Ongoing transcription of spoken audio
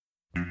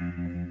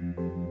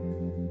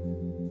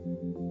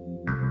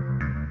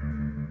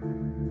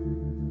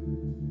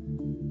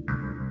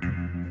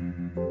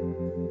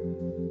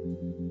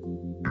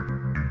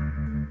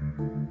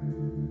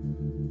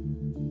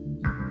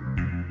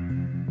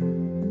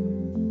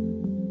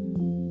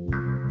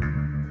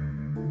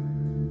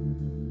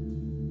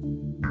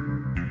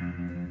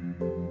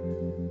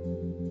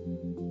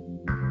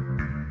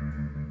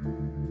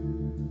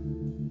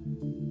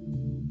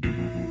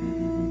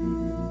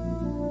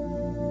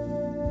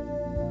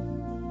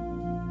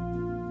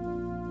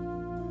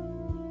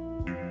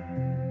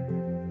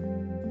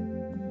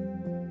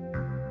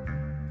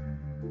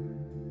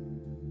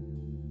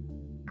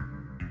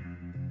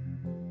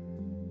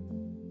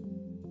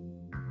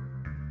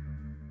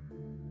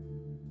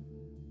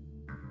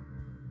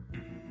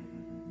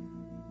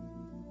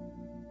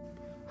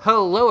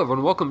Hello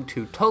everyone, welcome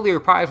to Totally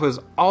Reprised Was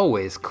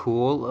Always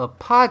Cool, a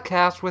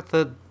podcast with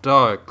a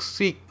dark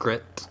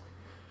secret.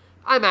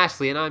 I'm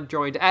Ashley, and I'm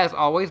joined, as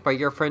always, by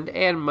your friend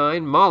and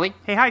mine, Molly.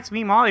 Hey, hi, it's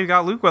me, Molly. We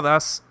got Luke with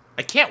us.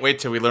 I can't wait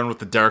till we learn what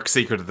the dark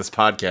secret of this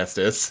podcast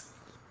is.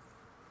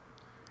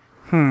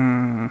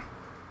 I'm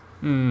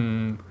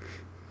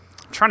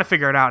trying to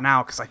figure it out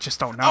now, because I just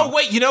don't know. Oh,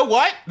 wait, you know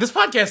what? This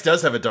podcast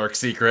does have a dark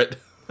secret.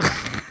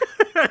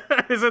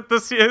 Is it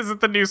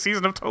the new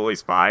season of Totally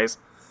Spies?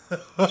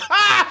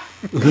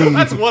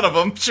 That's one of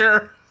them,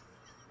 sure.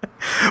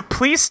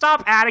 Please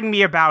stop adding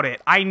me about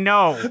it. I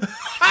know.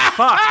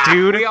 Fuck,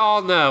 dude. We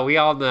all know. We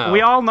all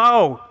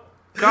know.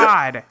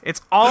 God,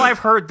 it's all I've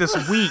heard this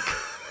week.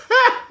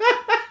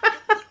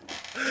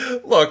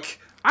 Look,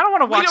 I don't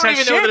want to watch that shit. We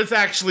don't even know that it's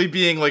actually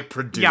being,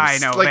 produced. Yeah, I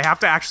know. They have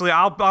to actually...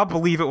 I'll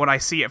believe it when I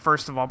see it,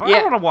 first of all. But I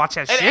don't want to watch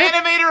that shit. An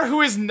animator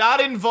who is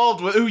not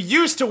involved with... Who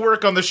used to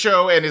work on the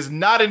show and is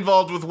not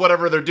involved with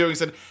whatever they're doing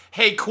said,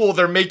 hey, cool,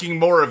 they're making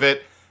more of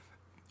it.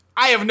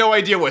 I have no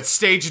idea what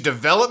stage of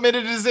development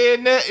it is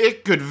in.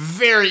 It could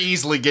very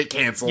easily get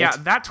canceled. Yeah,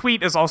 that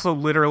tweet is also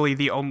literally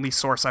the only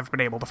source I've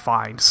been able to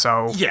find,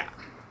 so... Yeah.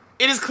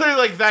 It is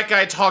clearly that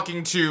guy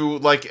talking to,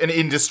 an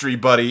industry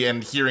buddy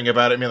and hearing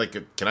about it and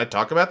being can I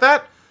talk about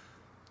that?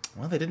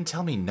 Well, they didn't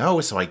tell me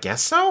no, so I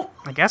guess so?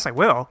 I guess I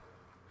will.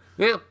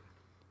 Yeah.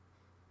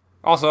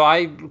 Also,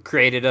 I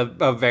created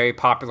a very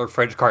popular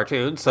French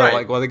cartoon, so,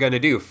 Right. what are they going to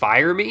do?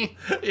 Fire me?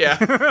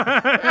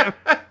 Yeah.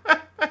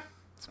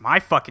 It's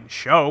my fucking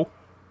show.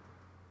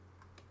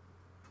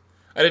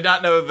 I did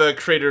not know the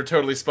creator of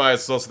Totally Spies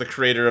was also the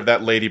creator of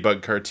that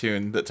Ladybug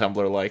cartoon that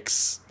Tumblr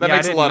likes. That Yeah,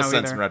 makes a lot of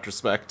sense either. in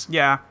retrospect.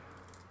 Yeah.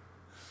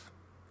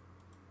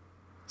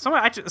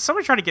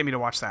 Somebody tried to get me to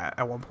watch that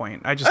at one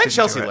point. I think didn't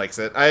Chelsea do it. likes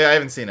it. I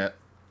haven't seen it.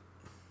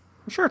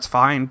 I'm sure it's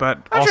fine,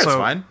 but I'm also... sure it's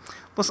fine.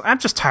 Listen, I'm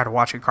just tired of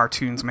watching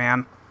cartoons,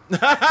 man.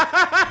 That's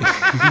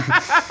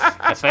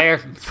fair.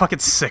 Fucking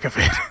sick of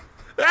it.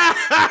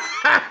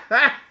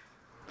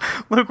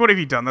 Luke, what have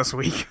you done this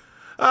week?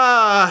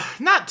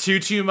 Not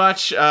too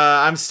much.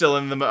 I'm still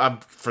in the...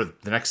 for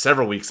the next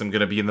several weeks, I'm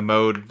going to be in the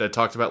mode I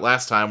talked about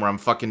last time where I'm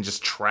fucking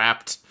just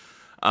trapped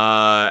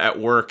at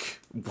work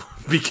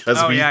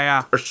because we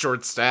are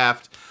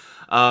short-staffed.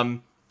 I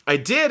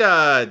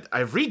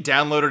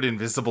re-downloaded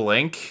Invisible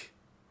Ink.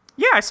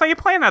 Yeah, I saw you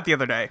playing that the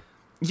other day.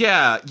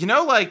 Yeah,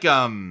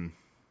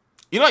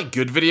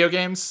 good video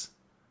games?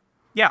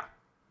 Yeah.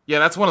 Yeah,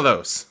 that's one of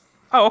those.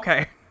 Oh,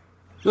 okay.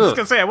 I was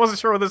gonna say, I wasn't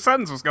sure where the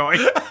sentence was going.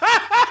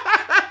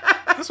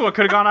 This one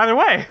could have gone either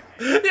way.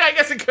 Yeah, I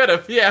guess it could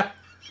have, yeah.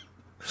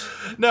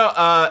 No,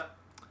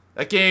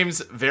 that game's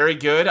very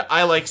good.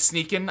 I like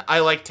sneaking. I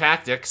like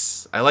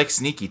tactics. I like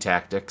sneaky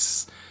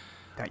tactics.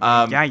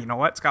 Yeah, you know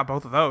what? It's got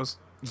both of those.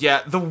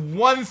 Yeah, the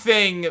one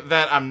thing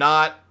that I'm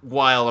not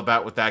wild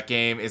about with that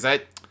game is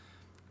I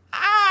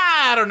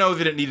don't know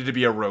that it needed to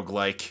be a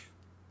roguelike.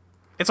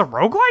 It's a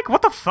roguelike?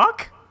 What the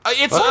fuck?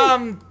 It's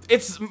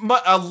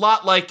a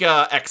lot like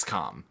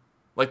XCOM.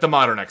 Like the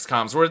modern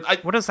XCOMs. Where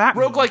What does that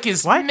mean? Roguelike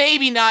is What?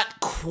 maybe not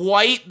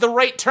quite the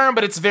right term,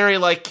 but it's very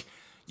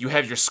you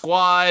have your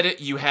squad,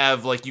 you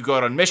have you go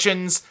out on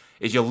missions.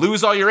 If you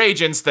lose all your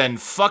agents, then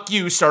fuck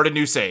you, start a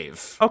new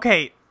save.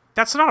 Okay,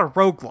 that's not a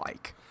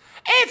roguelike.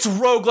 It's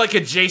roguelike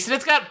adjacent.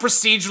 It's got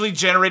procedurally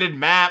generated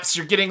maps.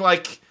 You're getting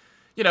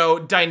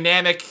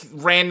dynamic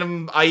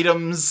random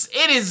items.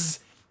 It is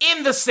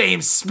in the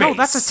same space. No,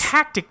 that's a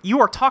tactic. You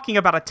are talking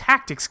about a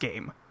tactics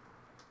game.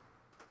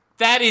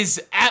 That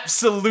is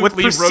absolutely With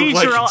roguelike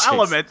procedural adjacent.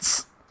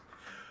 elements.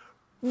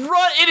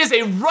 It is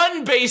a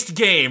run-based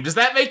game. Does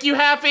that make you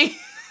happy?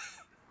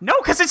 No,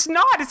 because it's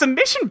not. It's a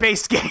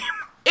mission-based game.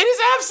 It is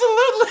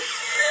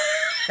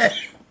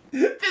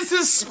absolutely... This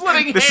is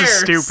splitting This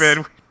hairs. is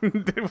stupid.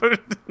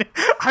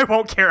 I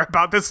won't care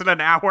about this in an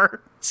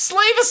hour.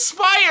 Slay the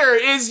Spire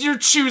is your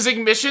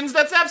choosing missions.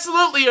 That's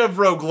absolutely a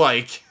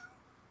roguelike.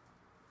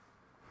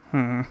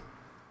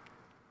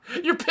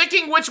 You're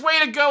picking which way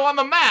to go on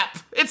the map.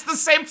 It's the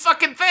same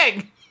fucking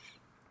thing.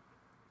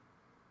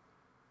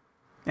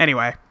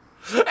 Anyway.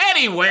 But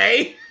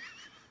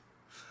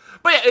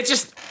yeah, it's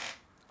just...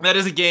 That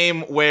is a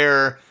game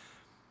where...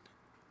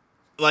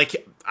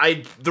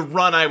 the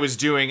run I was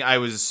doing, I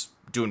was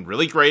doing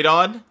really great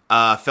on.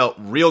 Felt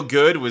real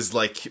good. Was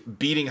like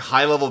beating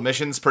high level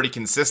missions pretty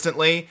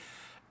consistently,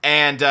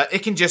 and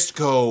it can just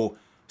go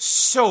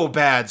so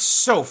bad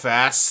so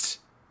fast.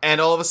 And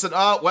all of a sudden,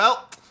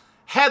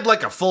 had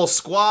like a full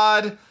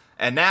squad,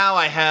 and now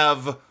I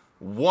have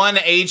one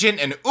agent,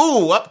 and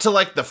up to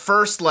like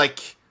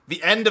the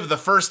end of the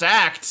first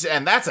act,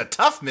 and that's a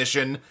tough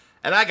mission,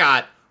 and I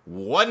got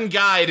one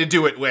guy to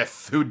do it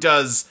with who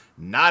does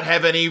not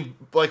have any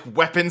like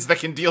weapons that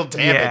can deal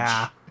damage.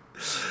 Yeah.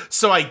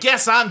 So I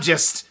guess I'm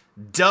just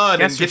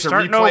done and get to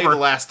replay the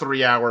last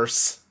 3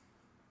 hours.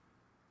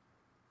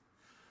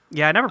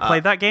 Yeah, I never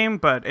played that game,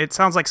 but it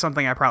sounds like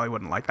something I probably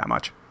wouldn't like that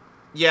much.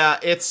 Yeah,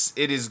 it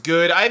is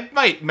good. I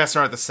might mess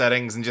around with the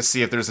settings and just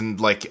see if there's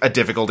a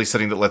difficulty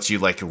setting that lets you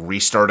like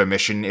restart a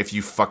mission if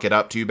you fuck it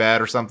up too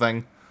bad or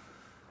something.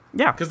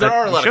 Yeah, because there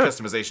are a lot of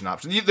customization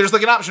options. There's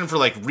like an option for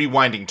like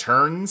rewinding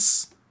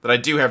turns that I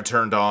do have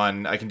turned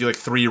on. I can do like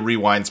 3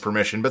 rewinds per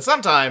mission, but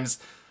sometimes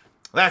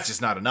that's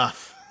just not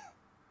enough.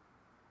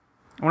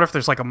 I wonder if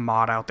there's like a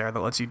mod out there that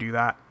lets you do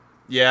that.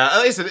 Yeah,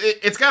 at least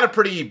it's got a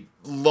pretty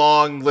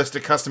long list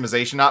of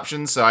customization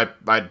options, so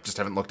I just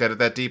haven't looked at it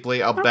that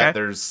deeply. I'll bet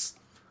there's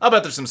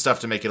some stuff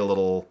to make it a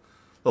little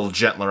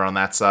gentler on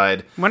that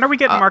side. When are we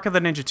getting Mark of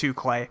the Ninja 2,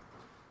 Clay?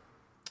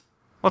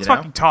 Let's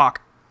fucking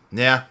talk.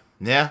 Yeah.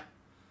 I'm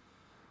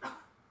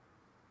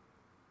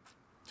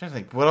trying to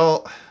think. What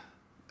all...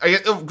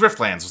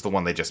 Griftlands was the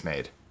one they just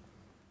made.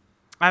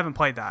 I haven't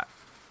played that.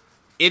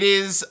 It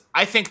is...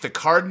 I think the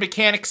card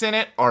mechanics in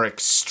it are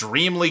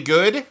extremely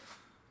good.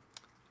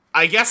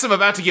 I guess I'm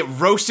about to get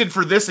roasted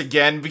for this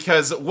again,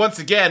 because, once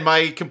again,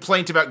 my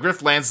complaint about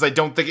Griftlands is I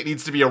don't think it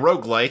needs to be a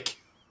roguelike.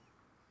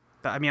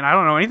 I mean, I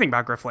don't know anything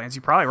about Griftlands.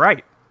 You're probably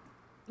right.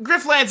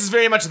 Griftlands is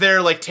very much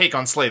their like take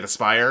on Slay the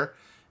Spire,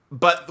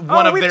 but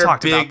one of we've their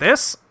talked big about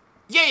this.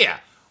 Yeah.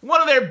 One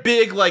of their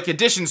big like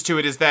additions to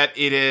it is that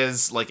it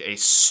is like a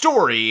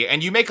story,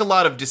 and you make a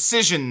lot of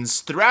decisions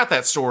throughout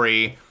that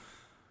story.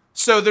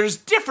 So there's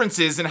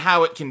differences in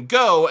how it can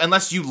go,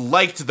 unless you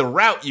liked the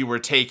route you were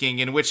taking,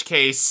 in which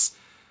case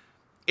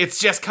it's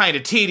just kind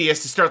of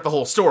tedious to start the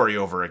whole story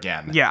over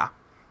again. Yeah.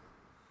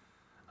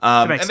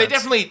 And they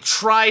definitely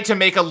try to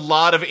make a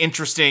lot of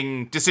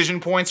interesting decision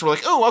points. We're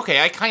like, oh,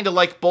 okay, I kind of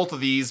like both of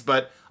these,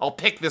 but I'll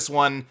pick this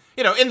one,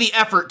 in the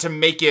effort to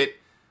make it,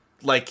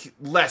 like,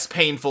 less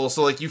painful.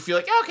 So, like, you feel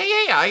like,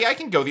 okay, yeah, I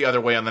can go the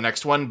other way on the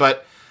next one,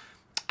 but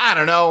I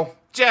don't know.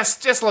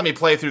 Just let me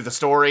play through the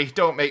story.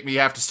 Don't make me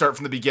have to start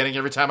from the beginning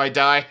every time I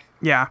die.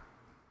 Yeah.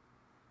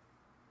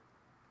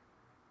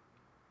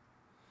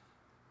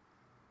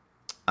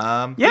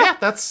 Yeah,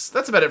 that's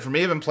about it for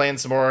me. I've been playing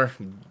some more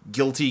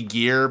Guilty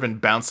Gear, been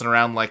bouncing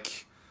around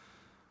like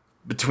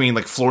between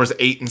like floors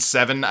 8 and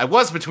 7. I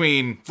was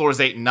between floors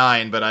 8 and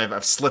 9, but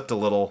I've slipped a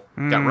little.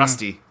 Got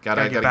rusty.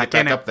 Gotta get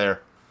back up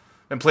there.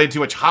 Been playing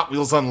too much Hot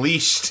Wheels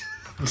Unleashed.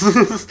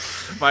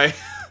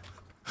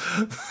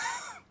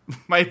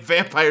 My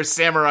Vampire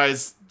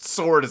Samurai's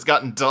sword has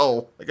gotten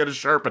dull. I gotta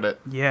sharpen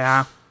it.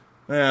 Yeah.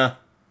 Yeah.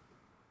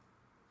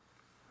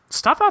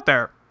 Stuff out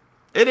there.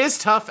 It is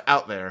tough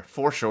out there,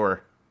 for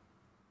sure.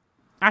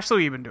 Ashley, what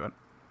have you been doing?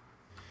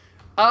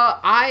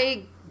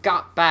 I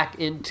got back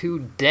into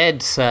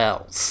Dead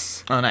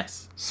Cells. Oh,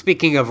 nice.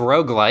 Speaking of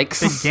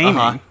roguelikes. Big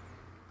gaming.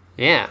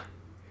 Yeah.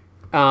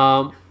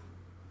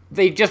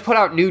 They just put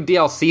out new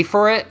DLC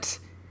for it,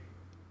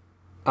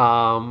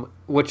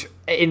 which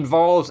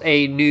involves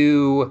a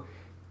new,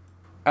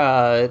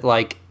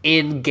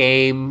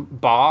 in-game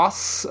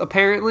boss,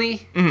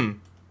 apparently. Mm-hmm.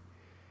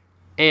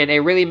 And it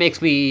really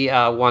makes me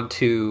want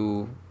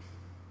to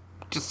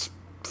just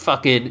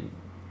fucking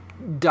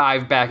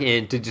dive back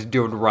into just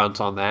doing runs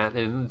on that,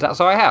 and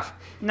so I have.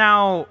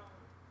 Now,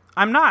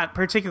 I'm not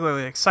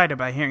particularly excited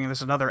by hearing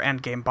there's another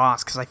endgame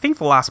boss, because I think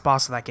the last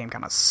boss of that game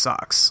kind of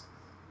sucks.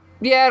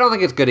 Yeah, I don't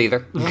think it's good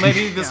either. Well,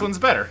 maybe this one's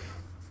better.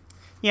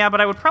 Yeah, but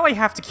I would probably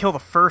have to kill the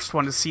first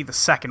one to see the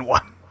second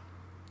one.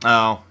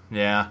 Oh,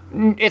 yeah.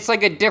 It's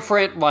like a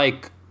different,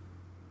 Unless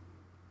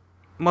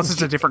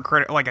it's a different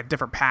a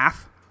different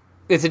path.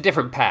 It's a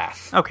different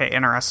path. Okay,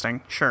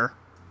 interesting. Sure.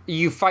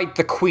 You fight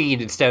the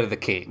queen instead of the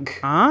king.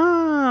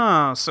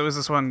 Oh, so is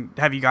this one...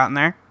 Have you gotten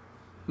there?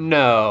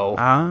 No.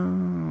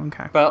 Oh,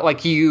 okay. But,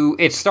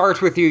 it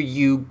starts with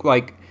you,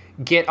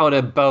 get on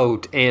a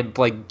boat and,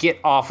 get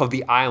off of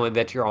the island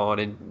that you're on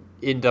and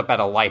end up at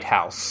a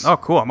lighthouse. Oh,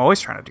 cool. I'm always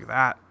trying to do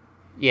that.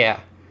 Yeah.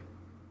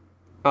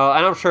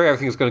 And I'm sure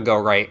everything's going to go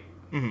right.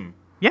 Mm-hmm.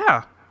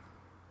 Yeah.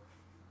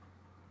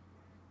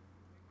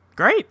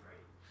 Great.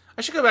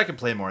 I should go back and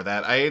play more of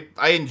that.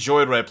 I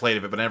enjoyed what I played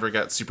of it, but I never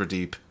got super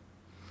deep.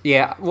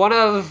 Yeah, one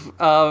of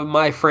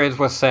my friends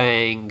was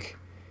saying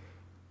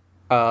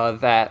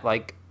that,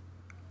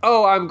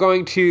 I'm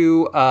going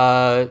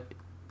to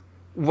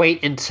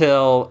wait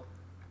until,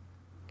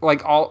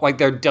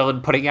 they're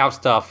done putting out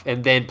stuff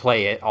and then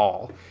play it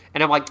all.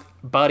 And I'm like,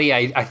 buddy,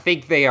 I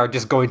think they are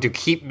just going to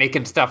keep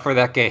making stuff for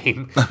that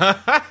game.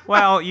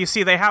 Well, you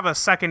see, they have a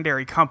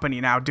secondary company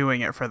now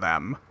doing it for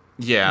them.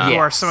 Yeah.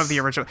 Or some of the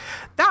original.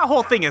 That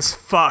whole thing is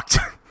fucked.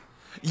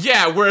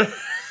 Yeah, where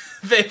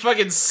they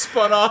fucking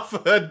spun off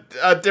a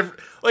different,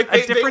 like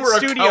A different they were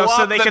studio a co-op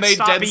so they that could made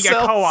stop Dead being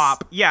Cells? a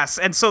co-op. Yes,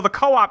 and so the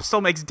co-op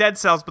still makes Dead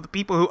Cells, but the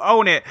people who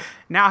own it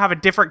now have a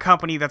different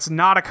company that's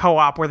not a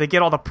co-op where they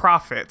get all the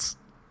profits.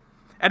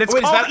 And it's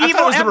Wait, called I thought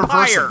Evil it was the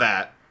Empire. reverse of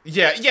that.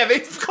 Yeah, they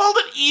called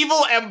it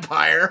Evil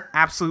Empire.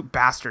 Absolute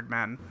bastard,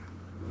 men.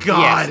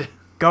 God. Yes.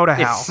 Go to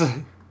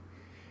hell.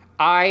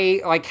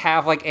 I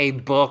have a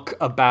book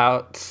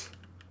about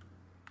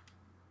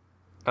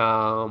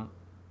the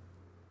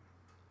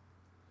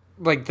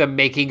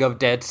making of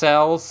Dead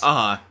Cells,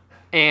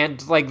 and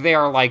they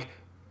are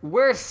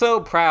we're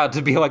so proud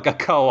to be a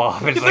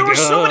co-op. It's There were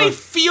so many ugh.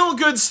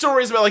 feel-good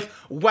stories about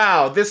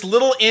wow, this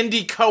little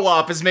indie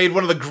co-op has made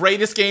one of the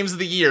greatest games of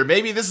the year.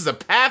 Maybe this is a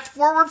path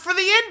forward for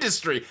the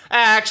industry.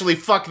 Actually,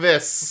 fuck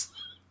this.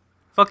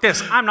 Fuck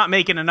this. I'm not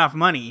making enough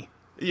money.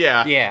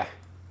 Yeah. Yeah.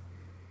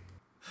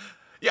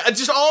 Yeah,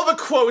 just all the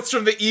quotes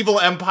from the Evil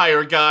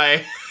Empire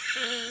guy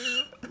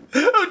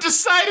who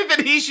decided that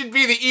he should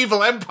be the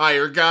Evil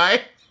Empire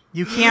guy.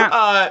 You can't.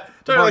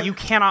 Bro, you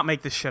cannot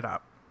make this shit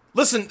up.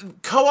 Listen,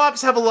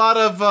 co-ops have a lot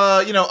of,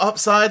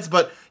 upsides,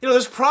 but,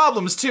 there's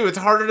problems, too. It's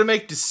harder to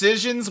make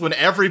decisions when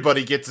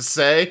everybody gets a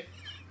say.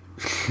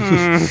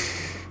 And,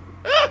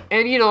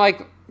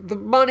 the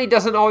money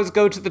doesn't always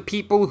go to the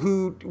people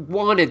who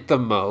want it the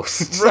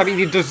most. I mean,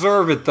 you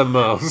deserve it the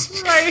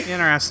most. Right?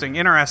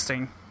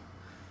 Interesting.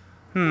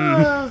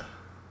 Um,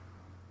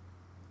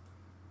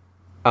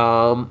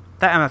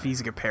 That MFE's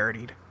to get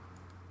parodied.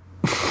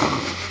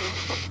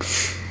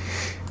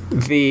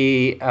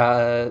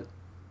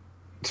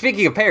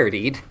 Speaking of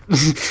parodied,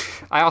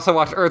 I also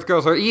watched Earth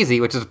Girls Are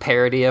Easy, which is a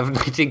parody of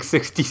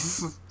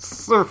 1960s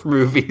surf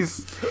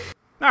movies.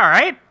 All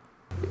right.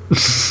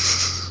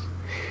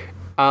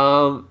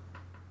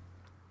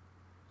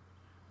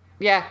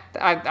 Yeah,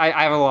 I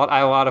have a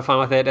lot of fun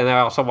with it, and I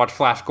also watch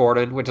Flash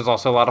Gordon, which is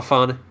also a lot of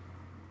fun.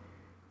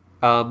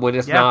 When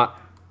it's not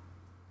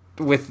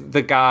with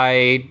the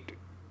guy,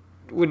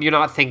 when you're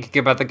not thinking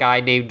about the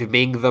guy named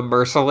Ming the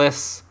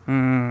Merciless.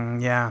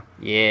 Yeah.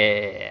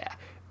 Yeah.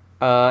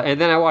 And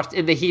then I watched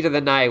In the Heat of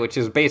the Night, which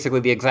is basically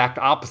the exact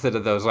opposite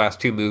of those last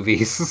two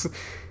movies.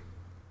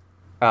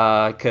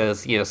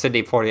 Because,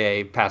 Sidney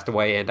Poitier passed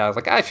away, and I was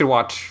like, I should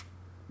watch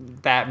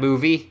that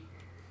movie.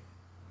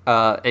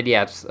 And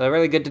yeah, it's a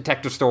really good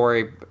detective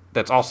story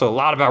that's also a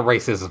lot about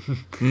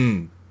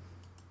racism.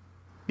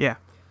 Yeah.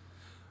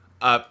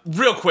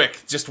 Real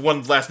quick, just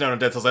one last note on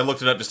Dead Cells. I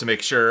looked it up just to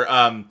make sure.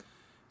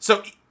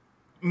 So,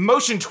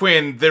 Motion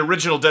Twin, the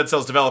original Dead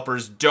Cells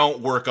developers, don't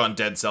work on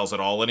Dead Cells at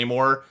all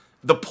anymore.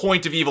 The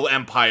point of Evil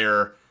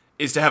Empire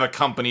is to have a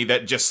company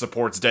that just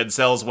supports Dead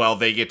Cells while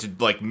they get to,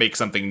 make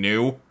something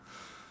new.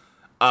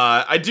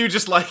 I do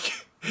just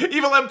like...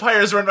 Evil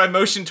Empire is run by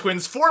Motion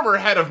Twin's former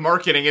head of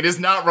marketing. It is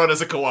not run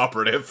as a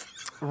cooperative.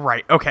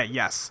 Right. Okay.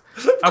 Yes.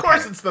 Of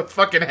course it's the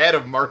fucking head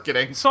of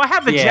marketing. So I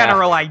have the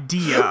general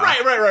idea.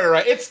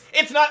 Right.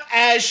 It's not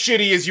as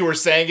shitty as you were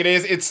saying it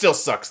is. It still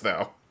sucks,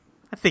 though.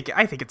 I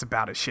think it's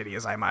about as shitty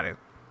as I might have.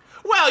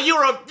 Well, you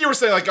were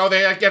saying,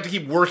 they have to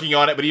keep working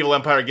on it, but Evil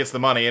Empire gets the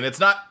money, and it's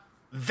not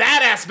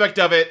that aspect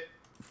of it.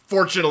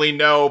 Fortunately,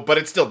 no, but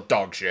it's still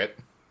dog shit.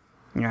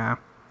 Yeah.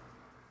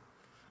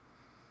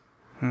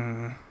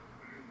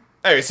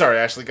 Anyway, sorry,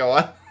 Ashley,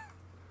 go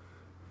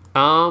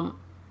on.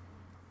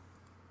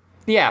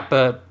 Yeah,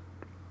 but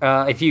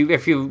if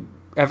you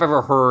have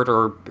ever heard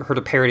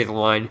a parody of the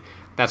line,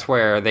 that's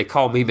where They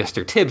Call Me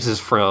Mr. Tibbs is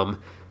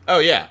from. Oh,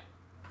 yeah.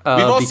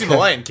 We've all seen The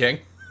Lion King.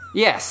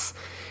 Yes.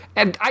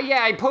 And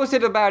I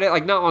posted about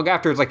it not long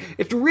after.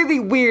 It's really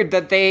weird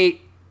that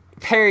they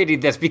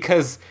parodied this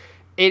because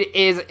it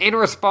is in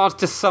response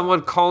to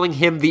someone calling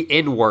him the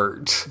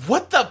N-word.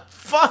 What the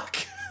fuck?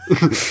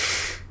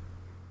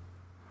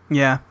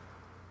 Yeah.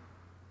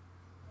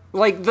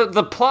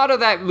 The plot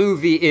of that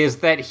movie is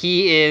that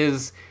he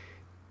is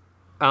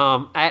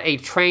at a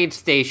train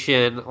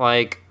station,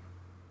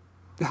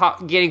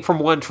 getting from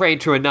one train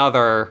to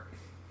another,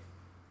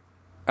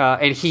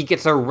 and he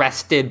gets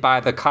arrested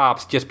by the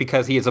cops just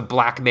because he is a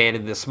black man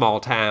in this small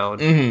town,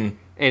 and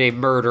a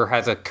murder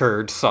has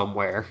occurred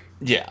somewhere.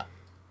 Yeah.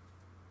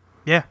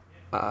 Yeah.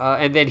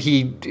 And then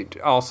he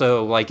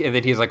also, and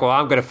then he's like, well,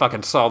 I'm gonna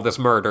fucking solve this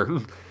murder.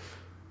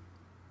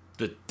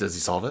 Does he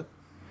solve it?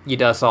 He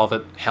does solve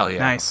it. Hell yeah.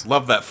 Nice.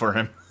 Love that for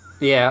him.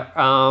 Yeah,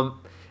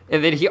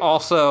 and then he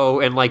also,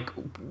 and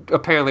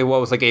apparently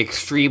what was an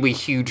extremely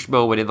huge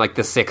moment in the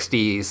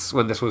 60s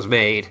when this was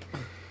made,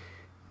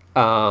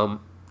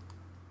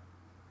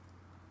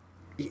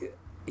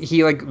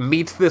 he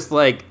meets this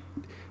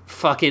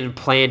fucking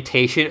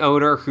plantation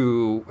owner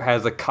who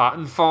has a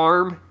cotton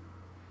farm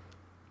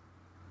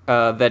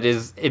that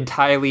is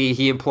entirely,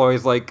 he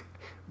employs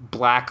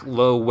black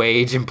low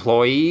wage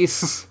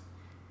employees.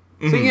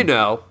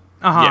 So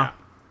Uh-huh.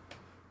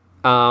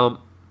 Yeah.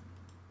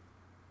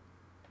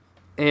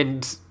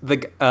 And the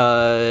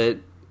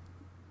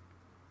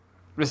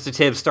Mr.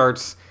 Tibbs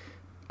starts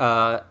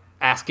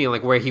asking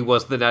where he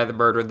was the night of the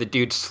murder, and the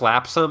dude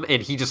slaps him,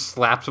 and he just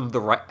slaps him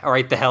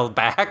right the hell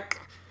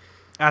back.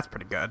 That's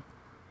pretty good.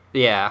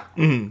 Yeah.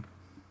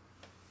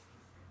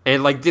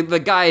 And, like, the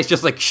guy is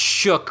just, like,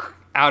 shook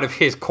out of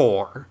his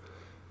core.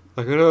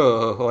 Like,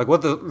 oh, like,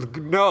 what the...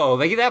 No,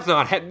 like, that's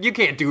not... You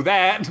can't do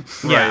that.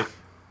 Yeah. Right.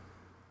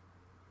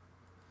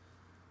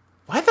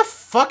 Why the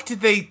fuck did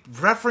they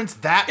reference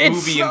that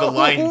movie in The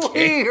Lion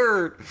King?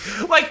 Weird.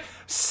 Like,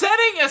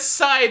 setting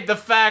aside the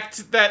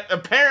fact that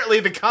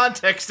apparently the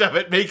context of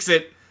it makes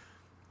it...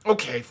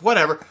 Okay,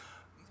 whatever.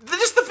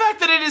 Just the fact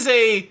that it is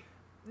a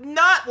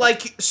not,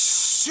 like,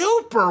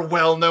 super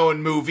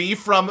well-known movie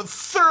from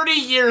 30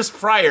 years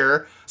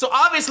prior. So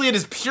obviously it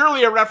is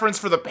purely a reference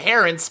for the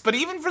parents, but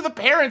even for the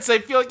parents, I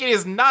feel like it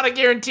is not a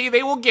guarantee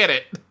they will get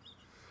it.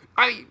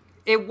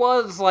 It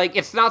was, like,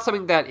 it's not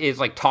something that is,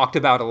 like, talked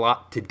about a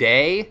lot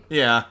today.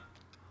 Yeah.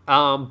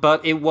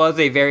 But it was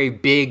a very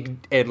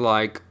big and,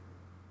 like,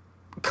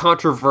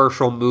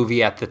 controversial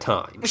movie at the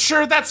time.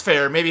 Sure, that's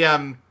fair. Maybe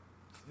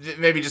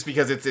just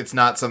because it's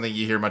not something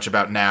you hear much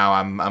about now,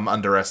 I'm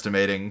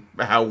underestimating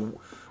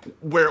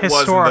where it was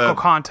Historical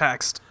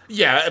context.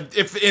 Yeah,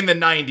 if in the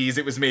 90s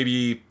it was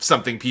maybe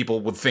something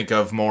people would think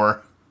of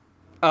more.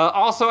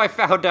 Also, I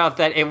found out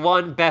that it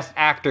won Best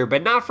Actor,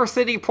 but not for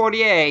Sidney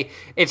Poitier.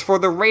 It's for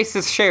the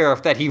racist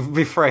sheriff that he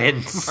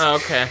befriends.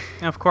 Okay.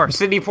 Of course.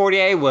 Sidney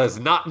Poitier was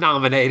not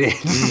nominated.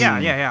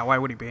 Yeah. Why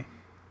would he be?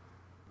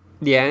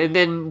 Yeah, and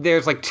then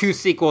there's, like, 2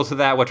 sequels to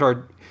that, which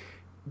are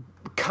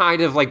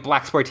kind of like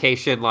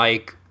blaxploitation,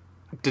 like,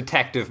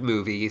 detective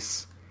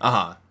movies.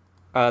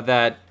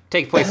 That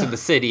take place in the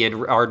city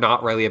and are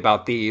not really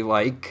about the,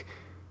 like,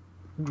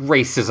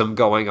 racism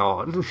going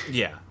on.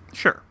 Yeah.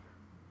 Sure.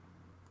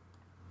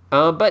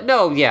 But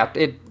no, yeah,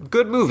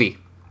 good movie.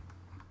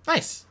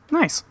 Nice.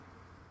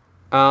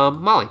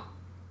 Molly.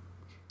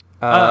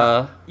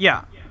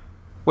 Yeah.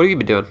 What have you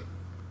been doing?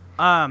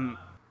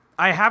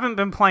 I haven't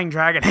been playing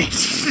Dragon Age,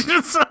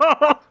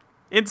 so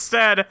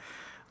instead,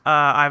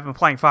 I've been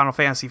playing Final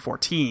Fantasy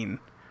XIV,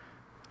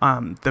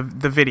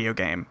 the video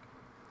game,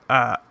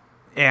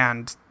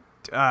 and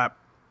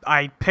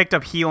I picked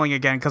up healing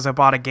again because I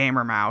bought a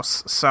gamer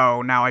mouse.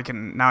 So now I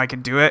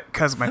can do it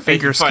because my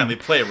fingers you finally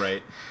play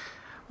right.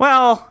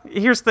 Well,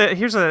 here's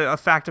a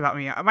fact about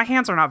me. My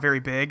hands are not very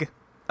big,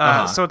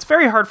 so it's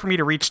very hard for me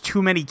to reach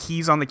too many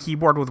keys on the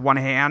keyboard with one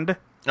hand.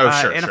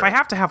 Sure. If I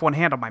have to have one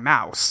hand on my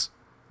mouse,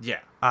 yeah,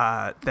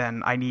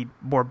 then I need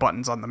more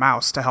buttons on the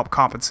mouse to help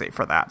compensate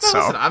for that. No, so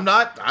listen,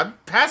 I'm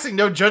passing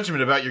no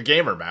judgment about your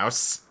gamer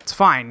mouse.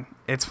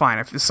 it's fine.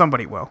 If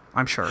somebody will,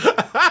 I'm sure.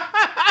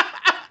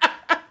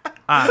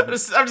 I'm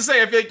just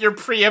saying, I feel like you're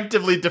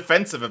preemptively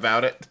defensive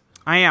about it.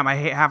 I am. I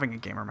hate having a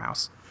gamer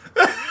mouse.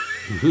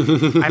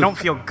 I don't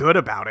feel good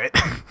about it.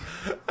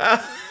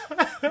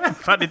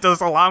 But it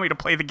does allow me to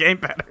play the game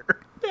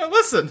better. Yeah,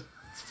 listen.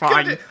 It's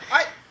fine.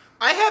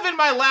 I have in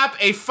my lap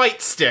a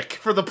fight stick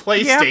for the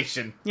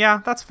PlayStation.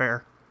 Yeah, that's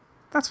fair.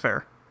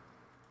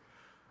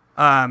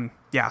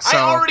 Yeah, so...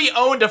 I already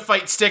owned a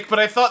fight stick, but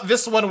I thought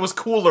this one was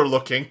cooler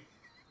looking.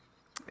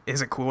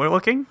 Is it cooler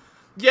looking?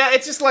 Yeah,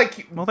 it's just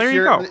like... Well, there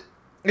you go.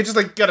 It's just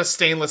like got a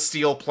stainless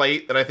steel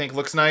plate that I think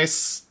looks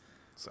nice.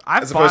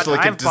 I've As opposed to,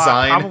 like, a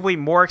design. bought probably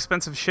more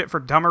expensive shit for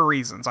dumber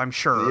reasons, I'm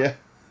sure.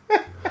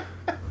 Yeah.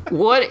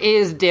 What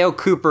is Dale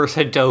Cooper's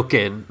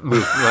Hadoken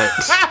movement?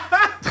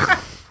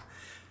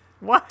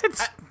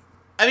 What?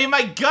 I mean,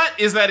 my gut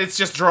is that it's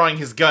just drawing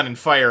his gun and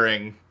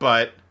firing,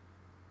 but...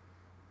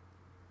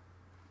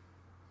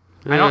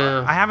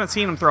 I haven't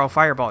seen him throw a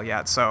fireball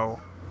yet,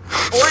 so...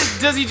 Or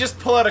does he just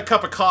pull out a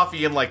cup of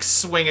coffee and, like,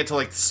 swing it to,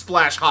 like,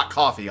 splash hot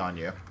coffee on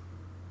you?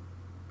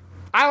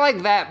 I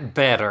like that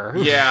better.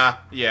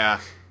 Yeah.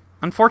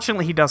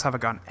 Unfortunately, he does have a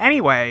gun.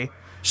 Anyway...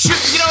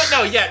 You know what?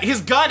 No, yeah,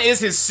 his gun is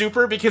his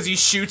super because he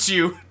shoots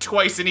you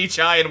twice in each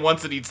eye and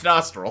once in each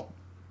nostril.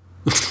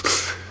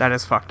 That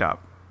is fucked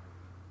up.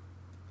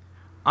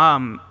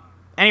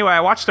 Anyway, I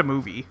watched a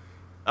movie.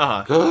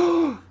 I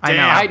know.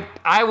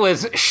 I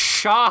was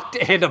shocked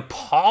and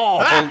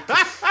appalled.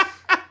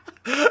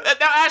 Now,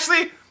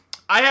 Ashley,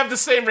 I have the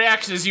same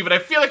reaction as you, but I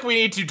feel like we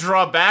need to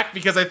draw back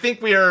because I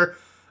think we are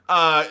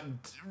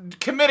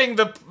committing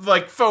the,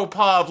 like, faux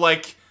pas of,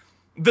 like,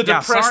 the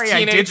depressed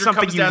teenager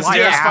comes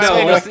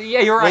downstairs.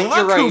 You're right.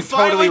 Well, look who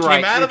finally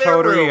came out of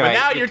their room, and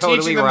now you're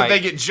teaching them that they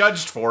right. get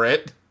judged for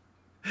it.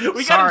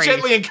 We gotta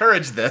gently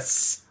encourage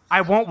this.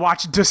 I won't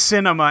watch The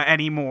Cinema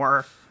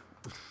anymore.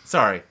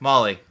 Sorry,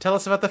 Molly, tell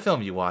us about the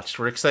film you watched.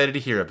 We're excited to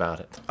hear about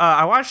it.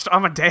 I watched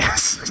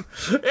Amadeus.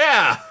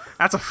 Yeah!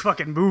 That's a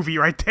fucking movie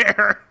right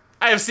there.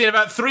 I have seen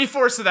about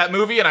 3/4 of that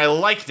movie, and I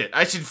liked it.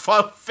 I should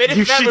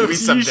finish that movie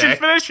someday. You should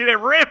finish it. It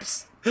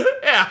rips.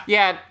 Yeah.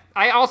 Yeah,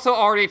 I also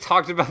already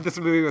talked about this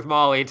movie with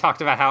Molly and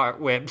talked about how it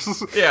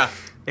whips. Yeah.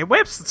 It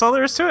whips. That's all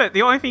there is to it.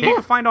 The only thing you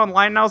can find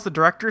online now is the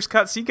director's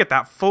cut, so you get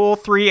that full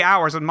 3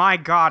 hours, and my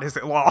god, is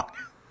it long.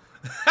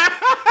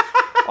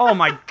 Oh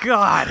my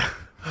god.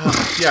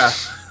 Yeah.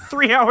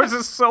 3 hours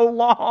is so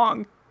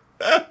long.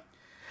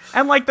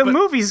 And, like, the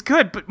movie's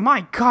good, but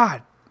my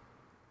god.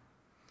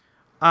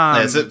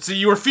 So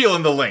you were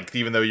feeling the length,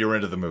 even though you were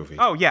into the movie.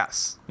 Oh,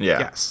 yes. Yeah.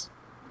 Yes.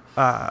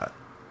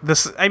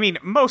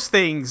 Most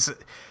things,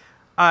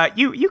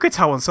 you could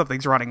tell when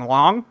something's running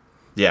long.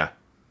 Yeah.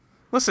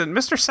 Listen,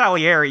 Mr.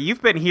 Salieri,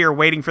 you've been here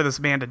waiting for this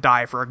man to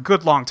die for a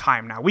good long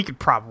time now. We could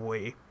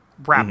probably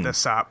wrap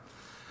this up.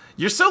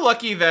 You're so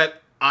lucky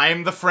that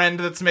I'm the friend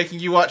that's making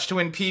you watch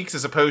Twin Peaks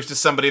as opposed to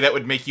somebody that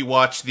would make you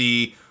watch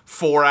the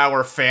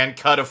 4-hour fan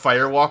cut of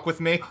Firewalk with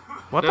me.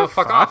 What No, the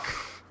fuck fuck?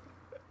 off.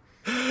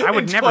 I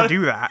would never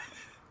do that.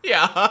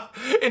 Yeah,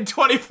 in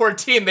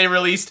 2014 they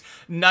released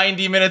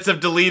 90 minutes of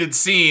deleted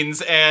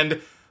scenes,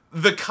 and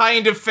the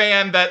kind of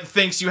fan that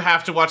thinks you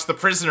have to watch The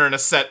Prisoner in a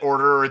set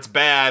order or it's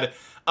bad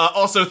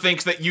also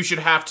thinks that you should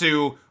have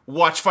to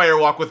watch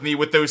Firewalk with me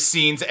with those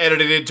scenes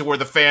edited into where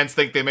the fans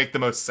think they make the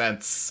most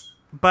sense.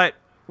 But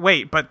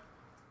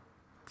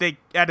they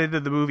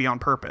edited the movie on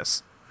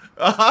purpose.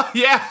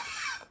 Yeah.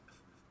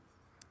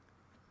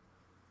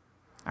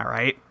 All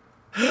right.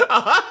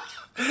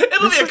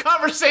 It'll be a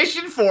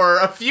conversation for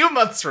a few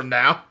months from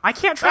now. I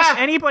can't trust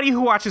anybody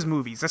who watches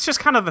movies. That's just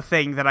kind of the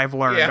thing that I've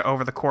learned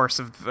over the course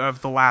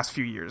of the last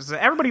few years.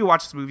 Everybody who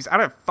watches movies, I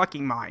don't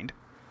fucking mind.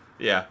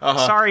 Yeah.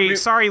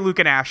 Sorry, Luke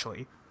and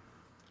Ashley.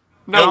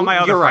 No, And all my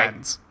other you're right.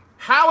 friends.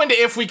 How and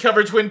if we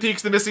cover Twin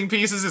Peaks: The Missing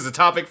Pieces is a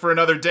topic for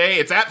another day.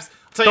 I'll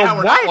tell you The how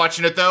we're what? not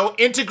watching it, though.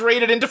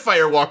 Integrated into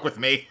Firewalk with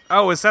me.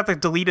 Oh, is that the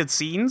deleted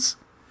scenes?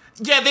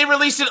 Yeah, they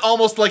released it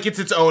almost like it's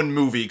its own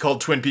movie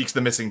called Twin Peaks: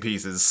 The Missing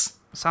Pieces.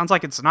 Sounds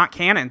like it's not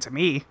canon to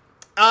me.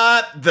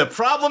 The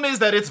problem is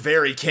that it's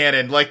very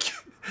canon. Like,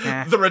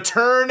 Eh. The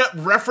Return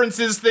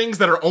references things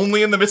that are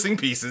only in The Missing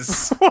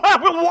Pieces.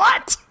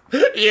 What?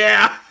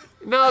 Yeah.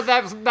 No,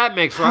 that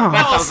makes right.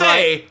 That I'll sounds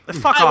right. say,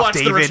 Fuck I off, watched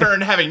The David.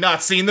 Return having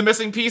not seen The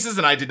Missing Pieces,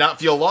 and I did not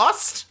feel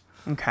lost.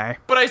 Okay.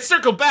 But I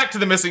circled back to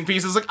The Missing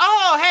Pieces like,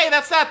 oh, hey,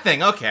 that's that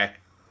thing. Okay.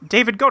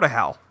 David, go to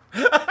hell.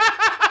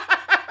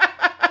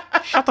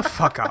 Shut the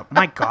fuck up.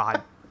 My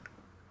God.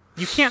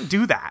 You can't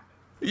do that.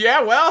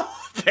 Yeah, well,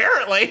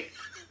 apparently.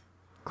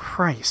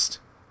 Christ.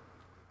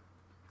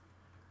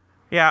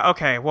 Yeah,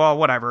 okay, well,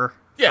 whatever.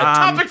 Yeah,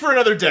 topic for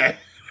another day.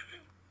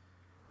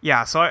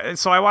 Yeah, so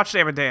I watched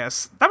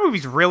Amadeus. That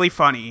movie's really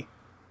funny.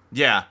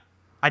 Yeah.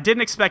 I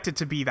didn't expect it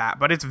to be that,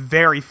 but it's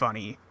very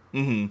funny.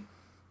 Mm-hmm.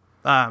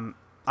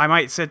 I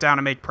might sit down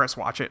and make Chris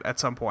watch it at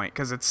some point,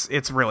 because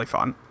it's really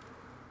fun.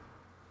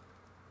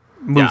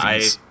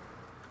 Movies. Yeah,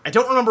 I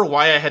don't remember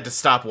why I had to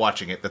stop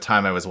watching it the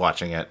time I was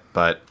watching it,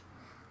 but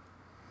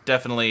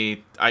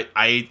definitely,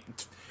 I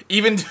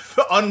even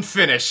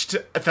unfinished,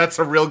 that's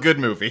a real good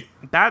movie.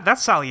 That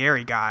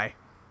Salieri guy,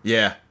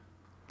 Yeah.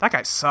 that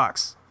guy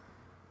sucks.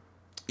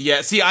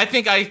 Yeah, see, I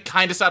think I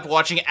kind of stopped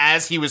watching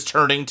as he was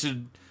turning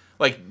to,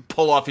 like,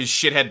 pull off his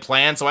shithead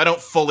plan, so I don't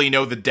fully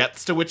know the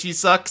depths to which he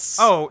sucks.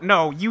 Oh,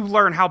 no, you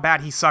learn how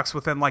bad he sucks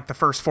within, like, the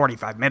first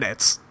 45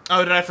 minutes.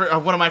 Oh,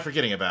 what am I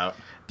forgetting about?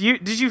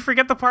 Did you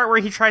forget the part where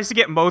he tries to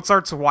get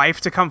Mozart's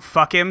wife to come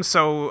fuck him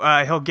so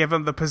he'll give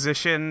him the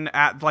position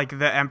at, like,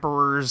 the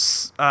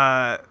Emperor's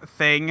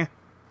thing?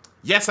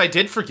 Yes, I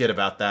did forget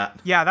about that.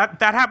 Yeah,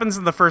 that happens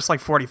in the first, like,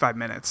 45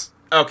 minutes.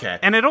 Okay.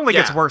 And it only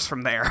gets Yeah. worse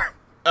from there.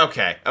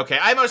 Okay.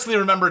 I mostly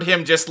remembered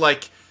him just,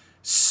 like,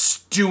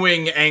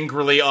 stewing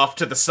angrily off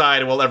to the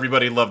side while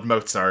everybody loved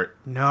Mozart.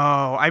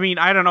 No, I mean,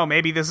 I don't know,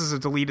 maybe this is a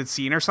deleted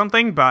scene or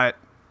something, but...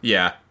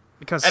 Yeah.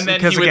 Because And then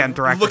he would again,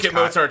 director's look at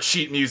cut. Mozart's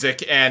sheet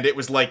music, and it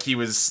was like he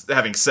was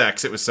having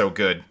sex. It was so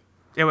good.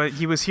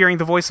 He was hearing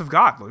the voice of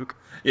God, Luke.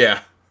 Yeah.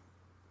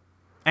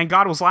 And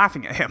God was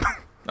laughing at him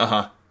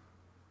Uh-huh.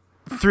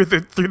 through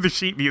the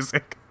sheet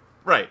music.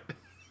 Right.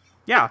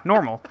 Yeah,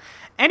 normal.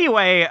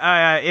 Anyway,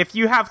 if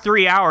you have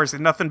 3 hours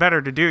and nothing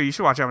better to do, you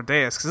should watch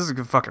Amadeus, because this is a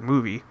good fucking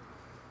movie.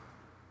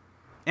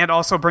 And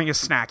also bring a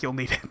snack, you'll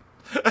need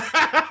it.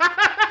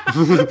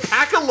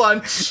 Pack a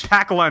lunch.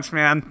 Pack a lunch,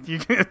 man. You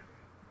can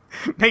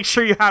make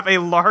sure you have a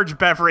large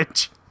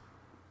beverage.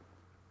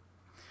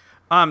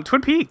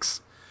 Twin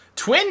Peaks.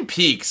 Twin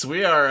Peaks.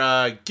 We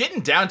are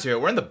getting down to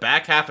it. We're in the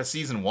back half of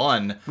season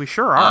 1. We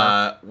sure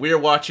are. We're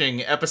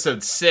watching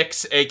episode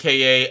 6,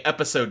 a.k.a.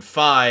 episode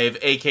 5,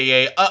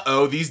 a.k.a.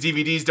 uh-oh, these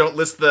DVDs don't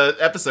list the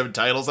episode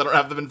titles. I don't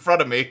have them in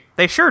front of me.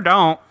 They sure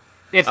don't.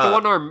 It's the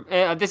one arm.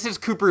 This is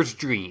Cooper's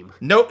Dream.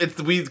 Nope, it's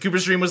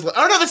Cooper's Dream was...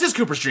 Oh, no, this is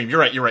Cooper's Dream. You're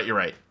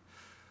right.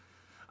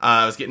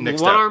 I was getting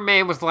mixed One up. Arm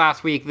Man was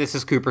last week. This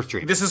is Cooper's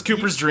Dream. This is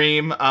Cooper's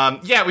Dream.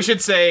 Yeah, we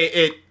should say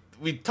it...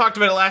 We talked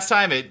about it last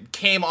time. It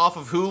came off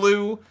of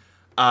Hulu.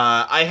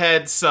 I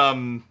had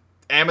some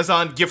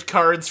Amazon gift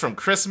cards from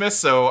Christmas,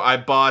 so I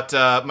bought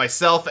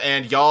myself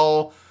and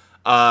y'all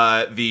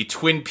the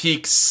Twin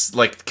Peaks,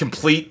 like,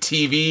 complete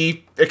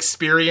TV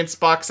experience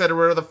box set or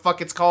whatever the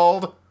fuck it's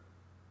called.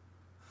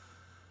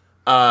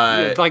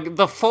 It's like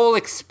the full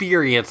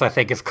experience, I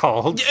think it's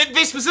called.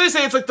 They specifically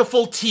say it's like the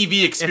full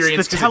TV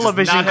experience. It's the 'cause it does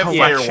television not have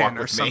collection Firewalk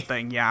or with me.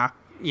 something, yeah.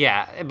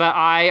 Yeah, but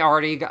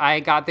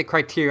I got the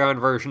Criterion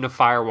version of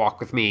Firewalk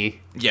with me.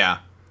 Yeah.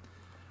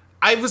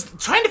 I was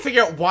trying to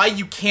figure out why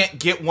you can't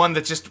get one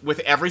that's just with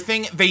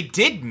everything. They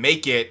did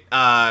make it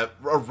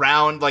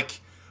around, like,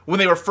 when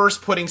they were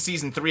first putting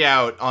season 3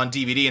 out on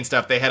DVD and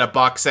stuff, they had a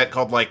box set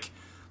called, like,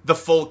 the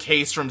full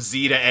case from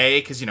Z to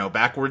A, because,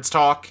 backwards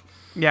talk.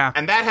 Yeah.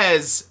 And that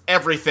has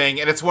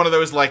everything, and it's one of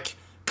those, like,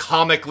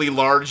 comically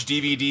large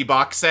DVD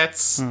box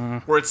sets,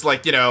 where it's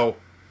like, you know,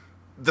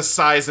 the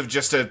size of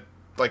just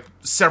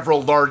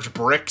several large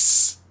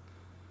bricks.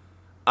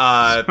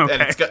 And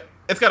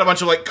it's got a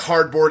bunch of like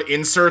cardboard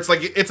inserts.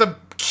 Like it's a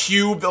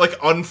cube that like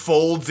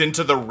unfolds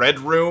into the Red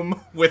Room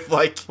with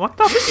like What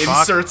the fuck?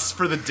 inserts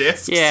for the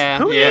discs. Yeah.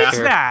 Who yeah, needs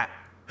sure. that?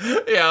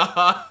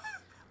 Yeah.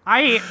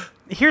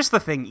 Here's the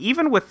thing.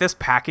 Even with this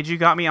package you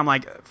got me, I'm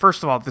like,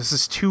 first of all, this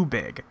is too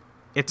big.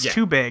 It's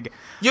too big.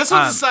 Yeah, so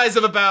it's the size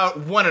of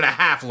about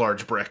 1.5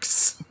 large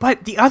bricks.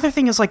 But the other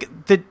thing is, like,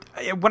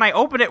 when I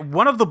opened it,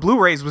 one of the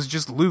Blu-rays was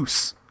just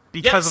loose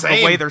because of the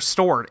same. way they're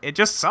stored. It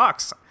just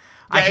sucks.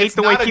 I Yeah, hate it's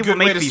the way not a people good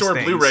way make to these store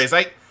things. Blu-rays.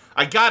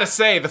 I gotta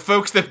say, the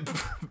folks that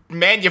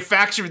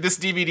manufactured this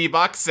DVD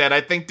box set,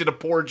 I think, did a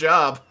poor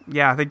job.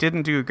 Yeah, they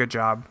didn't do a good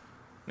job.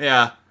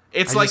 Yeah.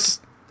 It's like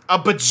just- a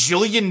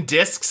bajillion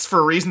discs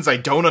for reasons I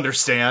don't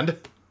understand.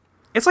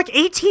 It's like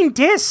 18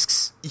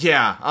 discs.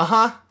 Yeah,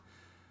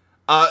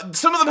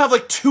 some of them have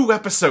like 2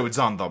 episodes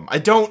on them.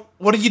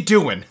 What are you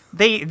doing?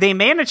 They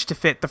managed to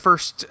fit the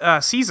first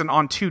season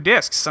on 2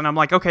 discs, and I'm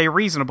like, okay,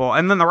 reasonable.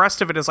 And then the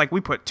rest of it is like,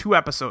 we put 2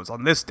 episodes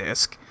on this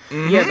disc.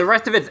 Yeah, the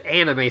rest of it's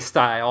anime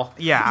style.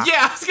 Yeah.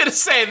 Yeah, I was gonna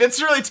say,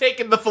 that's really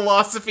taken the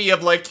philosophy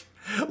of like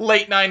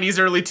late 90s,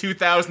 early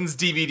 2000s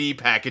DVD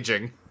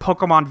packaging.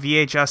 Pokemon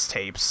VHS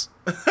tapes.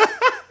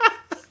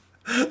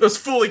 Those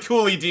Fooly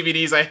Cooly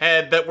DVDs I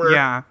had that were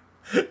Yeah.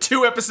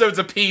 2 episodes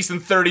a piece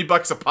and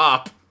 $30 a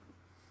pop.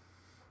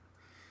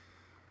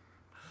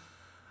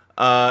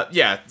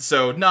 Yeah,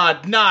 so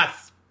not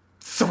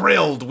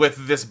thrilled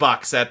with this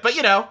box set, but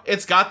you know,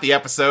 it's got the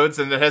episodes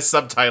and it has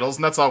subtitles,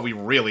 and that's all we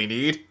really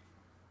need.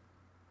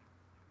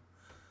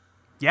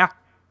 Yeah.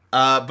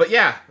 But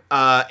yeah,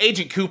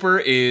 Agent Cooper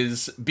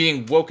is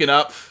being woken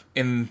up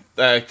in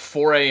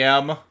 4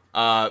 a.m.,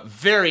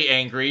 very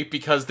angry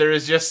because there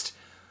is just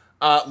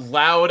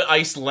loud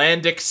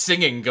Icelandic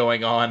singing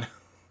going on.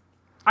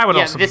 I would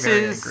Yeah, also be this very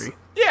is- angry.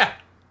 Yeah,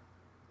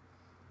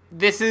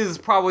 This is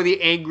probably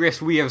the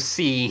angriest we have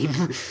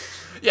seen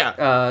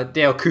yeah.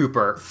 Dale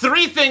Cooper.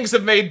 3 things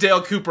have made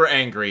Dale Cooper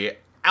angry.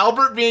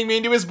 Albert being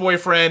mean to his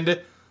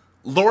boyfriend,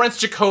 Lawrence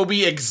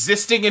Jacoby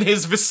existing in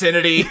his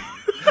vicinity,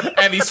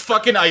 and these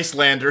fucking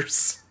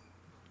Icelanders.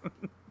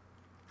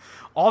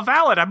 All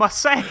valid, I must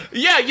say.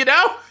 Yeah, you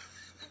know?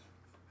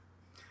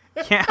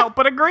 Can't help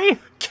but agree.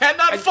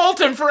 Cannot fault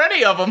him for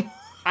any of them.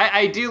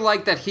 I do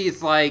like that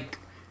he's like,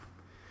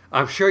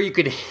 I'm sure you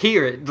could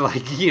hear it,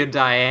 like, you know,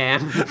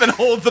 Diane. Then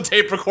holds the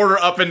tape recorder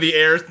up in the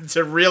air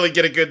to really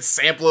get a good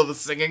sample of the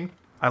singing.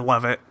 I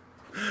love it.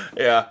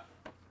 Yeah.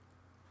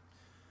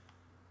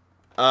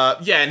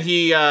 And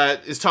he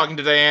is talking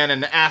to Diane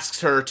and asks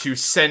her to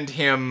send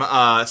him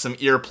some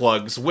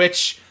earplugs,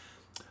 which,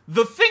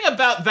 the thing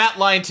about that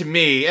line to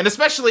me, and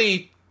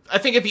especially, I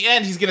think at the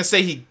end he's gonna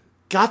say he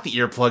got the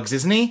earplugs,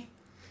 isn't he?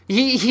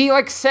 He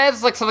like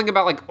says like something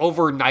about like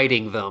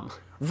overnighting them.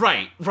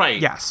 Right.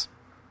 Yes.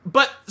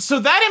 But, so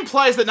that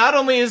implies that not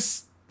only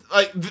is,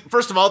 like,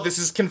 first of all, this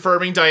is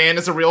confirming Diane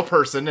is a real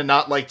person and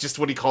not, like, just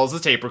what he calls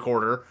a tape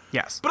recorder.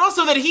 Yes. But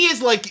also that he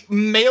is, like,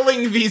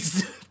 mailing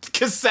these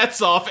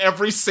cassettes off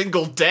every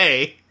single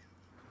day.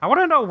 I want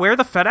to know where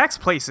the FedEx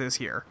place is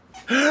here.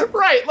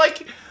 Right,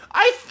 like,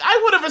 I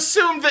would have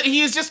assumed that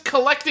he is just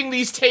collecting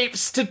these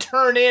tapes to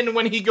turn in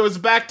when he goes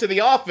back to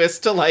the office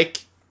to,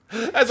 like,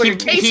 as, like, a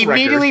case He record.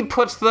 immediately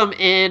puts them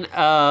in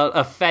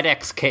a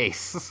FedEx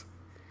case.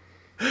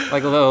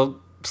 Like a little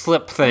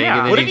slip thing. Yeah.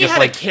 And then What he if he just had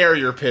like, a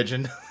carrier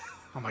pigeon?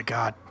 Oh my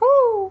god.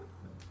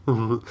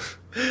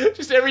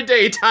 Just every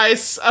day he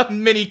ties a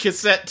mini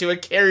cassette to a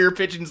carrier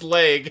pigeon's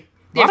leg.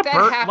 Lot if of that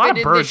lot happened of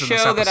in birds this in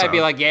this show, then I'd be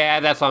episode. like, yeah,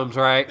 that sounds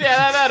right.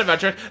 Yeah, that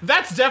about right.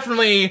 That's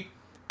definitely,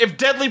 if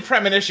Deadly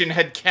Premonition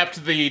had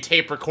kept the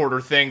tape recorder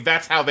thing,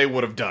 that's how they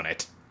would have done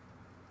it.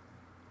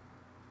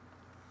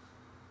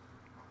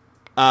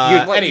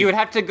 You would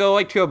have to go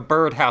like to a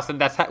birdhouse,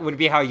 and would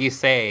be how you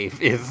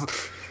save. Is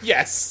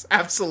Yes,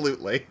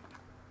 absolutely.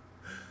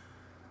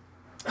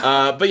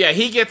 But yeah,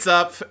 he gets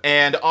up,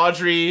 and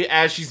Audrey,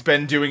 as she's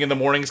been doing in the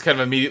mornings, kind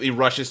of immediately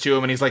rushes to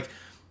him, and he's like,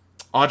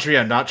 Audrey,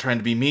 I'm not trying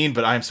to be mean,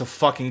 but I'm so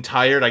fucking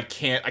tired, I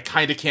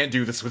kinda can't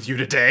do this with you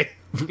today.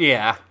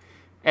 yeah.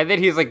 And then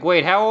he's like,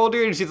 wait, how old are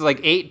you? And she's like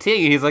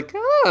 18, and he's like,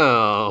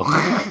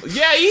 oh.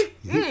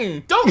 Yeah,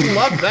 don't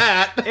love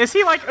that. Is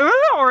he like, "Ugh,"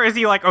 or is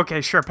he like,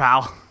 okay, sure,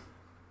 pal?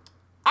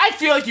 I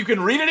feel like you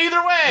can read it either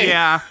way.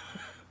 Yeah.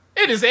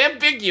 It is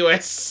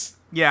ambiguous.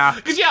 Yeah.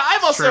 Because, yeah,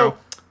 I'm also... true.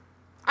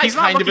 I He's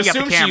not kind of looking at the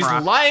assume she's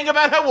camera. lying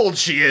about how old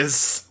she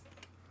is.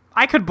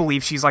 I could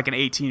believe she's like an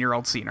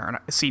 18-year-old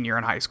senior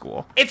in high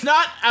school. It's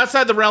not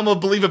outside the realm of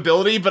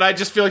believability, but I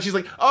just feel like she's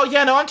like, oh,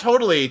 yeah, no, I'm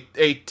totally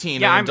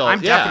 18 Yeah, and I'm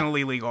adult. Yeah.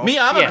 definitely legal. Me,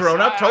 I'm Yes, a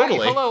grown-up,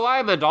 totally. Hello,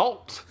 I'm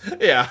adult.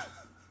 Yeah.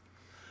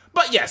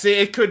 But yes,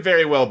 it could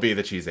very well be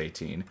that she's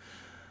 18.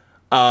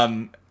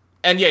 And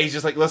yeah, he's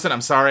just like, listen,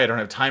 I'm sorry, I don't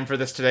have time for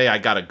this today. I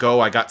gotta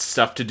go. I got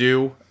stuff to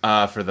do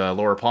for the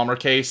Laura Palmer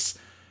case.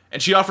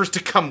 And she offers to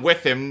come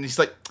with him. And he's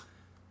like,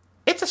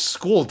 it's a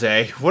school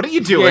day. What are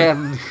you doing?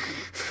 Yeah.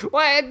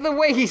 Well, the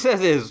way he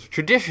says is,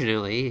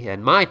 traditionally,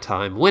 in my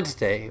time,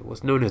 Wednesday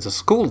was known as a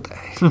school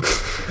day.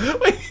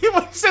 He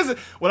says it,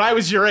 when I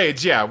was your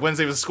age, yeah,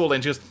 Wednesday was a school day,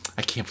 and she goes,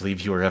 I can't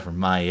believe you were ever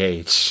my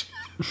age.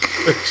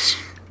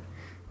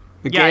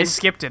 Yeah, I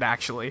skipped it,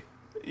 actually.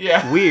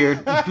 Yeah.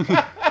 Weird.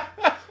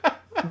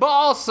 But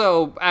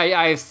also,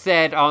 I've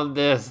said on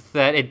this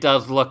that it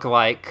does look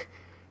like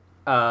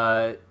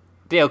Dale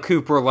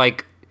Cooper,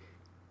 like,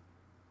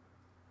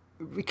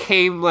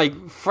 came,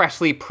 like,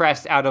 freshly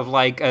pressed out of,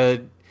 like,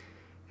 a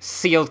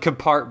sealed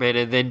compartment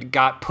and then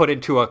got put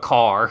into a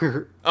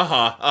car.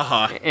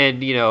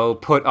 And, you know,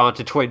 put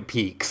onto Twin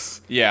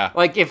Peaks. Yeah.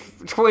 Like,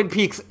 if Twin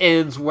Peaks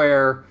ends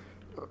where,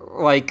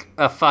 like,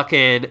 a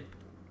fucking...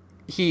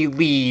 he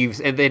leaves,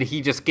 and then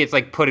he just gets,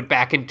 like, put it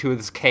back into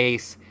his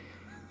case,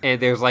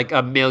 and there's, like,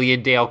 a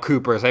million Dale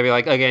Coopers. I'd be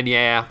like, again,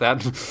 yeah, that...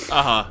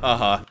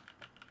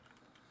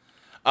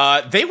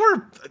 They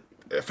were,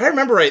 if I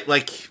remember right,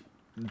 like,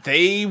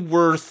 they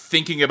were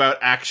thinking about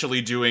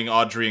actually doing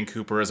Audrey and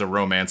Cooper as a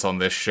romance on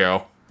this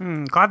show.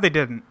 Glad they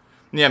didn't.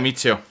 Yeah, me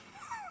too.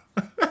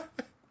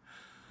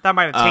 That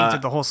might have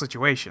tainted the whole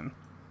situation.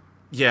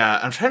 Yeah,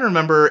 I'm trying to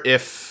remember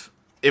if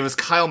it was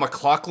Kyle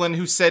MacLachlan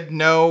who said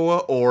no,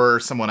 or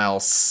someone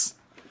else.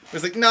 It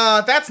was like,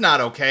 nah, that's not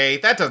okay.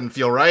 That doesn't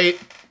feel right.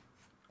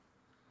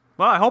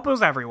 Well, I hope it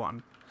was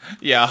everyone.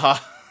 Yeah,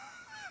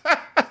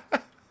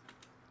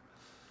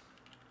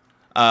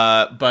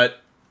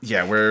 but,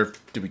 yeah, where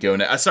do we go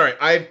now? Sorry,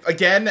 I,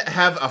 again,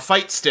 have a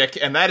fight stick,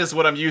 and that is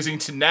what I'm using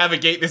to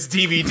navigate this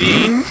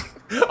DVD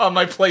on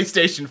my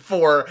PlayStation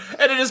 4,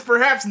 and it is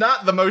perhaps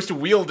not the most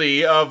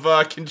wieldy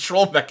of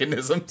control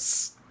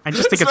mechanisms. I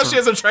just think Especially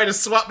as I'm trying to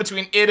swap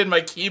between it and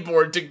my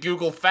keyboard to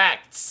Google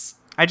Facts.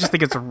 I just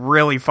think it's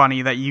really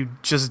funny that you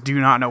just do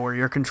not know where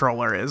your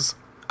controller is.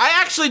 I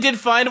actually did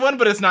find one,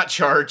 but it's not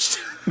charged.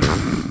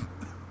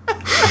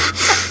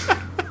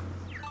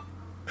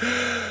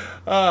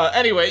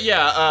 Anyway,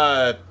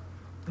 yeah,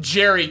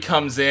 Jerry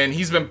comes in.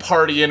 He's been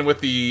partying with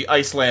the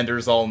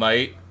Icelanders all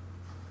night.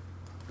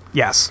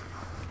 Yes.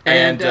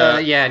 And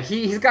yeah,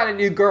 he's got a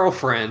new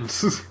girlfriend.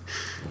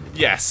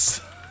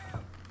 Yes.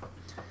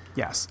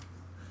 Yes.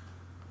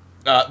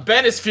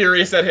 Ben is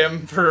furious at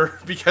him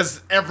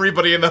because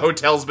everybody in the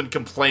hotel's been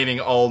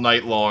complaining all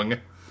night long.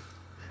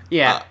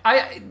 Yeah,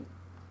 I...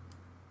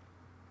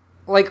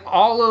 like,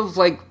 all of,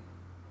 like,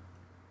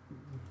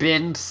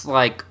 Ben's,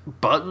 like,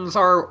 buttons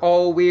are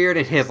all weird,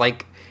 and his,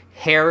 like,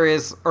 hair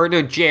is... or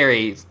no,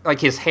 Jerry's.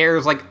 Like, his hair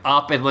is, like,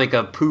 up and, like,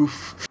 a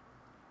poof.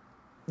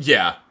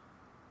 Yeah.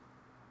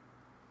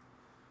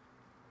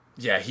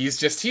 Yeah,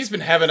 he's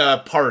been having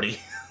a party.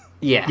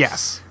 Yes.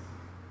 Yes.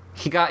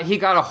 He got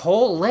a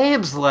whole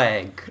lamb's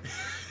leg.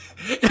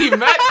 He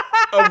met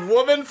a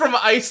woman from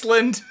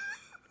Iceland.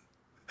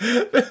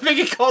 I think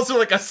he calls her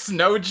like a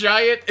snow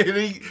giant,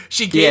 and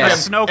she gave him a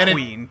snow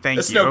queen. Thank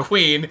you. A snow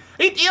queen.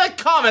 He like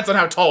comments on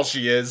how tall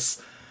she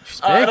is,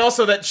 She's big. and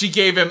also that she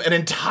gave him an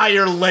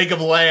entire leg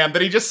of lamb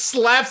that he just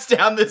slaps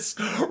down this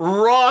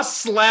raw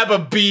slab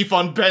of beef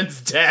on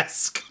Ben's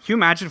desk. Can you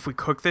imagine if we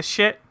cook this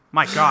shit?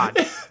 My God.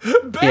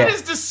 Ben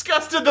is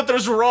disgusted that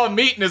there's raw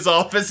meat in his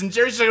office, and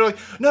Jerry's like,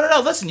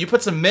 no, listen, you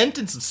put some mint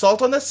and some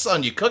salt on this,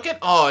 and you cook it?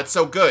 Oh, it's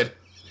so good.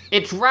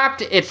 It's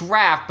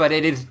wrapped, but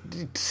it is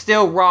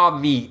still raw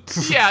meat.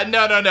 Yeah,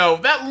 no.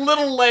 That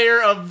little layer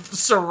of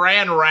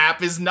saran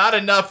wrap is not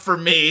enough for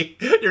me.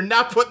 You're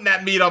not putting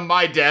that meat on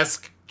my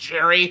desk,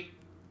 Jerry.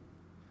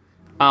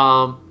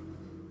 Yeah,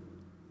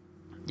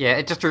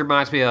 it just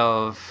reminds me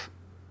of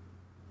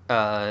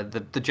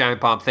the Giant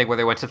Bomb thing where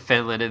they went to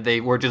Finland and they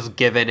were just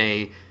given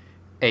a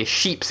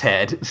sheep's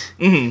head.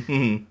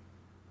 Mm-hmm.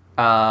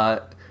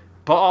 But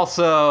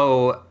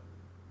also,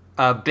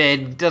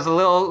 Ben does a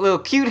little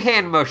cute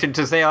hand motion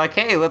to say, like,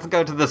 hey, let's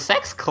go to the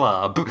sex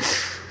club.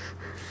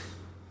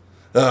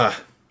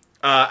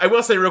 I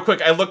will say real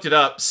quick, I looked it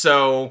up,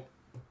 so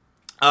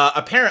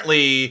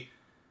apparently,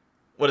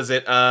 what is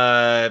it,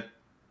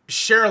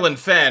 Sherilyn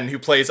Fenn, who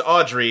plays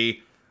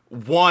Audrey,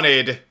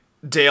 wanted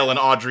Dale and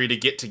Audrey to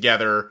get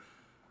together,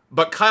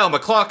 but Kyle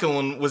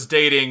MacLachlan was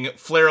dating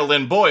Flair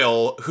Lynn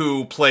Boyle,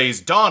 who plays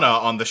Donna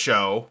on the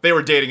show. They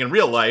were dating in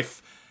real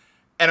life,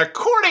 and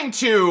according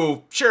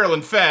to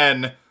Sherilyn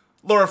Fenn,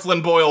 Laura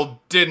Flynn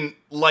Boyle didn't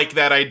like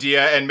that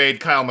idea and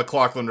made Kyle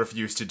MacLachlan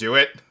refuse to do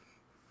it.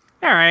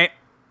 Alright.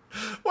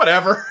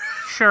 Whatever.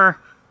 Sure.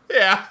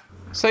 Yeah.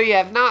 So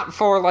yeah, not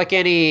for, like,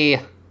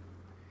 any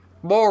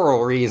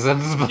moral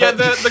reasons, but... Yeah,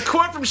 the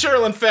quote from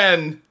Sherilyn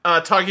Fenn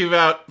talking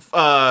about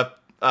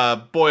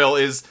Boyle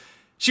is,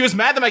 she was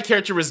mad that my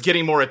character was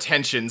getting more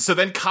attention, so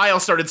then Kyle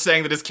started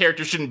saying that his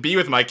character shouldn't be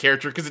with my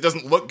character because it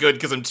doesn't look good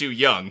because I'm too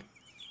young.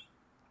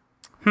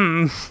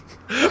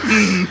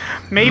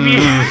 Maybe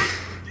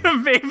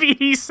maybe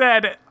he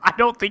said, I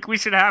don't think we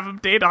should have him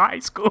date a high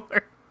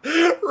schooler.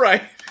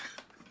 Right.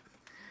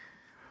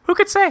 Who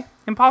could say?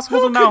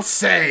 Impossible to know. Who could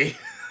say?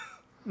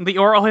 The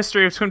oral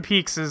history of Twin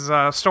Peaks is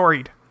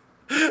storied.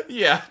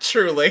 Yeah,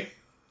 truly.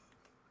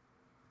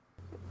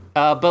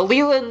 But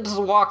Leland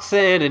walks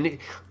in and,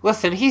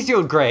 listen, he's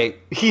doing great.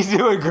 He's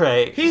doing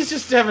great. He's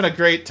just having a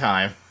great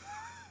time.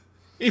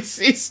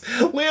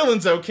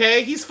 Leland's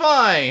okay. He's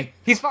fine.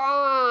 He's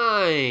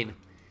fine.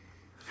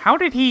 How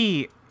did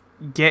he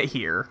get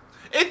here?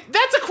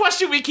 That's a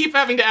question we keep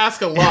having to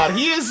ask a lot.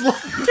 He is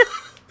like,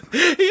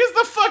 he is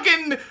the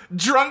fucking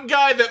drunk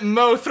guy that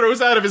Mo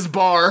throws out of his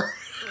bar.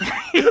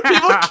 People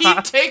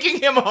keep taking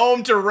him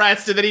home to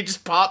rest, and then he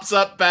just pops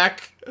up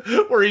back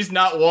where he's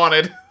not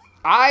wanted.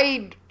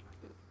 I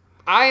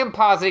am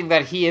positing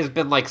that he has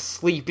been, like,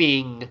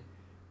 sleeping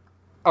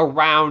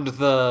around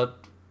the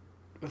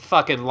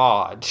fucking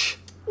lodge.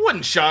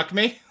 Wouldn't shock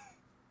me.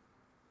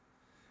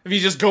 If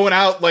he's just going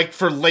out, like,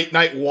 for late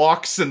night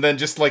walks and then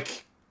just,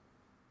 like,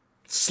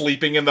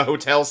 sleeping in the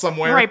hotel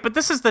somewhere. Right, but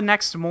this is the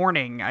next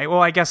morning.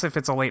 I guess if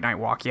it's a late night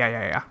walk,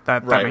 yeah.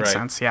 That makes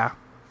sense, yeah.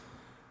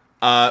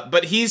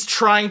 But he's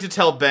trying to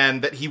tell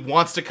Ben that he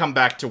wants to come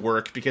back to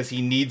work because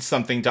he needs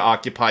something to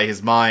occupy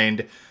his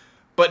mind.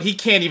 But he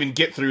can't even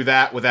get through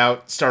that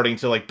without starting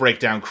to, like, break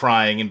down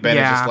crying. And Ben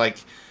is just like,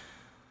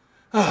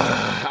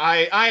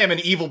 I am an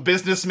evil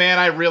businessman.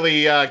 I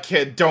really I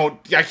can't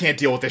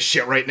deal with this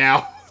shit right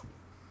now.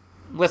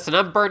 Listen,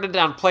 I'm burning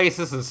down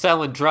places and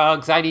selling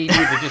drugs. I need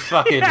you to just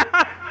fucking...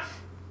 I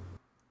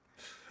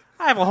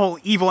have a whole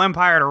evil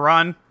empire to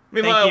run.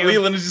 Meanwhile,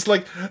 Leland is just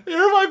like,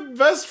 you're my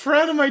best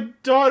friend and my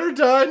daughter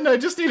died and I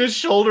just need a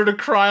shoulder to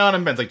cry on.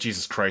 And Ben's like,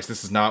 Jesus Christ,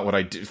 this is not what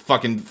I do.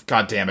 Fucking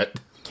goddamn it.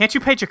 Can't you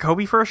pay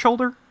Jacoby for a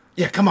shoulder?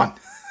 Yeah, come on.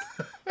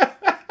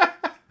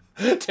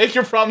 Take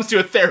your problems to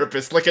a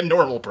therapist like a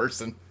normal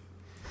person.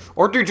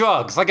 Or do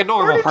drugs like a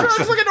normal person.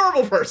 Drugs like a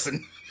normal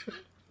person.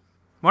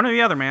 One or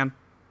the other, man.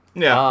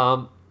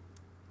 Yeah.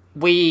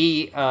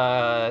 We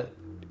cut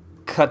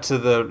to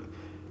the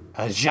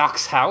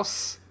Jacques'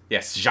 house.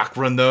 Yes, Jacques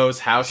Renault's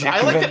house. Jacques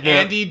I like that Renault.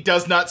 Andy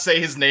does not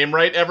say his name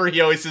right ever. He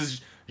always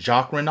says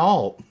Jacques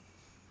Renault.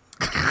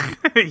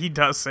 He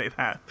does say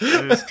that.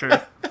 It is true.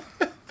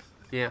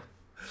 Yeah.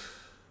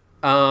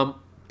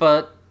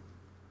 But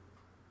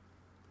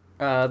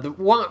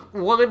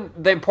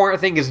the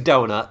important thing is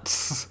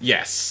donuts.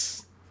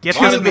 Yes. Get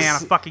One this of the man a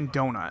fucking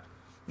donut.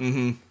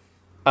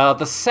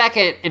 The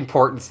second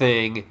important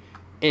thing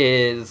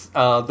is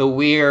the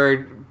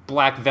weird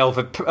black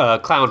velvet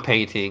clown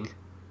painting.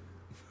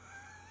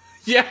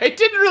 Yeah, I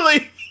didn't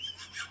really...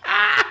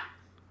 I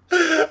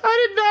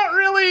did not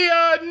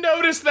really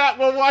notice that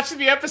while watching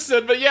the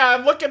episode, but yeah,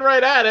 I'm looking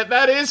right at it.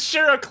 That is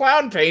sure a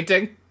clown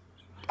painting.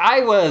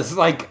 I was,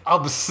 like,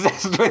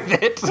 obsessed with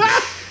it.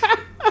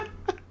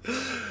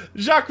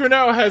 Jacques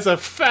Renault has a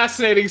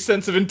fascinating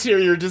sense of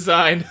interior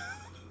design.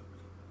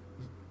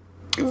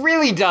 It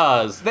really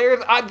does.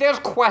 There's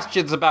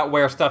questions about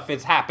where stuff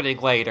is happening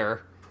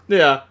later.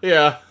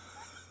 Yeah.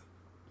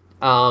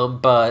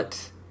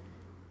 But...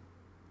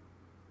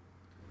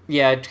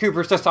 Yeah,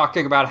 Cooper's just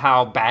talking about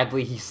how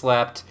badly he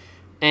slept,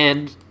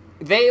 and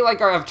they, like,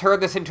 have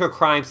turned this into a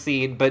crime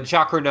scene, but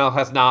Jacques Renault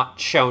has not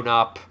shown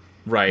up.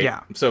 Right.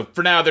 Yeah. So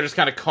for now, they're just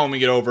kind of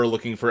combing it over,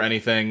 looking for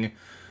anything.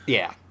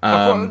 Yeah.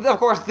 Of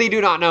course, they do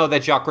not know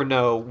that Jacques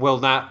Renault will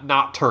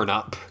not turn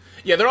up.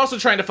 Yeah, they're also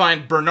trying to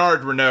find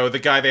Bernard Renault, the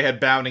guy they had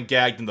bound and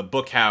gagged in the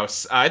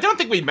bookhouse. I don't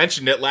think we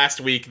mentioned it last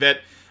week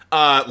that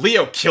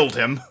Leo killed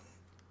him.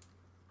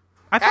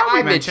 I thought we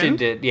I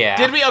mentioned it, yeah.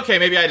 Did we? Okay,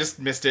 maybe I just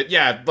missed it.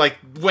 Yeah, like,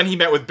 when he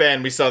met with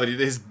Ben, we saw that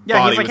his Yeah,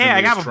 body he's like, was hey, in I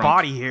Leo's have a trunk.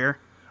 body here.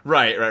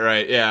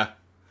 Right, yeah.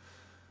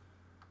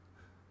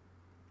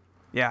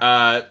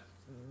 Yeah.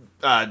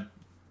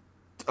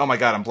 Oh my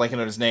god, I'm blanking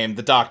on his name.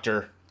 The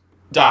doctor.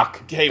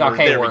 Doc Hayward.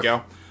 There we Hayworth.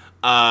 go.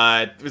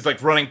 Was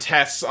like running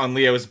tests on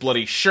Leo's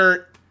bloody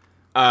shirt.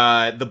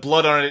 The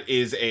blood on it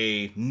is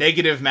a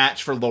negative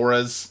match for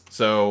Laura's,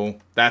 so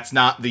that's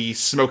not the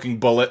smoking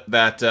bullet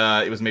that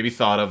it was maybe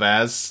thought of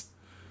as.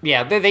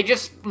 Yeah, they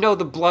just know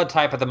the blood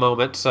type at the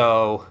moment,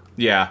 so...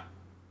 Yeah.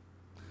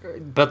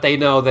 But they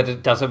know that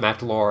it doesn't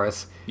match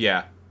Laura's.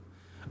 Yeah.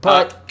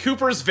 But,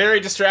 Cooper's very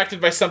distracted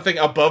by something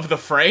above the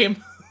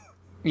frame.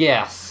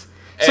 yes.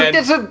 So And-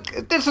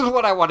 this is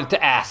what I wanted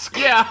to ask.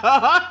 Yeah.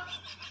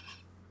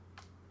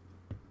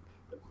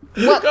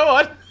 What? Go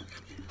on.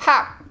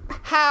 How?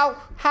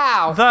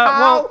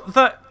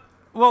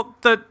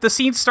 The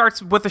scene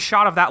starts with a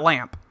shot of that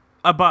lamp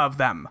above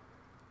them.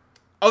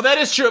 Oh, that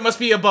is true. It must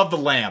be above the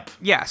lamp.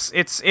 Yes,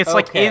 it's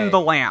like Okay. in the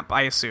lamp,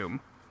 I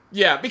assume.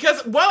 Yeah,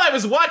 because while I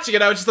was watching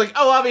it, I was just like,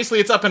 oh, obviously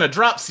it's up in a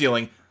drop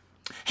ceiling.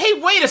 Hey,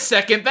 wait a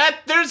second.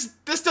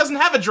 This doesn't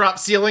have a drop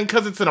ceiling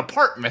because it's an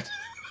apartment.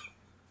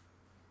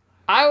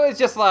 I was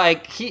just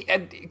like,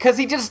 because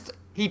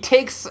he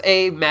takes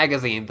a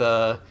magazine,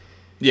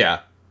 Yeah.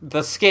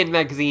 the Skin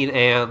magazine,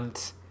 and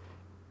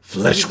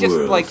Flesh he just,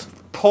 like,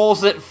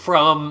 pulls it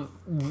from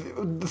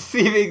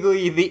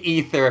seemingly the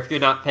ether if you're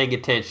not paying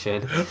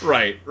attention.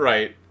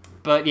 Right.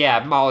 But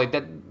yeah,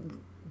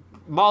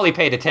 Molly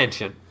paid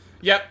attention.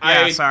 Yep.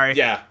 Yeah, sorry.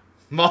 Yeah.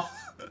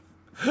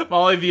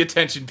 Molly, the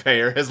attention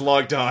payer, has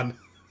logged on.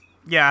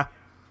 Yeah.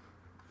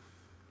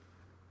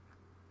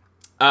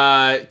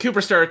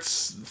 Cooper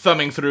starts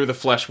thumbing through the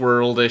Flesh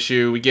World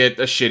issue. We get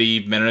a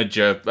shitty minute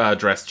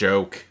dress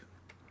joke.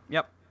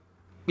 Yep.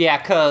 Yeah,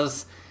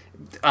 because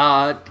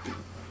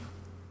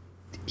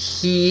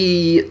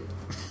he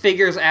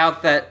figures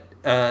out that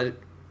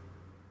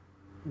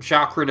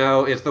Jacques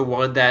Renault is the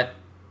one that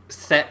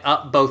set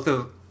up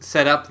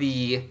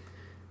the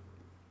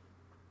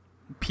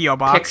P.O.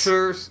 box.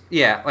 pictures.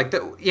 Yeah,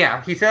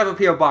 he set up a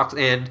P.O. box,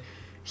 and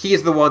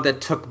he's the one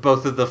that took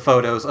both of the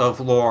photos of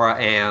Laura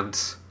and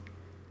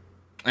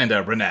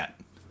Renette.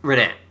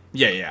 Renette.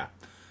 Yeah.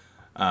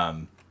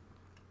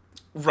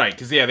 Right,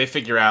 because they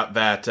figure out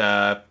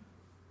that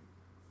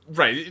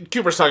right.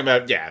 Cooper's talking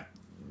about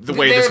the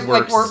way this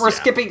works. We're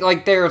skipping.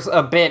 Like, there's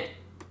a bit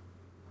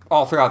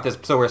all throughout this,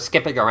 so we're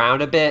skipping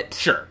around a bit.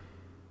 Sure.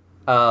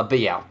 But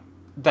yeah,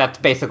 that's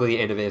basically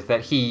the end of it. Is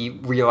that he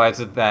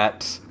realizes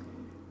that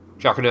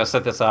Jacques Renault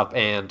set this up,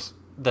 and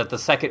that the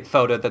second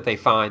photo that they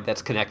find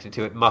that's connected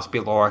to it must be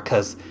Laura,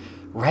 because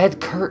red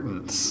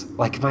curtains,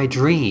 like my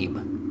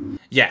dream.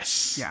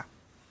 Yes. Yeah.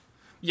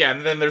 Yeah,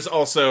 and then there's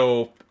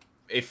also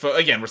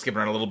again, we're skipping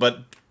around a little,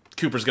 but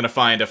Cooper's gonna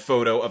find a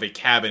photo of a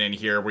cabin in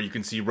here where you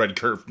can see red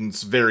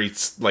curtains very,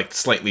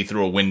 slightly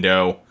through a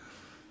window.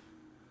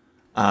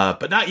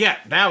 But not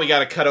yet. Now we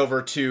gotta cut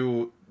over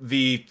to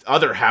the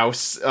other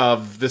house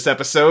of this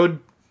episode.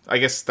 I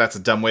guess that's a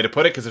dumb way to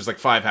put it, because there's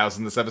 5 houses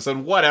in this episode.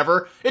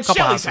 Whatever. It's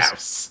Couple Shelly's houses.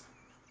 house.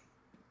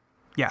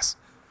 Yes.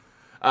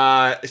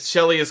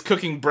 Shelly is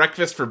cooking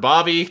breakfast for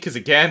Bobby, because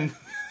again,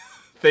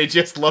 they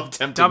just love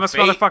tempting Dumbest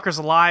fate. motherfuckers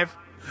alive.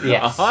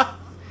 Yes.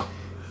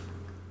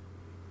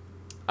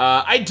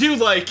 I do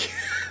like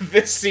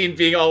this scene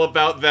being all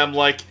about them,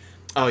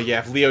 oh yeah,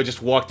 if Leo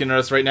just walked in on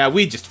us right now,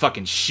 we'd just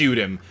fucking shoot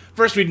him.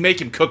 First we'd make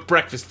him cook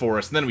breakfast for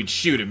us, and then we'd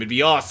shoot him. It'd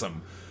be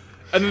awesome.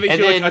 And then they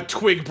feel a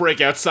twig break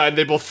outside, and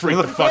they both freak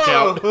the fuck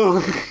out.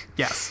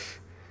 Yes.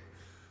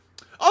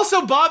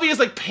 Also, Bobby is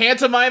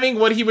pantomiming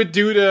what he would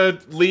do to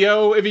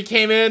Leo if he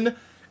came in,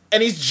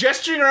 and he's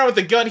gesturing around with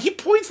the gun. He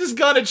points this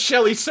gun at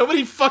Shelly so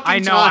many fucking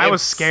times. I know, I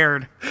was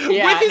scared.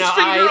 Yeah, with his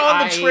finger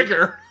on the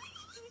trigger.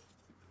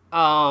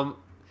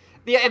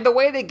 Yeah, and the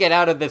way they get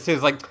out of this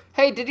is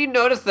hey, did you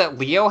notice that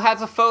Leo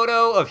has a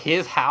photo of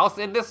his house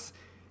in this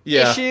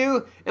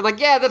issue? And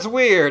yeah, that's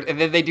weird.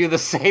 And then they do the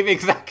same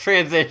exact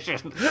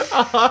transition.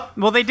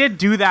 Well, they did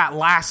do that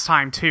last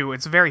time too.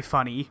 It's very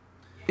funny.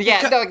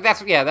 Yeah, no,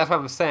 that's what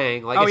I'm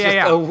saying.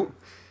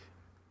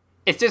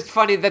 It's just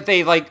funny that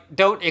they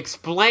don't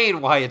explain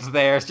why it's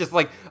there. It's just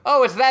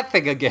oh, it's that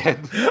thing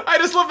again. I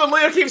just love that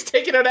Leo keeps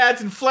taking out ads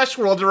in Flesh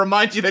World to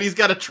remind you that he's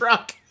got a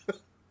truck.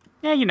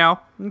 Yeah,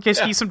 in case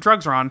some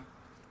drugs are on.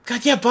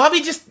 God, yeah,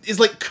 Bobby just is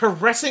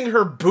caressing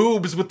her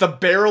boobs with the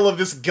barrel of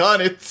this gun.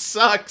 It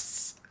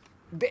sucks.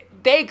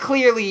 They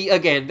clearly,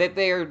 again, that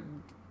they're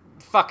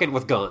fucking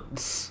with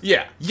guns.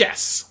 Yeah,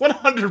 yes,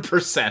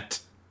 100%.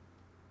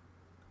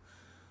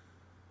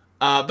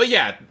 But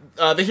yeah,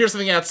 they hear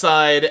something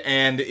outside,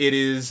 and it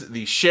is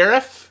the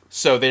sheriff.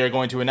 So they are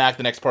going to enact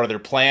the next part of their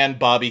plan.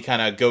 Bobby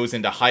kind of goes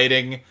into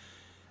hiding,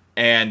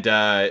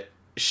 and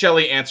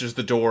Shelly answers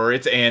the door.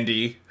 It's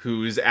Andy,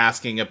 who's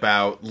asking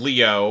about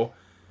Leo.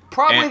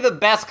 Probably the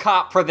best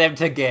cop for them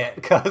to get,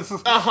 because...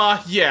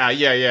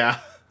 Yeah.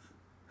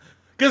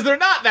 Because they're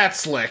not that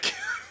slick.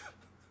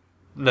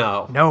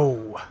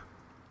 No.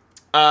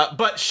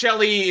 But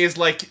Shelly is,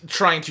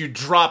 trying to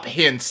drop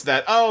hints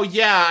that, oh,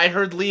 yeah, I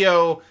heard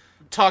Leo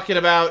talking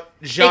about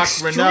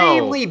Jacques Renault.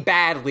 Extremely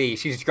badly,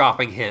 she's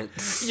dropping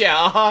hints.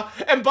 Yeah,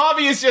 And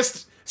Bobby is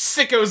just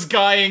sickos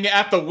guying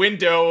at the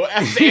window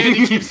as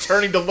Andy keeps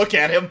turning to look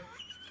at him.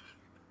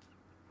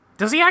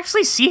 Does he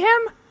actually see him?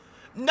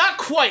 Not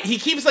quite. He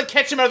keeps,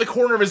 catching him out of the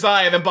corner of his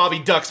eye, and then Bobby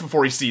ducks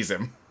before he sees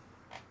him.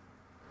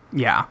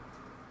 Yeah.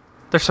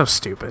 They're so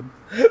stupid.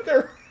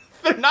 They're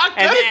not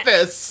good at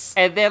this.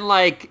 And then,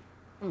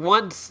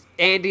 once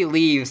Andy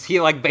leaves, he,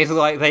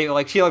 basically,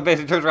 she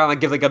basically turns around and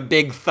gives, a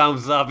big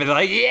thumbs up,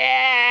 and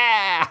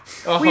yeah!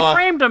 We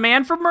framed a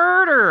man for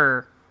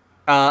murder!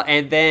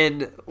 And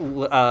then,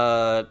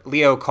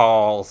 Leo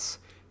calls.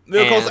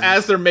 Leo calls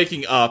as they're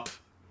making up.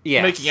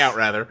 Yes. Making out,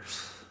 rather.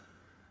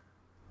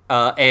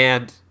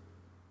 And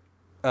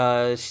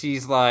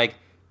she's like,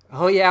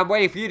 oh yeah, I'm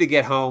waiting for you to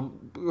get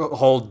home.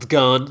 Hold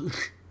gun.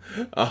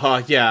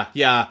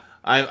 Yeah.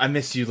 I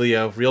miss you,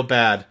 Leo, real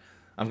bad.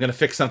 I'm gonna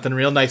fix something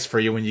real nice for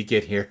you when you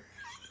get here.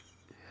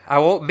 I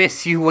won't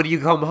miss you when you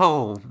come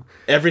home.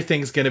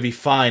 Everything's gonna be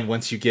fine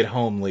once you get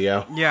home,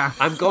 Leo. Yeah.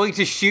 I'm going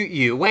to shoot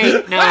you.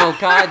 Wait, no,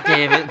 god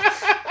damn it.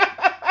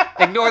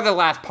 Ignore the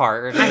last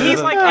part. And he's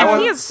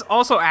and he is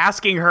also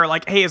asking her,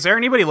 hey, is there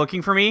anybody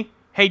looking for me?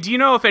 Hey, do you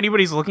know if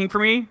anybody's looking for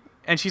me?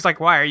 And she's like,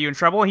 why, are you in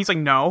trouble? And he's like,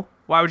 no.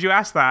 Why would you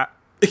ask that?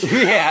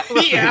 Yeah.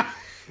 Yeah.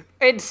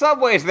 In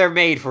some ways, they're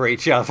made for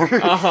each other.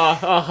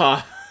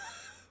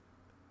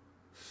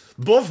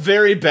 Both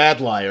very bad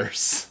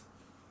liars.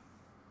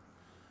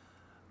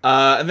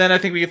 And then I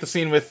think we get the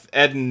scene with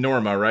Ed and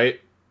Norma, right?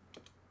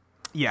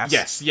 Yes.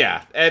 Yes,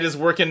 yeah. Ed is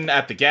working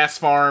at the gas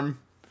farm.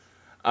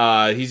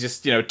 He's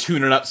just,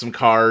 tuning up some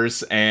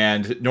cars,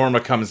 and Norma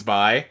comes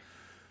by.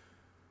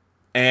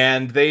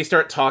 And they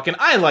start talking.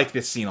 I like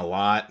this scene a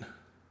lot.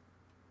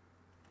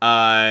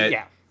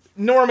 Yeah.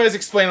 Norma is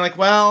explaining,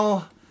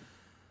 well,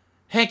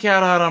 Hank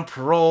got out on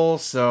parole,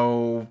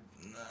 so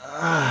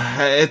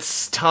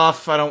It's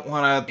tough. I don't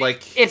want to,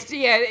 like...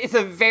 It's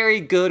a very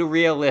good,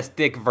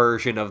 realistic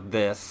version of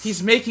this.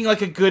 He's making,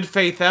 like, a good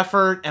faith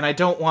effort, and I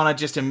don't want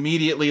to just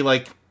immediately,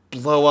 like,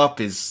 blow up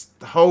his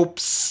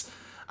hopes.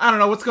 I don't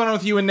know, what's going on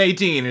with you and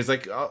Nadine? He's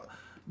like,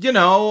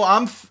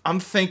 I'm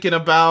thinking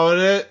about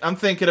it. I'm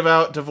thinking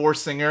about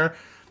divorcing her.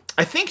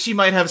 I think she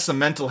might have some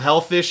mental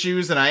health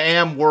issues, and I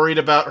am worried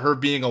about her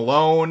being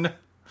alone.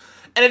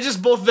 And it's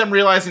just both of them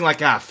realizing, like,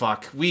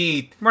 fuck,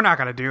 we're not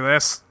gonna do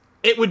this.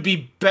 It would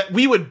be,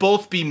 we would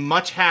both be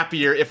much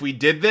happier if we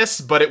did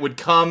this, but it would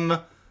come,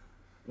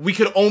 we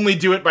could only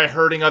do it by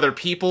hurting other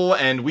people,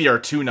 and we are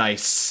too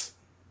nice.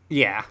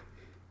 Yeah.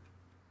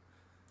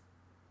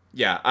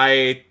 Yeah,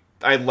 I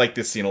like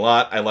this scene a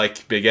lot. I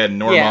like Big Ed and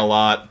Norma a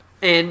lot.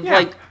 And,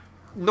 like,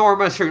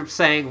 Norma sort of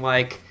saying,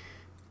 like,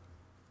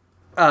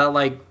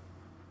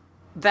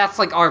 that's,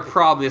 like, our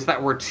problem, is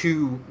that we're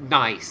too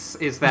nice,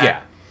 is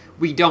that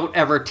we don't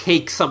ever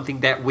take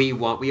something that we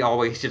want. We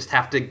always just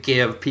have to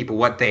give people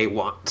what they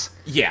want.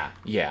 Yeah.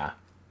 Yeah,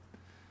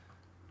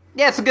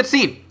 it's a good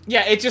scene.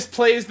 Yeah, it just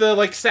plays the,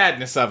 like,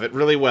 sadness of it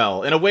really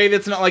well. In a way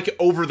that's not, like,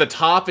 over the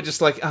top. It's just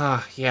like,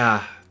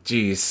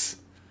 jeez.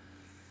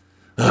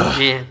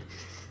 Man.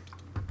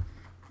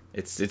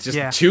 It's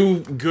just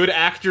two good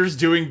actors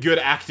doing good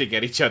acting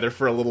at each other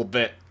for a little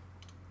bit.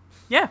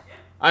 Yeah.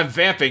 I'm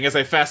vamping as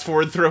I fast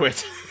forward through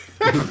it.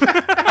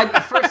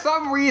 For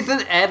some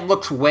reason, Ed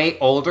looks way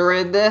older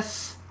in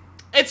this.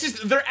 It's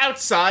just, they're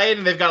outside,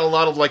 and they've got a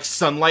lot of, like,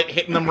 sunlight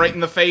hitting them right in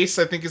the face,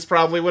 I think is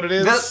probably what it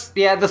is.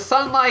 The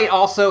sunlight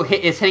also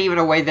is hitting him in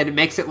a way that it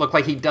makes it look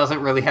like he doesn't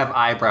really have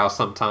eyebrows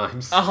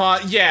sometimes.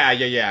 Yeah.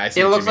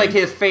 It looks like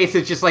his face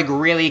is just, like,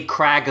 really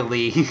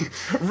craggly.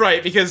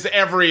 Right, because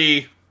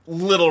every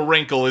little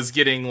wrinkle is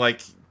getting,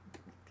 like,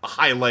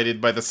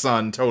 highlighted by the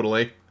sun,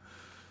 totally.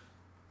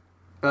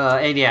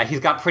 And yeah, he's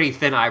got pretty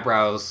thin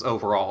eyebrows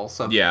overall,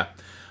 so... Yeah.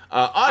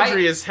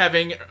 Audrey is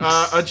having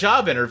a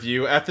job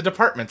interview at the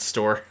department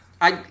store.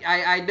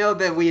 I know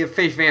that we have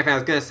finished Vampire. I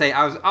was going to say,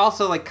 I was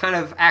also, like, kind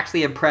of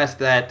actually impressed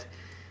that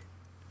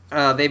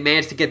they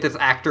managed to get this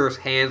actor's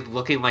hand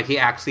looking like he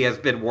actually has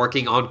been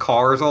working on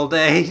cars all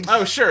day.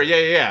 Oh, sure,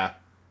 yeah.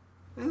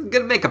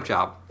 Good makeup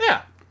job.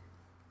 Yeah.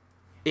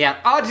 Yeah,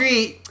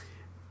 Audrey...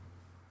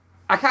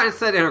 I kind of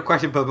said in her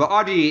question, but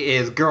Audrey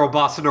is girl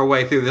bossing her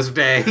way through this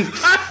day.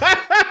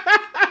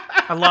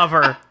 I love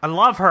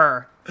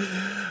her.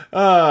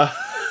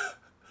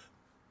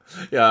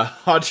 Yeah,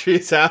 Audrey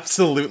is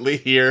absolutely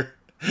here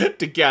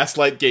to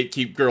gaslight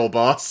gatekeep girl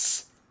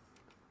boss.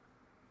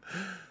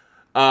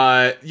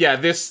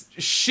 This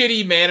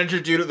shitty manager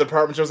dude at the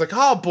department store was like,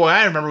 oh boy,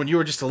 I remember when you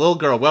were just a little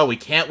girl. Well, we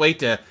can't wait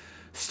to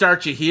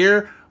start you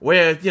here.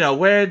 How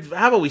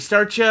about we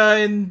start you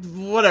in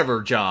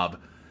whatever job?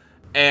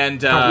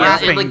 And,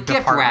 like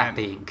gift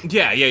wrapping.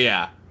 Yeah.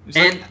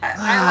 And like,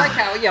 I like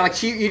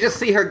how, you just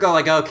see her go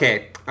like,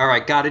 okay,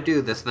 alright, gotta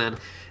do this then.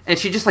 And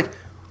she just like,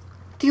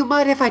 do you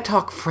mind if I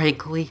talk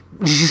frankly?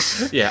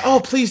 Yeah, oh,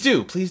 please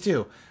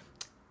do.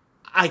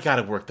 I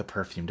gotta work the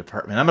perfume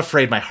department. I'm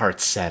afraid my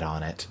heart's set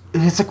on it.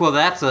 And it's like, well,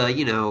 that's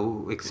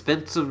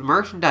expensive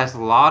merchandise, a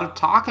lot of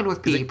talking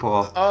with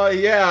people.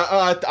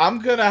 I'm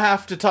gonna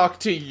have to talk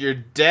to your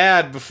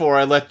dad before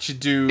I let you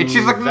do And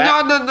she's like,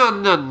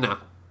 no.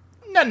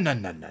 No.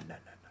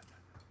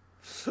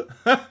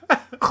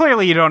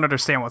 Clearly you don't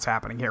understand what's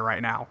happening here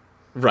right now.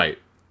 Right.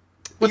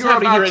 What's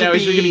happening here right now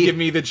is you're going to give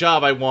me the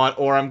job I want,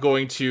 or I'm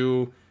going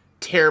to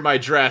tear my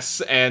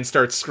dress and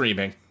start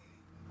screaming.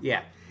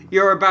 Yeah.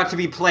 You're about to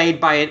be played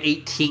by an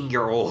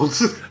 18-year-old.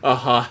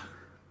 Uh-huh.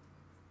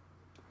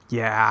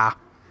 Yeah.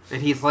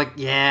 And he's like,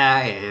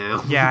 yeah, I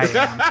am. Yeah, I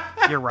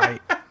am. You're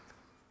right.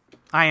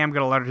 I am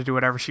going to let her do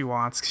whatever she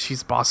wants, because she's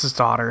the boss's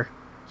daughter.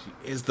 She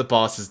is the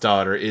boss's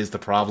daughter, is the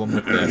problem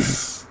with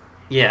this.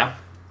 Yeah.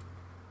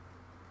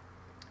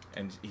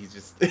 And he's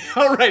just...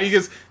 All right, he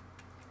goes,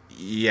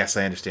 yes,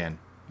 I understand.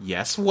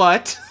 Yes,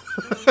 what?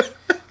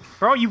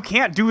 Bro, you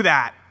can't do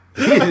that.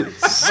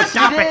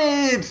 Stop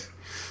it!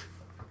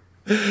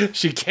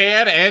 She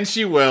can and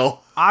she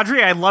will.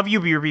 Audrey, I love you,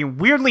 but you're being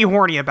weirdly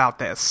horny about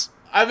this.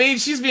 I mean,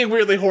 she's being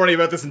weirdly horny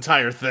about this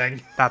entire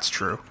thing. That's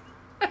true.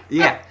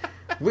 Yeah.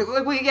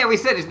 We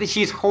said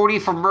she's horny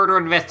for murder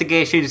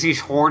investigations, she's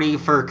horny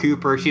for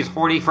Cooper, she's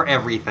horny for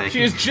everything.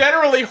 She is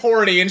generally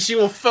horny, and she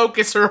will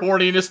focus her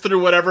horniness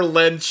through whatever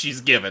lens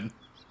she's given.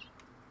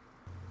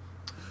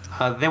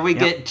 Then we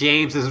get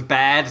James's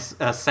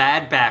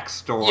sad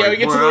backstory. Yeah, we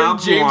get to learn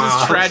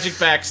James's tragic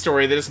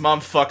backstory that his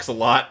mom fucks a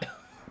lot.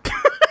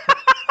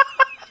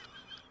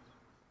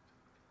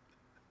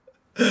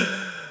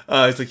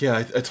 He's like,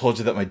 yeah, I told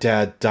you that my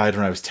dad died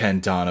when I was 10,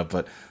 Donna,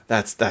 but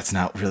that's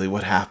not really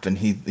what happened.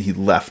 He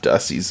left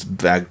us. He's a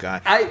bad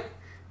guy.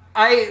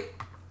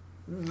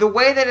 The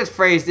way that it's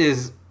phrased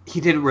is,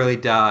 he didn't really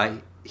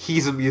die.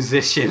 He's a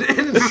musician.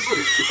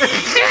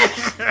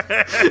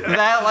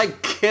 That,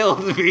 like,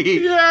 killed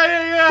me.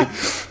 Yeah.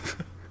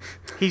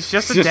 He's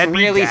just a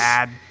deadbeat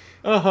dad.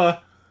 Uh-huh.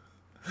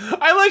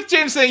 I like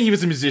James saying he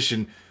was a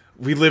musician.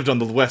 We lived on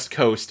the West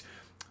Coast.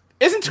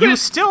 You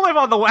still live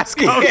on the West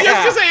Coast. Yeah.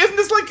 I was gonna say, isn't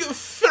this like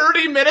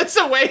 30 minutes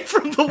away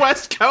from the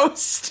West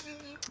Coast.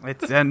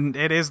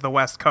 It is the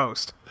West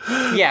Coast.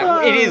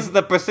 Yeah, it is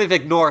the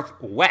Pacific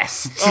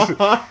Northwest.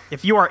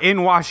 If you are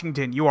in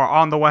Washington, you are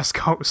on the West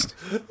Coast.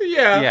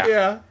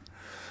 Yeah.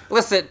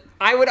 Listen,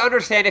 I would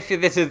understand if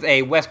this is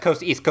a West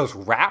Coast, East Coast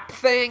rap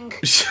thing.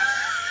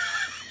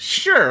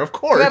 Sure, of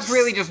course. That's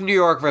really just New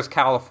York versus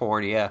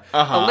California.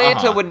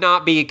 Atlanta would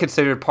not be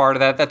considered part of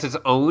that. That's its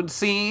own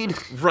scene.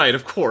 Right,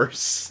 of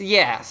course.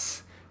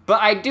 Yes. But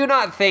I do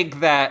not think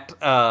that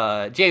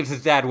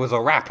James's dad was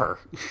a rapper.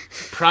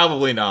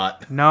 Probably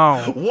not.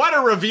 No. What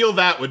a reveal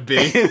that would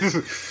be.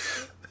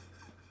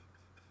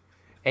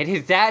 And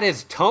his dad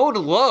is Tone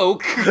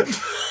Loc.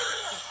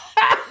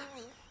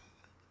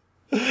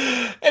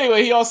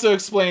 Anyway, he also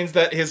explains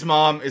that his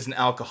mom is an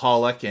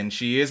alcoholic and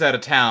she is out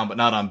of town, but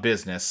not on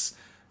business.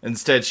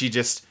 Instead, she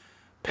just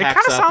packs It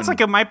kind of up sounds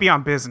like it might be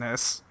on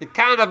business. It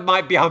kind of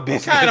might be on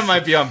business. kind of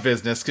might be on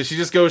business, because she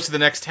just goes to the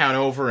next town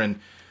over and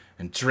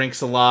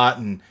drinks a lot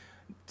and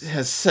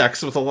has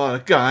sex with a lot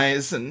of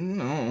guys and...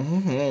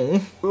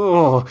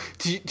 Oh,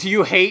 do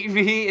you hate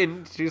me?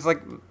 And she's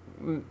like,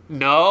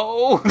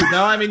 no.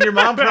 No, I mean, your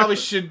mom probably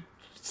should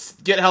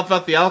get help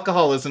about the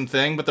alcoholism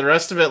thing, but the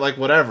rest of it, like,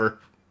 whatever.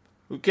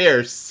 Who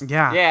cares?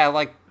 Yeah. Yeah,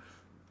 like,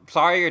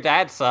 sorry your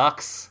dad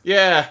sucks.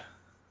 Yeah.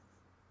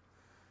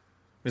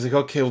 He's like,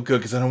 okay, well, good,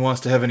 because I don't want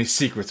us to have any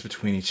secrets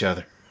between each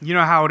other. You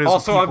know how it is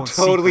Also, with I'm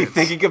people totally and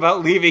secrets. thinking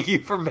about leaving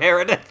you for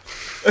Meredith.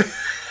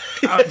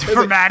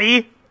 For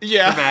Maddie?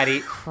 Yeah.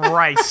 Maddie.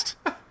 Christ.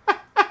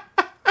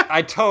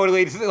 I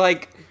totally,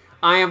 like,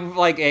 I am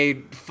like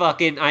a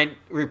fucking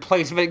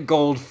replacement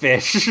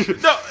goldfish.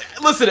 No,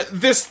 listen,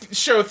 this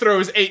show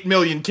throws 8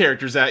 million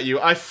characters at you.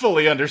 I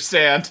fully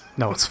understand.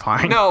 No, it's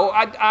fine. No,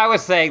 I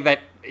was saying that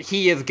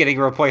he is getting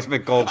a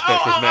replacement goldfish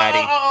as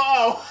Maddie.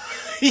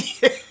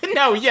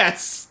 No,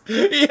 yes.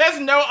 He has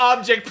no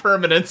object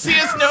permanence. He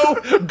has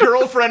no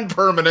girlfriend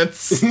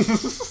permanence.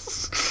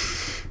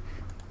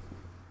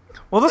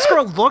 Well, this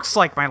girl looks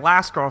like my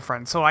last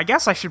girlfriend, so I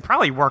guess I should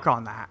probably work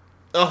on that.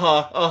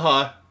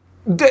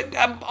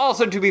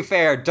 Also, to be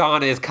fair,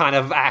 Donna is kind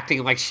of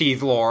acting like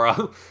she's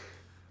Laura.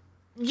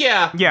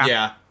 Yeah.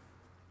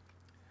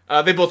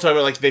 They both talk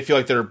about, like, they feel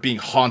like they're being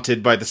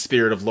haunted by the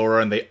spirit of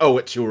Laura and they owe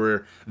it to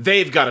her.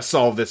 They've got to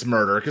solve this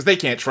murder because they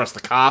can't trust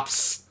the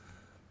cops.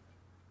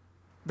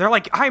 They're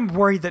like, I'm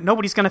worried that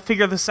nobody's gonna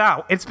figure this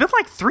out. It's been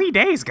like 3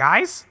 days,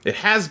 guys. It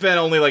has been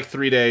only like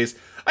 3 days.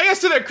 I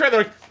guess to their credit,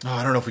 they're like, oh,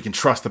 I don't know if we can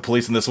trust the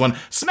police in this one.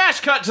 Smash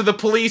cut to the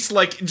police,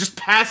 like, just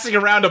passing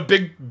around a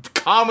big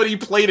comedy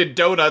plate of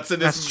donuts in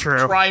this That's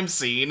true. crime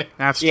scene.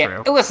 That's Yeah,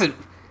 true. listen,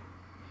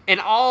 in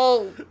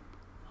all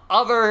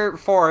other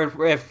foreign,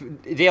 if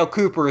Dale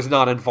Cooper is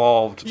not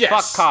involved, Yes.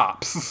 fuck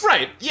cops.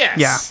 Right,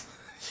 yes.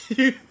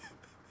 Yeah.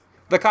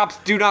 The cops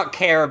do not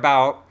care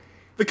about,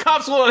 The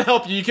cops will not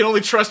help you, you can only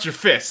trust your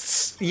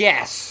fists.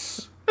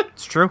 yes,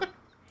 It's true.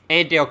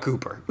 and Dale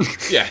Cooper.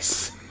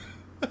 Yes.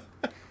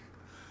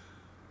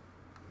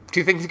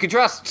 Two things you can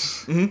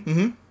trust.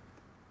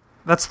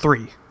 That's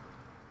 3.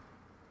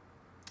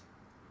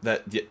 Yeah.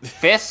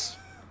 Fists,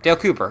 Dale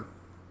Cooper.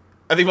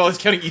 I think while he's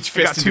counting each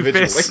fist Got 2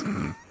 individually. fists.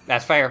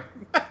 That's fair.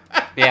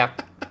 Yeah.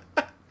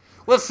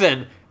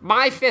 Listen,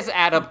 my fists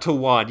add up to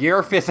 1.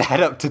 Your fists add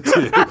up to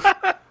 2.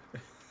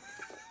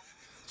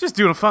 Just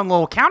doing a fun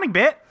little counting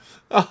bit.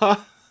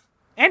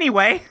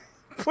 Anyway,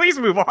 please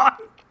move on.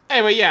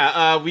 Anyway,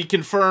 yeah, we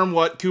confirm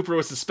what Cooper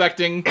was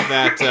suspecting,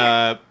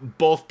 that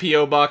both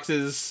P.O.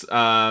 boxes,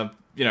 Laura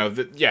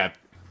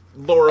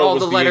All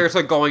was the letters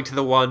are going to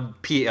the one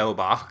P.O.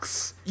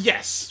 box.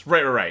 Yes,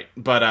 right.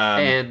 But,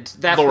 And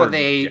that's Laura- when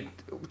they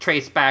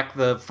trace back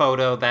the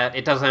photo that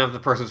it doesn't have the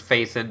person's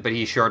face in, but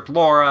he's sure it's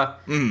Laura.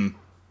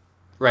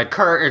 Red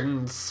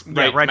curtains.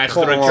 Right, red match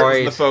the red curtains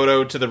in the Polaroid.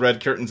 photo to the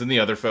red curtains in the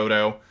other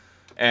photo.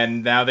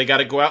 And now they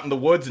gotta go out in the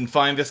woods and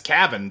find this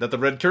cabin that the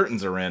red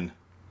curtains are in.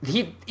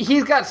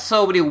 He's got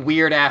so many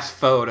weird ass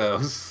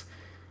photos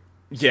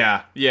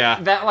Yeah.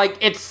 that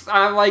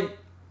I'm like,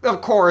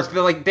 of course,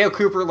 but like Dale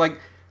Cooper, like,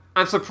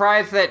 I'm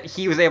surprised that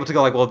he was able to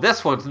go like, well,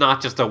 this one's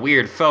not just a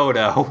weird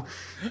photo.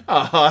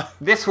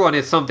 This one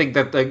is something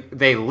that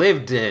they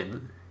lived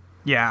in.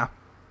 Yeah.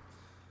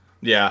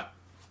 Yeah.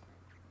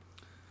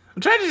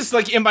 I'm trying to just,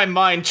 like, in my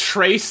mind,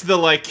 trace the,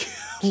 like,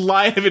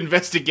 line of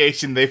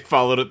investigation they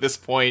followed at this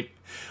point.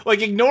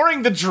 Like,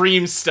 ignoring the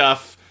dream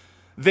stuff,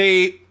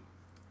 they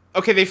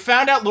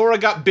found out Laura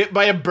got bit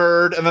by a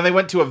bird, and then they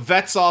went to a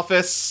vet's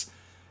office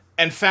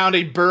and found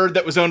a bird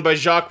that was owned by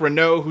Jacques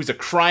Renault, who's a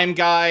crime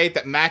guy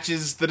that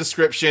matches the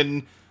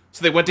description.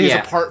 So they went to his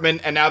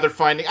apartment, and now they're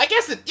finding... I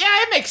guess it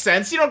makes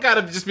sense. You don't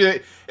gotta just be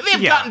like...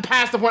 They've gotten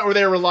past the point where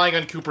they're relying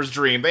on Cooper's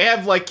dream. They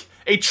have, like,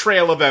 a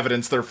trail of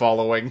evidence they're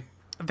following.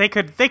 They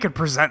could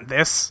present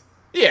this.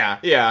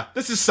 Yeah.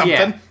 This is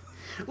something. Yeah.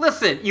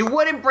 Listen, you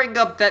wouldn't bring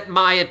up that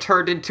Maya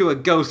turned into a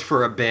ghost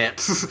for a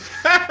bit,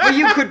 but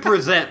you could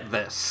present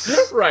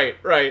this. Right.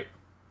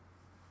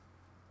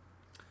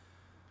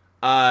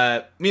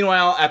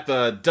 Meanwhile, at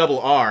the Double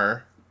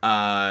R,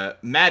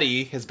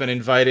 Maddie has been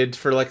invited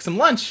for, like, some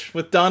lunch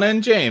with Donna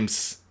and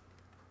James.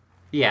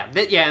 Yeah,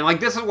 and like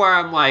this is where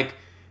I'm like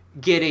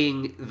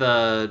getting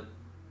the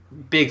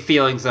big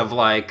feelings of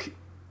like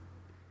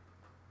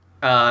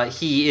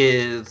he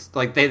is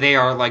like they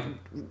are like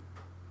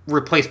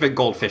replacement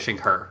goldfishing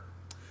her.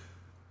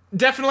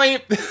 Definitely.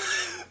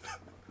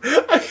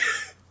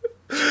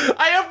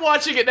 I am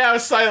watching it now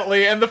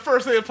silently, and the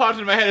first thing that popped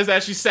into my head is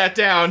as she sat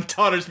down,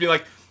 Donner's being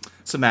like,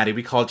 "So Maddie,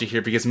 we called you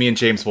here because me and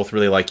James both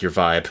really like your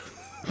vibe."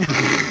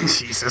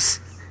 Jesus.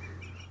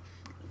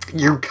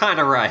 You're kind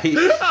of right.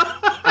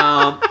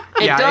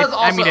 It Yeah, does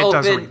also it open,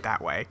 does read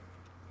that way.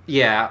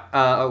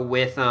 Yeah,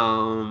 with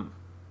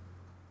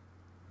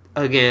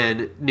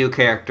again, new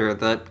character,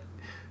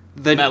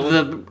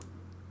 the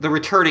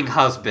returning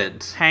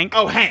husband, Hank?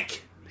 Oh,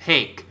 Hank.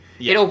 Hank.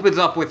 Yeah. It opens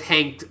up with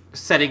Hank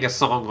setting a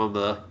song on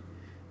the.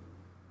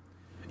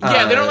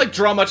 Yeah, they don't like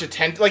draw much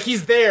attention. Like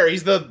he's there,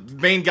 he's the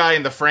main guy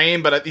in the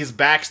frame, but his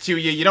back's to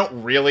you. You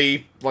don't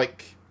really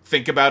like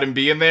think about him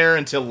being there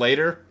until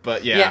later.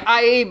 But yeah, Yeah,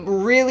 I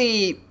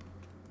really.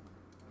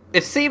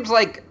 It seems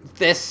like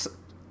this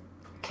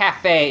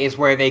cafe is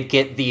where they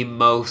get the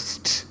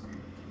most,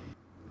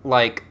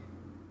 like,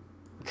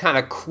 kind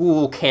of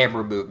cool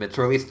camera movements,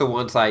 or at least the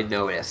ones I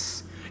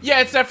notice.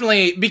 Yeah, it's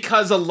definitely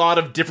because a lot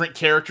of different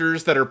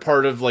characters that are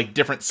part of like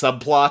different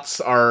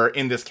subplots are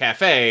in this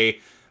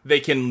cafe. They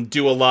can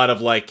do a lot of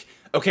like,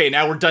 okay,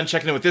 now we're done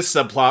checking in with this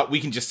subplot. We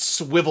can just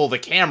swivel the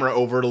camera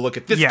over to look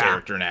at this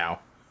character now.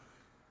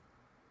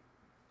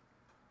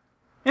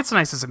 It's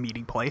nice as a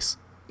meeting place.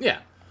 Yeah.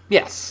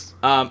 Yes.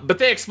 But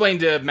they explained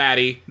to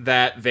Maddie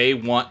that they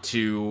want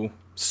to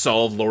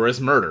solve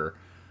Laura's murder.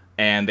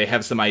 And they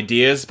have some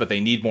ideas, but they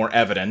need more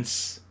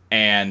evidence.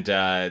 And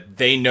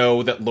they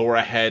know that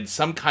Laura had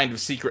some kind of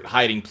secret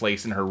hiding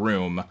place in her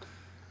room.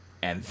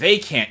 And they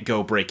can't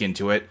go break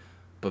into it.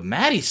 But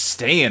Maddie's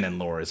staying in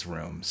Laura's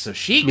room. So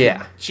she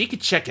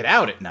could check it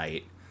out at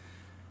night.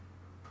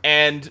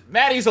 And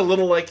Maddie's a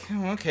little like,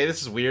 oh, okay,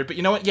 this is weird. But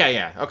you know what?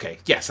 Yeah, okay.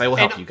 Yes, I will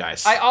help you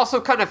guys. I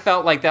also kind of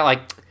felt like that,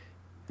 like,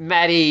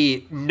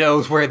 Maddie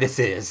knows where this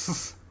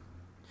is.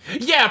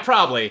 Yeah,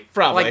 probably.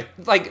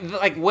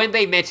 Like when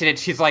they mention it,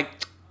 she's like,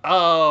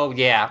 "Oh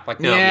yeah," like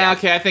no, yeah,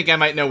 okay. I think I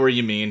might know where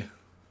you mean.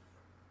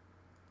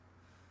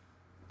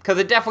 Because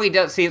it definitely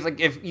does seem like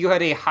if you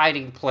had a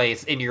hiding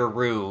place in your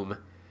room,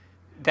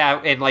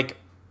 that and like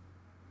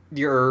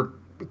your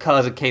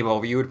cousin came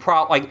over, you would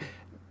probably like.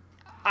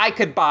 I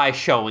could buy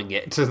showing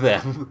it to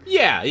them.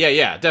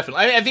 Yeah,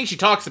 definitely. I think she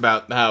talks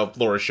about how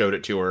Laura showed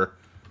it to her.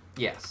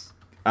 Yes.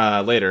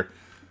 Later.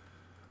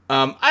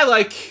 I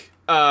like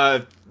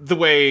the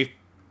way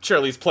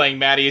Shirley's playing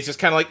Maddie. It's just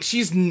kind of like,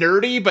 she's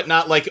nerdy, but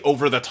not like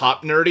over the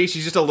top nerdy.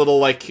 She's just a little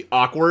like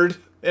awkward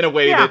in a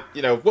way that,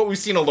 you know, what we've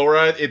seen of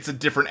Laura, it's a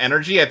different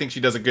energy. I think she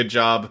does a good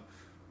job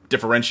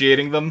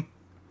differentiating them.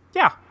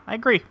 Yeah, I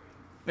agree.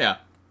 Yeah.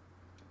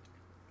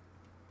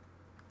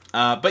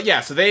 But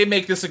yeah, so they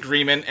make this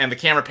agreement, and the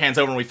camera pans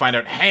over, and we find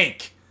out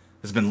Hank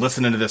has been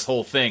listening to this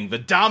whole thing. The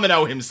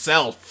Domino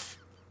himself.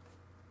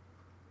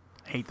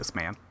 I hate this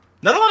man.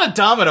 Not a lot of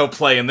Domino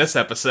play in this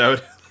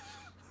episode.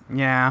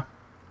 Yeah.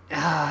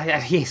 Yeah,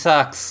 he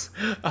sucks.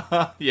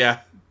 Yeah.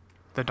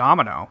 The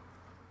Domino.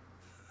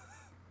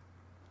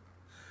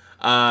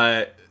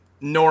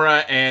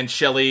 Norma and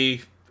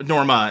Shelley,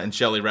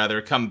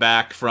 come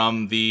back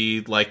from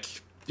the,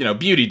 like, you know,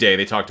 beauty day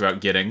they talked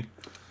about getting.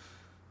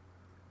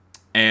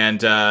 And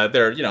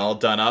they're, you know, all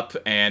done up,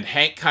 and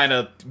Hank kind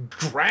of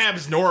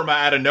grabs Norma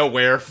out of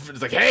nowhere.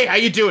 It's like, hey, how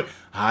you doing?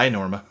 Hi,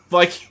 Norma.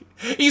 Like,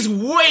 he's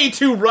way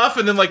too rough,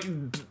 and then,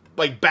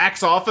 like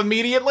backs off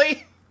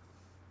immediately.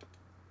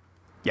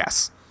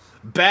 Yes.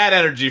 Bad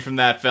energy from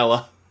that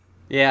fella.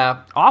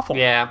 Yeah. Awful.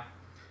 Yeah.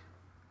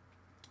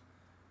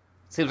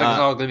 Seems like it's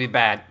all gonna be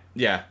bad.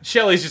 Yeah.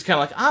 Shelley's just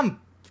kind of like, I'm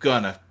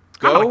gonna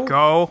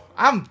go.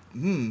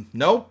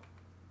 Nope.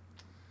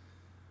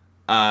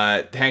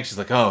 Hank's just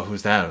like, oh,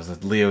 who's that? Was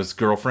it Leo's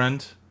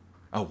girlfriend?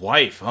 A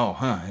wife. Oh,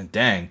 huh.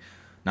 Dang.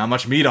 Not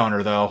much meat on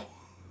her, though.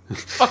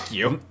 Fuck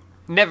you.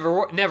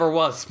 Never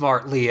was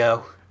smart,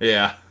 Leo.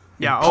 Yeah.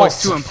 Yeah,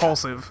 always too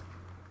impulsive.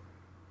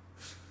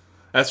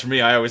 As for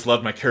me, I always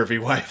loved my curvy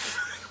wife.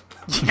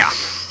 Yeah.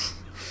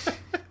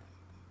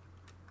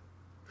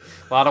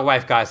 A lot of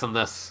wife guys on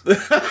this. A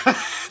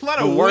lot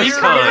of worst weird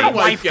kind.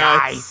 wife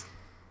guys.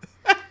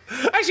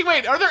 Actually,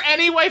 wait, are there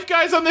any wife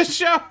guys on this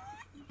show?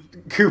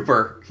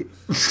 Cooper. He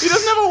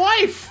doesn't have a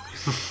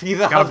wife. He's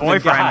a Got a husband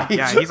boyfriend. guy.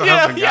 Yeah, he's a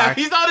husband guy. Yeah,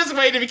 he's on his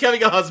way to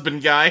becoming a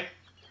husband guy.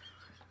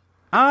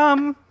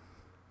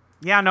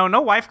 Yeah,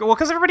 no wife. Well,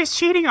 because everybody's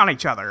cheating on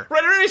each other.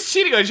 Right, everybody's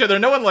cheating on each other.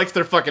 No one likes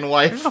their fucking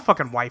wife. There's no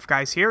fucking wife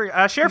guys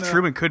here. Sheriff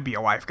Truman could be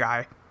a wife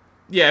guy.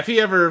 Yeah, if he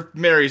ever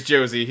marries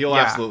Josie, he'll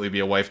absolutely be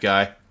a wife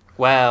guy.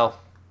 Well.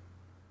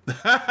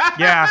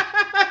 Yeah.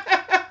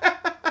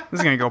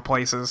 This is gonna go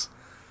places.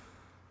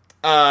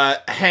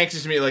 Hank's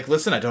just me like,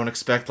 listen, I don't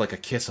expect like a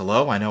kiss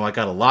hello. I know I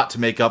got a lot to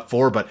make up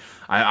for, but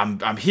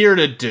I'm here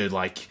to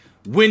like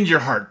win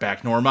your heart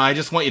back, Norma. I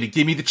just want you to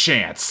give me the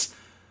chance.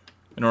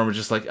 And Norma's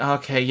just like,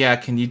 okay, yeah,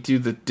 can you do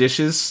the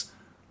dishes?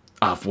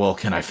 Well,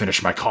 can I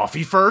finish my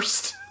coffee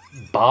first?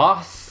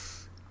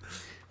 Boss?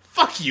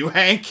 Fuck Fuck you,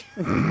 Hank.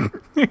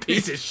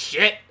 Piece of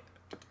shit.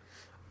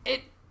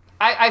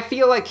 I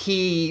feel like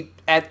he,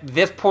 at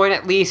this point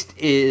at least,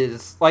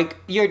 is, like,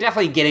 you're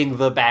definitely getting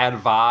the bad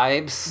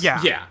vibes. Yeah.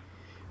 Yeah.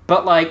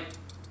 But, like,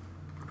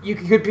 you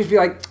could just be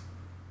like,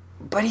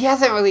 but he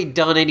hasn't really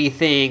done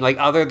anything, like,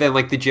 other than,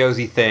 like, the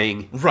Josie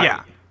thing. Right.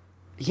 Yeah.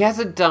 He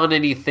hasn't done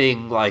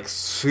anything, like,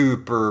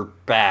 super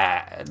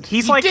bad.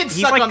 He's He like, did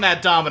he's suck like, on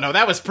that domino.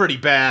 That was pretty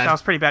bad. that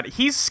was pretty bad.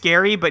 He's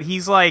scary, but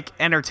he's like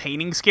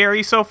entertaining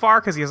scary so far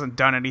because he hasn't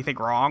done anything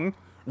wrong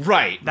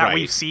right. that right.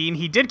 we've seen.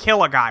 He did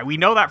kill a guy. We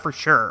know that for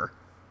sure.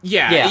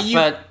 Yeah,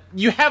 but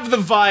you have the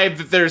vibe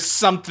that there's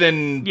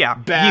something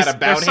bad there's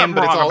about him, something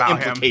but it's wrong all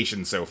about him.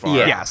 implication so far.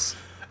 Yeah. Yes.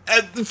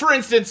 For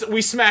instance,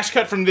 we smash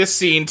cut from this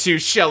scene to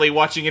Shelley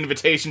watching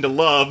Invitation to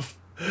Love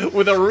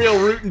with a real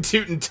rootin'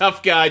 tootin'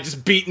 tough guy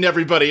just beating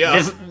everybody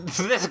up.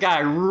 This guy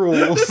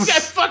rules. This guy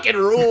fucking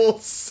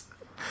rules.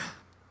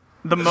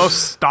 The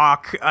most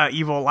stock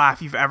evil laugh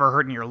you've ever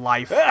heard in your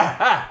life. Would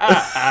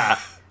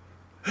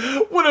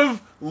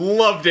have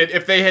loved it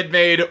if they had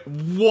made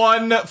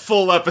one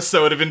full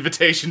episode of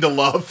Invitation to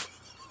Love.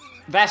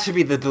 That should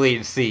be the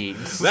deleted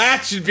scenes.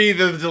 That should be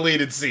the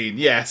deleted scene,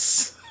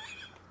 yes.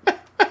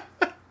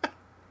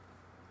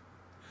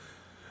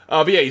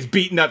 But yeah, he's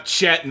beating up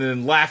Chet and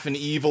then laughing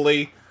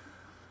evilly.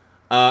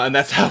 And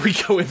that's how we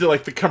go into,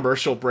 like, the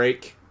commercial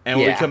break. And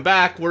when we Yeah. come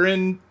back, we're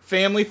in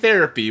family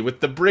therapy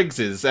with the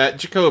Briggses at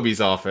Jacoby's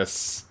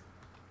office.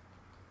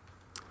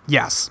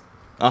 Yes.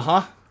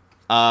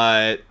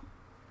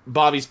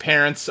 Bobby's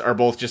parents are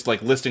both just,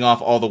 like, listing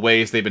off all the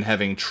ways they've been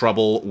having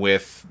trouble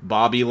with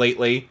Bobby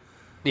lately.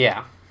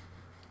 Yeah.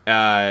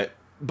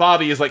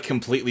 Bobby is, like,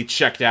 completely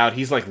checked out.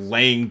 He's, like,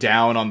 laying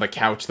down on the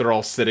couch they're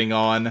all sitting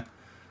on.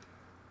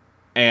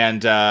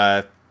 And,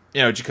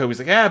 Jacoby's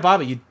like, yeah,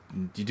 Bobby,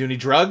 you do any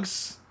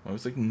drugs? I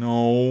was like,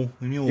 no,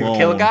 leave me alone. You ever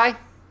kill a guy?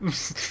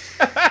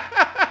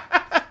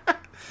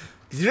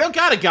 You don't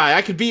got a guy,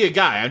 I could be a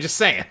guy, I'm just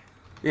saying.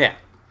 Yeah.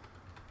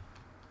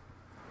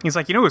 He's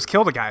like, who's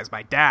killed a guy is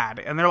my dad.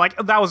 And they're like,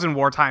 that was in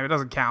wartime. It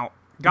doesn't count.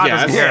 God Yeah,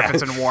 doesn't care yeah. if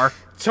it's in war.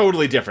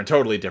 Totally different.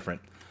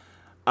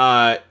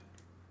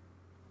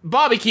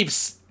 Bobby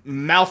keeps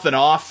mouthing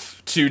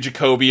off to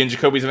Jacoby, and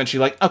Jacoby's eventually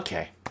like,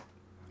 okay.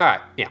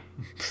 Alright, yeah.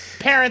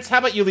 Parents, how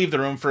about you leave the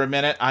room for a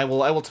minute? I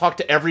will talk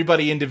to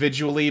everybody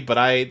individually, but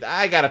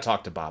I gotta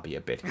talk to Bobby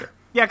a bit here.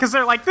 Yeah, because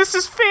they're like, this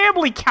is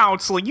family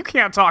counseling. You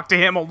can't talk to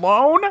him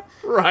alone.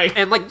 Right.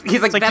 And, like,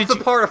 he's like, like, that's did the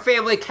you- part of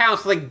family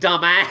counseling,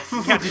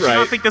 dumbass. Yeah, did you Right.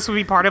 not think this would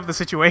be part of the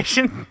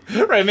situation?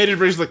 Right, Major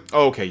Briggs like,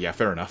 oh, okay, yeah,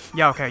 fair enough.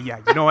 Yeah, okay, yeah.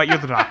 You know what? You're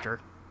the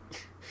doctor.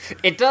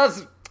 It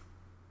does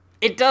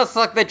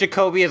suck that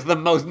Jacoby is the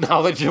most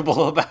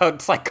knowledgeable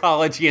about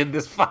psychology in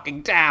this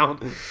fucking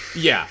town.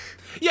 Yeah.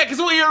 Yeah, because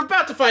what you're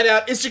about to find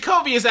out is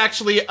Jacoby is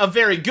actually a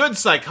very good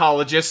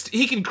psychologist.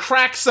 He can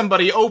crack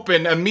somebody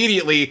open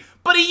immediately,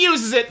 but he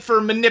uses it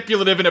for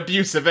manipulative and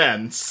abusive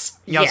ends.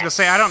 Yeah, I was Yes. gonna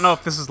say, I don't know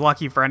if this is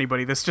lucky for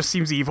anybody. This just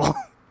seems evil.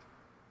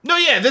 No,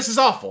 yeah, this is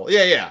awful.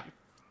 Yeah.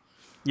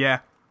 Yeah.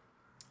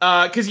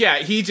 Because, yeah,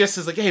 he just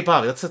is like, hey,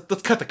 Bobby, let's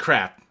cut the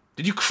crap.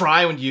 Did you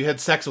cry when you had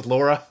sex with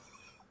Laura?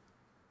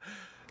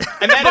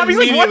 And that Bobby's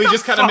like, immediately "What the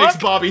just kind of makes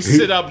fuck?" Bobby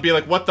sit up and be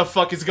like, what the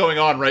fuck is going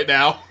on right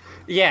now?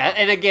 Yeah,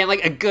 and again,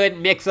 like, a good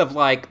mix of,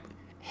 like,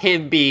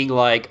 him being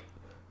like,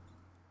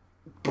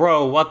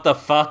 bro, what the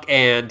fuck,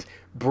 and,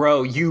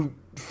 bro, you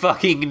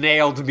fucking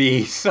nailed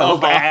me so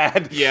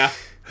bad. Yeah.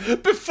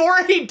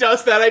 Before he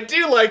does that, I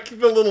do like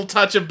the little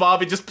touch of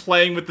Bobby just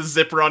playing with the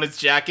zipper on his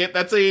jacket.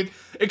 That's a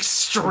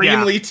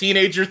extremely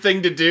teenager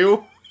thing to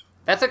do.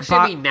 That's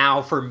actually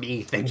now for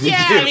me thing to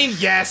Yeah, do. I mean,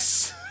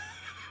 yes.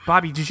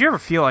 Bobby, did you ever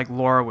feel like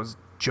Laura was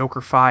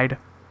Joker-fied?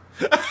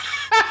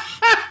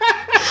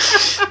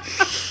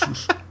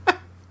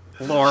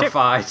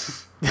 Glorified.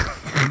 Did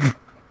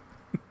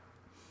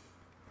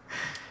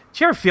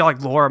you ever feel like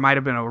Laura might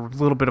have been a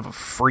little bit of a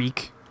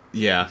freak?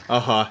 Yeah,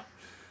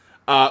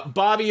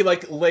 Bobby,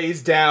 like,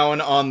 lays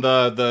down on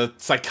the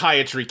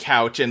psychiatry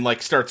couch and,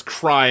 like, starts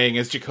crying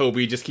as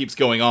Jacoby just keeps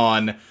going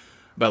on.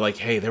 But, like,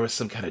 hey, there was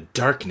some kind of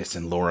darkness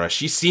in Laura.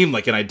 She seemed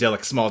like an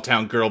idyllic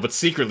small-town girl, but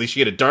secretly she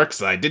had a dark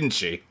side, didn't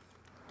she?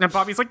 And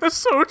Bobby's like, that's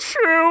so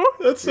true.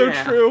 That's so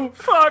Yeah. true.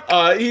 Fuck.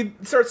 He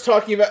starts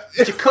talking about...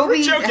 Jacoby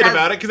We're joking has-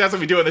 about it, because that's what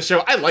we do on the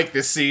show. I like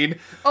this scene.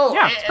 Oh,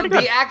 Yeah, it's and pretty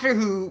the good.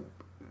 actor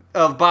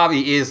of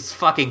Bobby is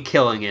fucking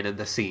killing it in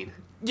the scene.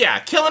 Yeah,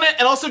 killing it,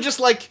 and also just,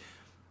 like...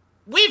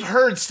 We've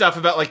heard stuff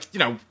about, like,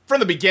 from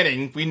the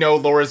beginning, we know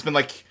Laura's been,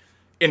 like,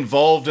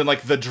 involved in,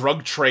 like, the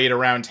drug trade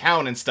around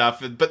town and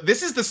stuff, but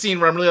this is the scene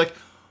where I'm really like,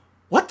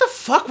 what the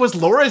fuck was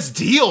Laura's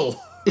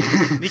deal?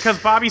 Because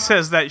Bobby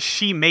says that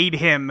she made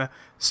him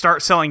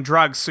start selling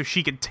drugs so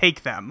she could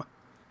take them.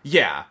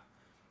 Yeah.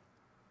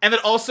 And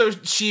that also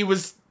she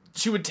would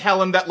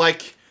tell him that,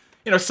 like,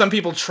 some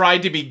people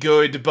tried to be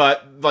good,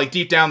 but, like,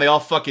 deep down they all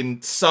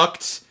fucking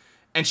sucked.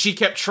 And she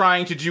kept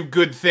trying to do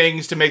good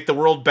things to make the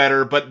world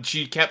better, but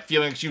she kept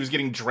feeling like she was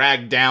getting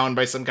dragged down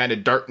by some kind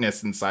of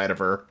darkness inside of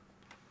her.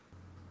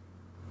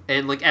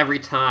 And, like, every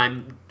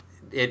time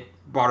it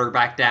brought her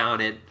back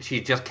down,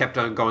 she just kept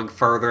on going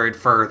further and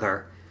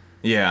further.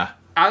 Yeah.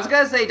 I was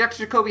gonna say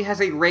Dr. Jacoby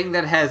has a ring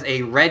that has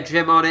a red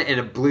gem on it and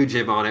a blue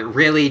gem on it.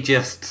 Really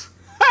just...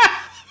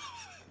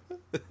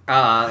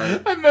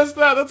 I missed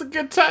that. That's a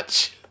good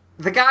touch.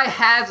 The guy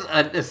has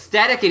an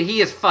aesthetic and he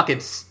is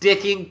fucking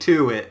sticking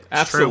to it.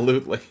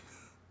 Absolutely.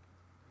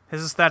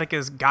 His aesthetic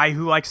is guy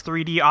who likes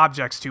 3D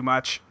objects too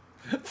much.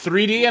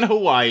 3D in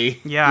Hawaii.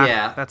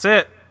 Yeah. That's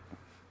it.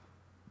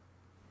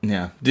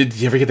 Yeah. Did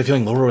you ever get the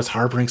feeling Laura was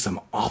harboring some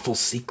awful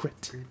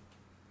secret?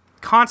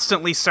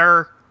 Constantly,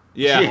 sir.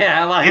 Yeah.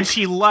 Yeah, like... And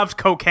she loved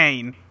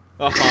cocaine.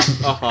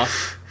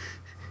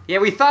 Yeah,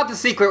 we thought the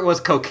secret was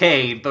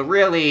cocaine, but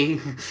really...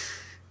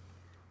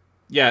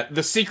 Yeah,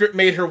 the secret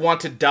made her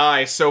want to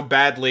die so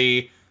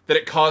badly that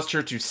it caused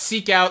her to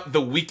seek out the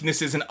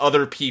weaknesses in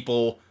other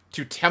people,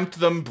 to tempt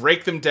them,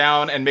 break them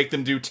down, and make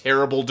them do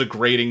terrible,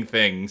 degrading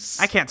things.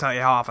 I can't tell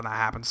you how often that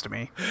happens to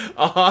me.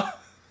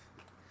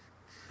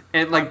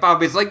 And, like,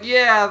 Bobby's like,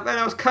 yeah, man,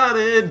 I was kind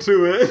of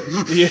into it.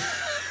 Yeah.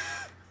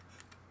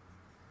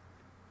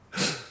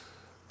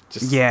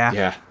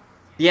 Yeah.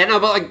 Yeah, no,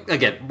 but, like,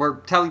 again, we're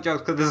telling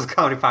jokes because this is a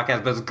comedy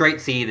podcast, but it's a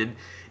great scene, and,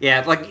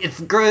 yeah, like,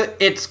 it's good,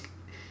 it's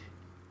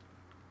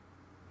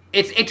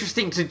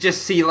interesting to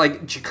just see,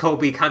 like,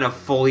 Jacoby kind of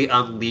fully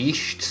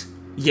unleashed.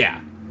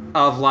 Yeah.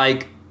 Of,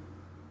 like,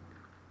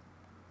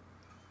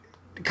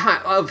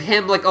 kind of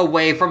him, like,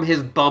 away from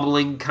his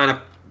bumbling kind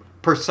of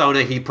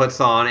persona he puts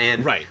on,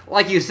 and, right.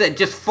 Like you said,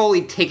 just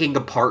fully taking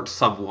apart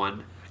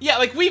someone. Yeah,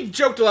 like, we've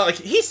joked a lot, like,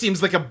 he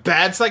seems like a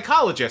bad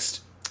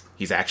psychologist.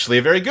 He's actually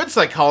a very good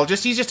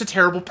psychologist, he's just a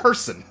terrible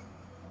person.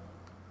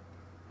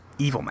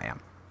 Evil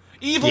man.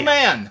 Evil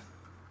man!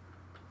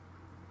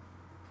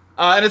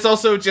 And it's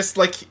also just,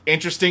 like,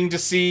 interesting to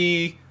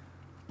see...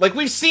 Like,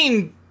 we've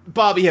seen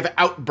Bobby have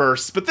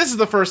outbursts, but this is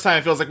the first time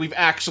it feels like we've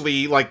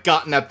actually, like,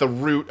 gotten at the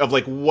root of,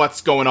 like,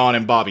 what's going on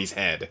in Bobby's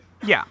head.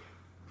 Yeah.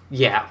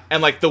 Yeah.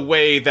 And, like, the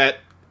way that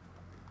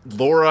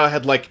Laura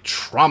had, like,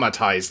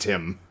 traumatized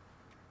him.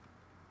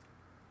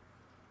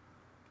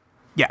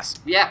 Yes.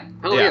 Yeah.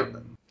 Oh, Yeah.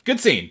 Good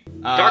scene.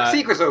 Dark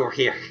secrets over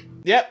here.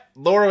 Yep,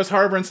 Laura was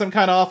harboring some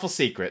kind of awful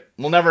secret.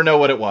 We'll never know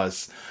what it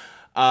was.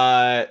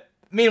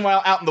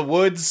 Meanwhile, out in the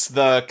woods,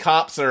 the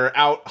cops are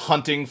out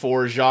hunting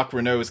for Jacques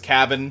Renault's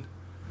cabin.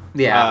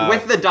 Yeah,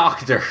 with the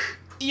doctor.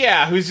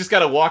 Yeah, who's just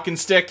got a walking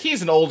stick.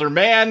 He's an older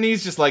man.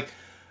 He's just like,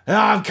 oh,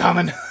 I'm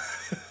coming.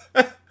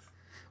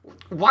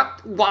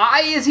 What?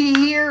 Why is he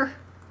here?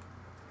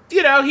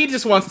 You know, he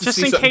just wants to Just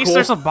see in something case cool.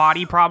 there's a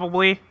body,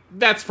 probably.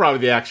 That's probably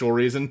the actual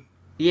reason.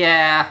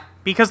 Yeah.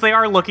 Because they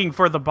are looking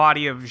for the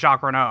body of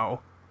Jacques Renault.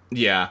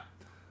 Yeah.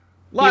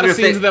 A lot of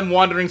scenes of them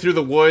wandering through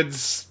the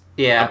woods.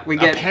 Yeah, we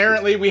get...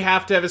 Apparently, we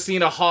have to have a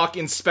scene of Hawk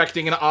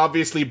inspecting an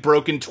obviously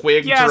broken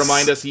twig to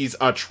remind us he's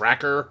a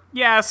tracker.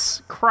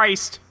 Yes,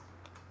 Christ.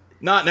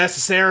 Not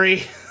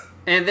necessary.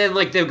 And then,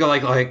 like, they'll go,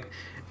 like...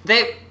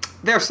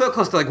 They're so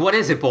close to, like, what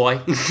is it, boy?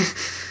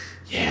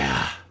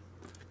 Yeah.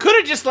 Could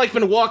have just, like,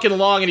 been walking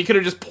along and he could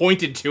have just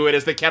pointed to it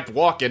as they kept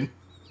walking.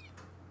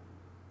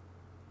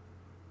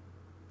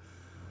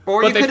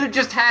 Or you could have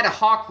just had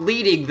Hawk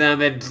leading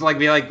them and, like,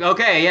 be like,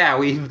 okay, yeah,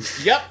 we...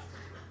 Yep.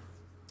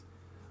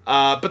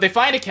 But they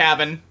find a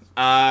cabin.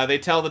 They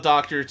tell the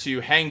doctor to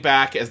hang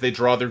back as they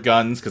draw their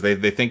guns, because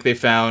they think they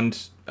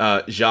found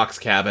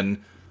Jacques'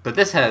 cabin. But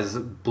this has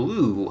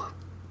blue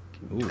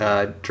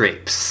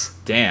drapes.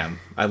 Damn.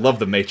 I love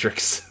the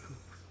Matrix.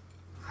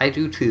 I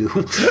do, too.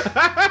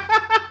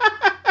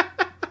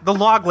 The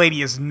log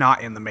lady is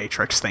not in the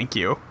Matrix, thank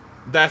you.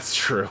 That's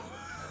true.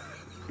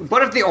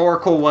 What if the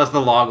Oracle was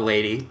the log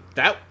lady?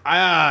 That,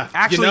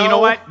 Actually, you know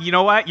what? You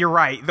know what? You're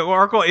right. The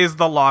Oracle is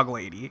the log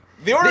lady.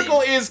 The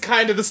Oracle is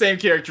kind of the same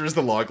character as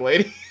the log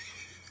lady.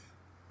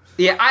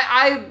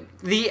 Yeah,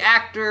 the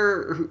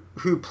actor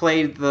who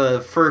played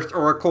the first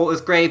Oracle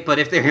is great, but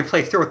if they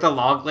replaced her with the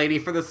log lady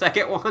for the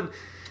second one...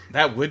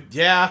 That would,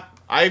 yeah.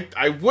 I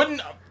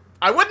wouldn't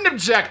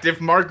object if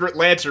Margaret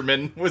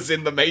Lanterman was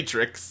in the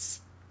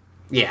Matrix.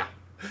 Yeah.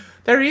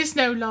 There is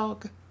no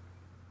log.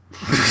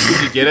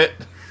 Did you get it?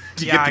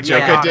 Did you get the joke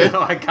yeah, I did?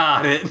 I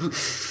got it.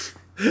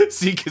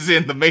 See, because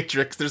in the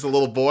Matrix, there's a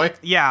little boy.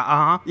 Yeah,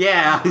 uh-huh.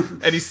 Yeah.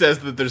 And he says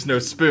that there's no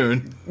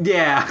spoon.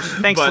 Yeah.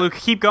 Thanks, Luke.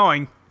 Keep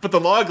going. But the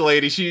log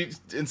lady, she,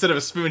 instead of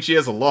a spoon, she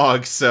has a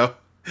log, so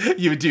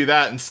you would do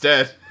that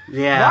instead.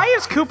 Yeah. Why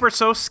is Cooper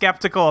so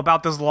skeptical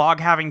about this log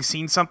having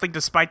seen something,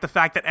 despite the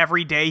fact that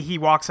every day he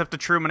walks up to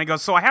Truman and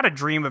goes, so I had a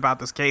dream about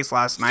this case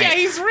last night. Yeah,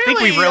 he's really, I think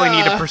we really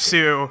need to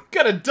pursue.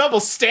 Got a double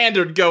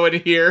standard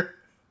going here.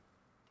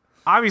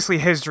 Obviously,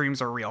 his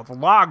dreams are real. The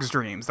log's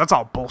dreams, that's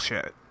all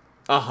bullshit.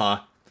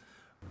 Uh-huh.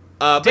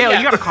 Dale,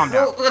 you gotta calm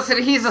down. Well,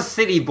 listen, he's a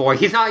city boy.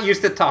 He's not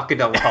used to talking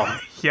to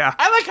log. Yeah.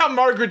 I like how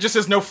Margaret just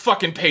has no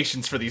fucking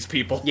patience for these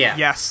people. Yeah.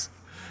 Yes.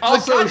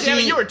 Also, God damn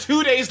it, you were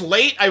 2 days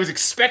late? I was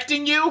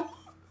expecting you?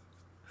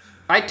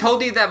 I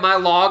told you that my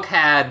log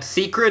had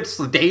secrets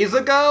days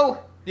ago.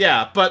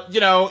 Yeah, but, you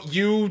know,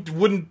 you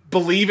wouldn't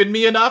believe in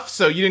me enough,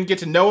 so you didn't get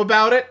to know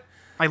about it.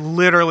 I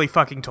literally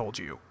fucking told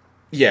you.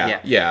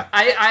 Yeah.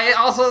 I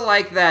also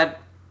like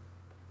that,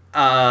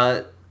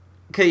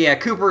 yeah,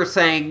 Cooper is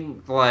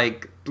saying,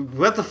 like,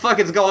 what the fuck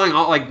is going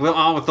on, like,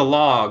 on with the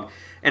log?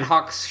 And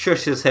Hawk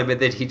shushes him, and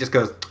then he just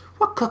goes,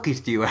 what cookies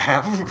do you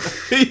have?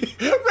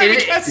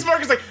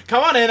 Mark is like,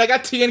 come on in, I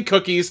got tea and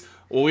cookies.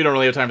 Well, we don't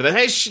really have time for that.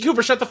 Hey,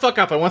 Cooper, shut the fuck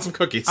up, I want some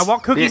cookies. I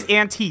want cookies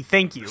and tea,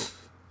 thank you.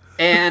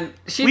 And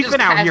she We've just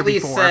been out here casually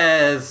before.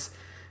 says,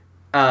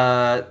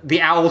 the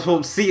owls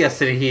won't see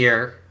us in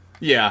here.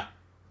 Yeah.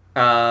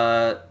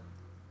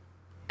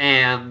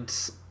 And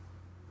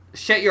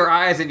shut your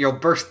eyes and you'll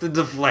burst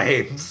into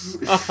flames.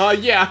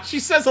 Yeah, she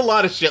says a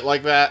lot of shit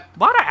like that. A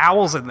lot of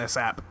owls in this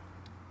app.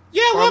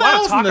 Yeah, Or a lot of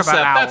owls in talk this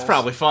about app. That's owls.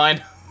 probably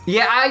fine.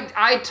 Yeah,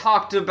 I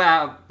talked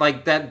about,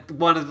 like, that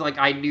one of, like,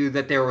 I knew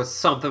that there was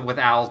something with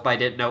owls, but I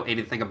didn't know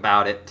anything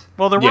about it.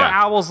 Well, there were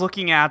Yeah. owls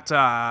looking at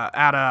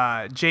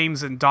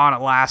James and Donna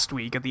last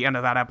week at the end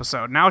of that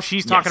episode. Now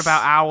she's talking Yes.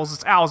 about owls.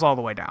 It's owls all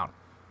the way down.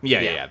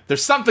 Yeah.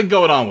 There's something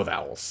going on with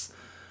owls.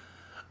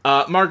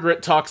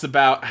 Margaret talks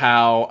about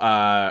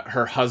how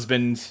her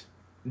husband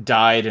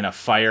died in a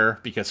fire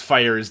because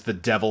fire is the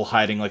devil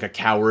hiding like a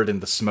coward in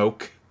the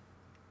smoke.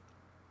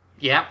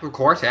 Yeah, of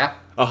course, yeah.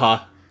 Uh-huh.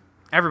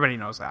 Everybody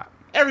knows that.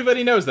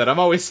 Everybody knows that. I'm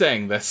always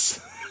saying this.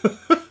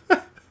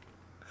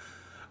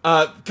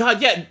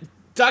 God, yeah.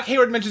 Doc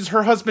Hayward mentions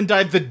her husband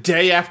died the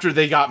day after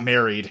they got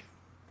married.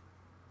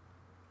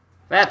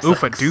 That's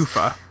Oofa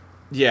doofa.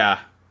 Yeah.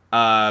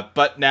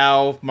 But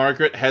now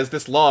Margaret has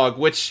this log,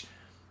 which...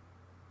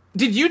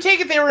 Did you take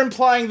it they were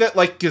implying that,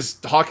 like, because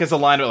Hawk has a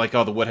line about, like,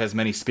 oh, the wood has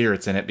many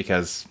spirits in it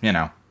because, you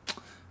know,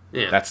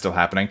 Yeah. that's still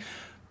happening.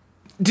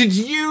 Did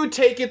you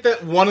take it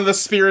that one of the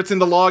spirits in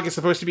the log is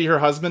supposed to be her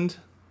husband?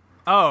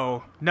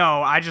 Oh,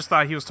 no, I just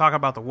thought he was talking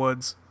about the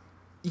woods.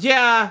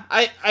 Yeah,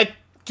 I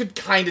could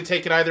kind of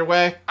take it either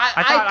way.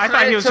 I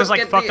thought he was just,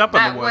 like, fucked up in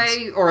that the woods.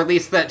 way, or at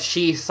least that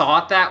she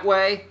saw it that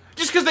way.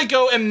 Just because they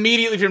go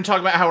immediately from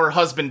talking about how her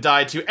husband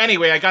died to,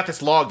 anyway, I got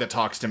this log that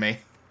talks to me.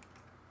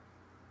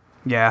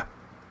 Yeah.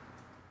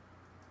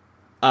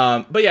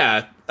 But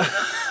yeah,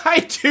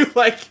 I do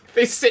like,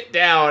 they sit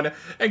down,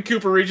 and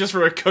Cooper reaches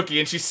for a cookie,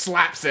 and she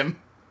slaps him.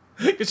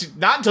 Because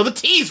not until the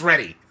tea's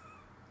ready.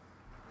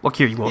 Look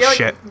here, you little Yeah, like,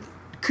 shit.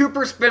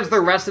 Cooper spends the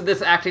rest of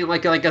this acting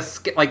like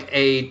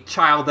a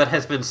child that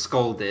has been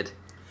scolded.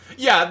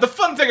 Yeah, the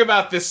fun thing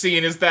about this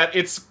scene is that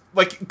it's,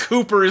 like,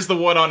 Cooper is the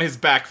one on his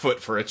back foot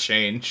for a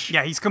change.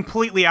 Yeah, he's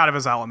completely out of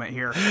his element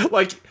here.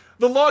 Like,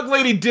 the log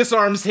lady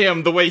disarms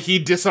him the way he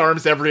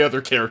disarms every other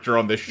character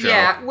on this show.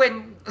 Yeah,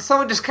 when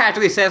someone just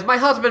casually says, "My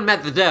husband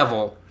met the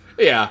devil."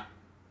 Yeah.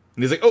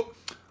 And he's like, oh,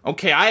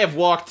 okay, I have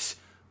walked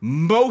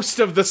most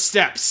of the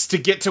steps to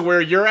get to where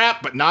you're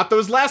at, but not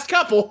those last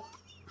couple.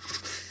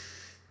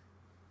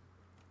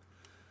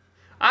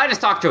 I just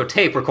talked to a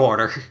tape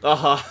recorder.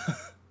 Uh-huh.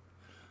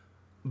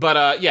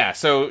 But, yeah,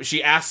 so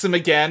she asks him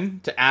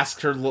again to ask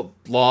her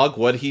log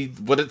what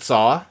it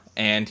saw,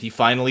 and he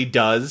finally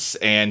does,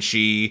 and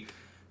she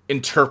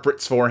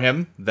interprets for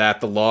him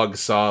that the log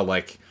saw,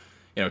 like,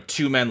 you know,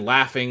 two men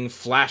laughing,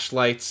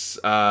 flashlights,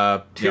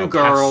 Two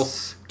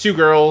girls. Two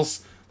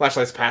girls,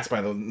 flashlights passed by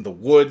the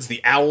woods,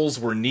 the owls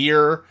were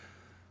near,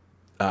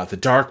 the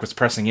dark was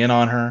pressing in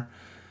on her,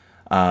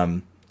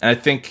 and I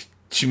think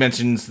she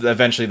mentions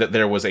eventually that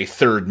there was a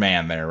third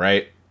man there,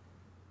 right?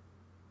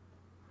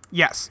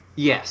 Yes.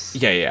 Yes.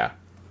 Yeah.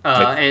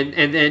 And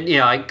then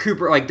like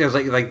Cooper, like there's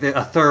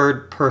a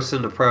third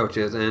person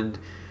approaches, and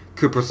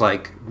Cooper's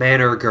like, "Man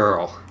or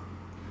girl?"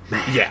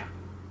 Man. Yeah.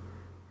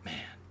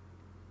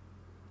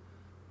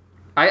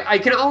 I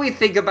can only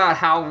think about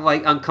how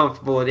like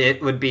uncomfortable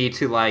it would be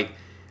to like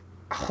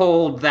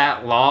hold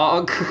that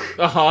log,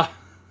 Uh-huh.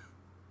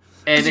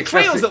 and He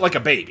trails it like a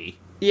baby.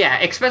 yeah,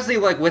 especially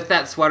like with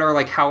that sweater,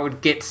 like how it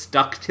would get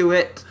stuck to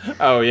it.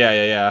 Oh,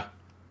 yeah.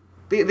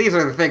 These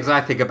are the things I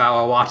think about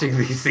while watching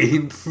these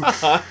scenes.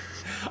 I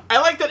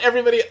like that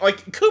everybody,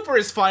 like, Cooper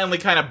is finally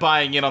kind of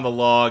buying in on the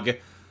log.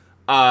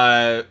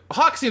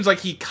 Hawk seems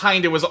like he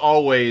kind of was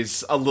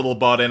always a little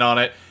bought in on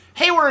it.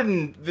 Hayward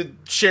and the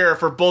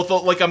sheriff are both,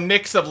 like, a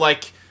mix of,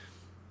 like,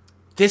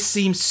 this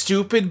seems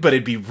stupid, but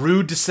it'd be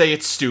rude to say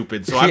it's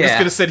stupid, so I'm just Yeah.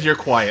 gonna sit here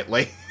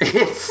quietly.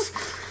 It's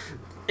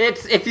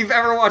if you've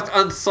ever watched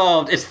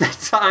Unsolved, it's that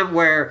time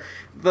where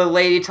the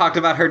lady talked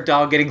about her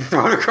dog getting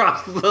thrown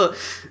across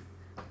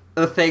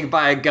the thing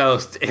by a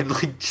ghost, and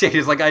like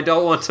Shady's like, "I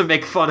don't want to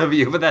make fun of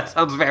you, but that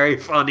sounds very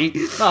funny."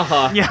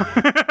 Uh-huh.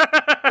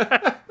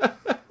 Yeah.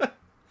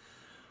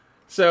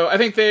 So I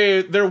think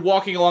they're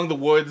walking along the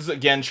woods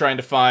again, trying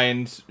to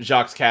find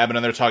Jacques' cabin,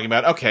 and they're talking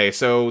about, okay,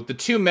 so the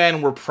two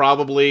men were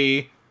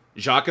probably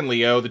Jacques and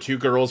Leo. The two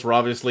girls were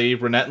obviously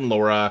Renette and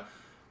Laura.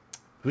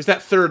 Who's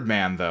that third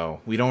man, though?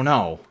 We don't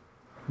know.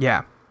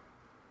 Yeah.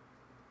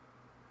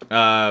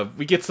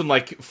 We get some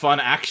like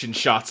fun action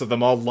shots of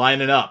them all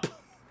lining up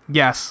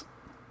Yes.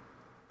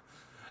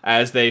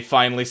 as they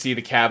finally see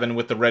the cabin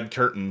with the red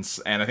curtains,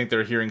 and I think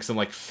they're hearing some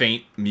like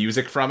faint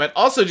music from it.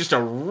 Also, just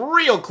a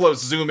real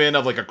close zoom in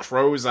of like a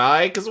crow's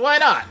eye, because why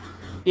not?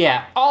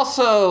 Yeah.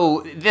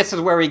 Also, this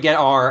is where we get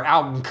our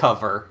album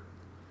cover.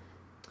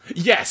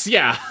 Yes,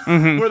 yeah.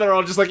 Where they're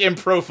all just like in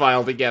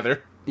profile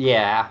together.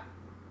 Yeah.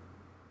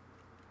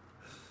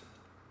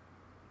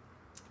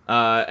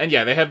 And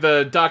yeah, they have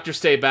the doctor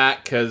stay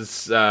back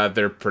because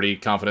they're pretty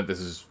confident this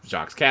is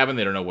Jacques' cabin.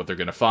 They don't know what they're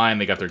going to find.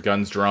 They got their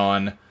guns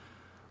drawn.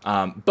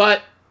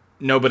 But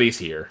nobody's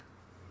here.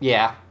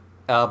 Yeah.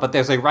 But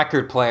there's a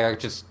record player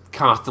just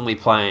constantly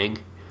playing.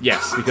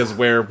 Yes, because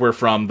where we're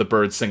from, the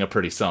birds sing a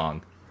pretty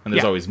song. And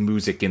there's Yeah. always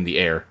music in the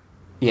air.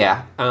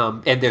 Yeah.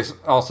 And there's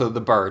also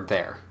the bird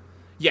there.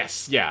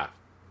 Yes, yeah.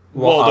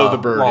 Well, Waldo the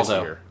bird Waldo.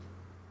 is here.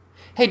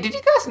 Hey, did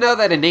you guys know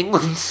that in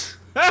England...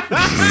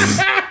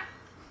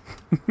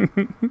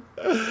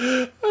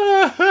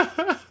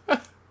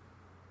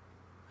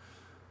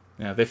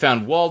 Yeah, they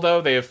found Waldo.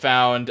 They have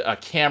found a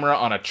camera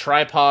on a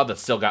tripod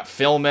that's still got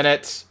film in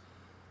it.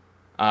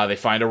 They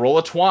find a roll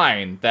of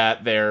twine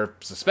that they're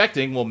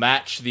suspecting will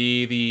match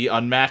the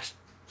unmatched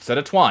set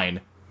of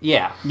twine.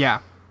 Yeah. Yeah.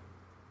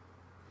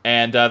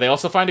 And they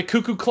also find a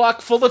cuckoo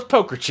clock full of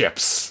poker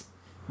chips.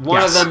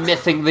 One Yes. of them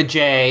missing the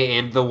J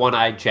and the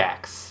one-eyed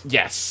Jacks.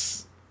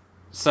 Yes.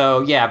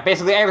 So, yeah,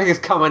 basically everything's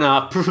coming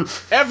up.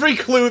 Every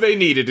clue they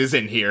needed is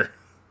in here.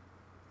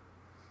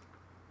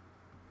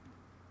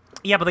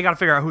 Yeah, but they gotta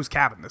figure out whose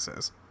cabin this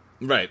is.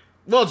 Right.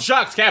 Well, it's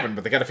Jacques' cabin,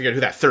 but they gotta figure out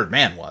who that third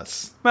man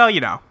was. Well,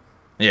 you know.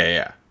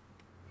 Yeah.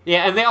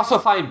 Yeah, and they also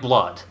find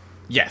blood.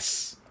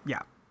 Yes.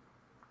 Yeah.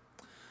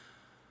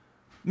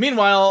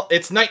 Meanwhile,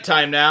 it's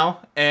nighttime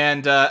now,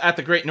 and at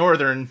the Great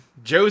Northern,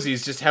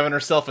 Josie's just having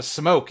herself a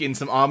smoke in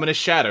some ominous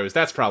shadows.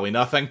 That's probably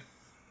nothing.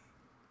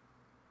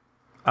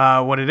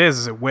 What it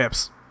is it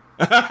whips.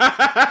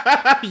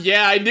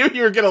 Yeah, I knew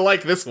you were gonna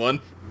like this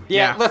one.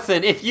 Yeah, Yeah.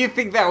 listen, if you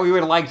think that we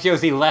would like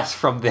Josie less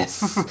from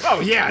this... Oh,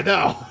 yeah,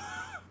 no.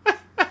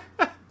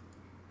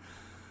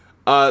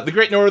 The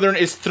Great Northern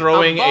is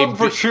throwing I'm a...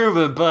 for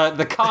Truman, but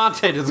the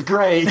content is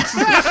great.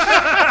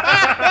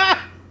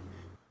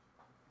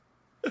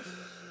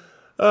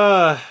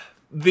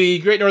 The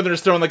Great Northern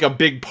is throwing, like, a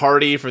big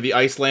party for the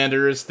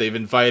Icelanders. They've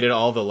invited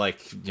all the,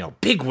 like,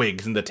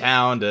 bigwigs in the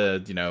town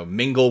to,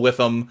 mingle with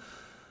them.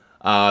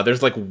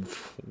 There's, like,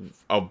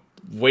 a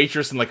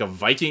waitress in, like, a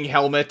Viking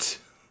helmet.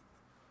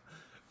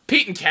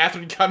 Pete and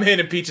Catherine come in,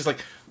 and Pete is like,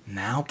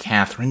 "Now,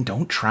 Catherine,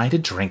 don't try to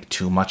drink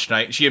too much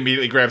tonight." She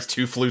immediately grabs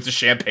 2 flutes of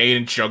champagne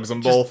and chugs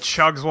them both.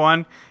 Chugs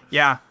one.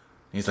 Yeah.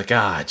 He's like,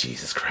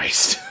 Jesus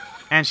Christ.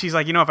 And she's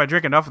like, if I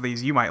drink enough of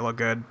these, you might look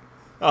good.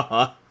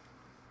 Uh-huh.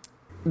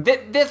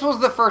 This was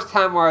the first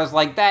time where I was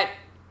like, that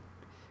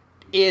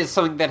is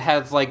something that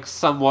has, like,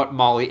 somewhat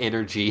Molly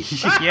energy.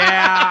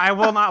 Yeah, I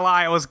will not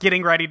lie. I was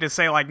getting ready to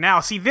say, like,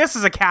 now, see, this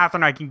is a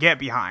Catherine I can get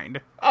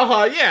behind.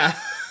 Yeah.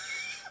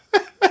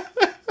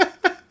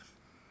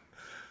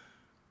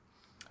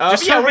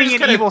 Just yeah, her we're being just an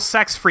gonna- evil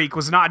sex freak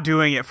was not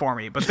doing it for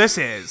me, but this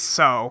is,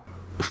 so...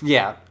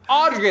 Yeah.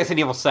 Audrey is an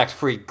evil sex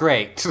freak,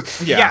 great.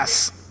 Yeah.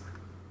 Yes.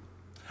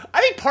 I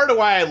think part of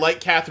why I like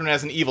Catherine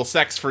as an evil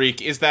sex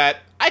freak is that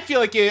I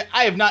feel like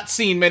I have not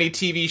seen many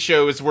TV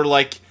shows where,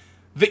 like,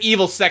 the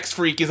evil sex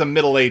freak is a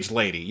middle-aged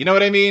lady. You know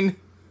what I mean?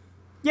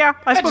 Yeah,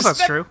 I suppose that's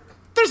that- true.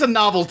 There's a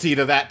novelty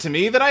to that to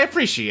me that I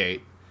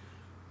appreciate.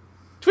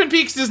 Twin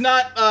Peaks does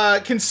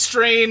not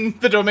constrain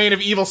the domain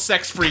of evil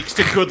sex freaks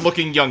to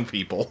good-looking young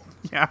people.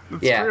 Yeah,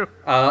 that's Yeah. true.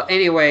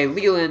 Anyway,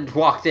 Leland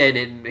walked in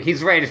and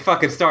he's ready to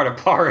fucking start a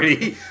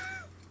party.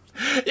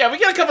 Yeah, we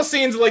get a couple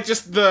scenes of, like,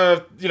 just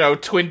the,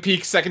 Twin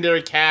Peaks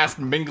secondary cast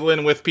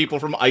mingling with people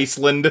from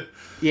Iceland.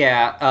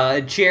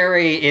 Yeah,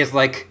 Jerry is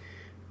like,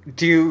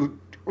 do you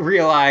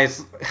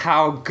realize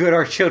how good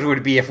our children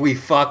would be if we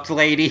fucked,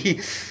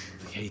 lady?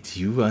 Hey, do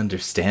you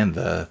understand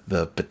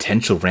the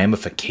potential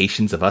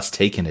ramifications of us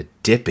taking a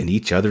dip in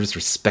each other's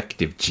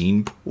respective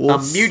gene A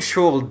pools?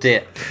 mutual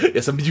dip.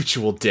 It's a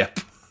mutual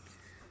dip.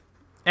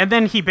 And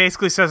then he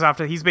basically says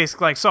after, he's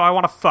basically like, so I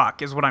want to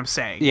fuck, is what I'm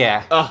saying.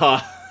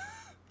 Yeah.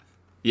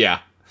 Yeah.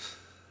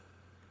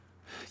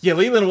 Yeah,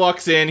 Leland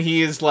walks in.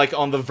 He is, like,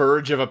 on the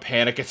verge of a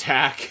panic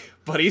attack,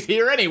 but he's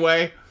here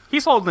anyway.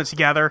 He's holding it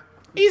together.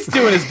 He's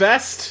doing his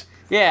best.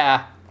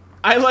 Yeah.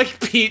 I like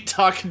Pete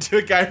talking to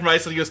a guy from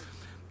Iceland. He goes,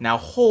 "Now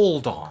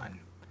hold on.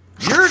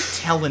 You're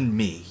telling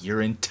me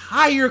your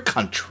entire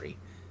country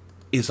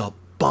is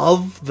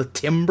above the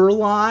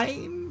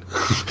timberline?"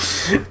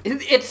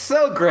 It's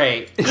so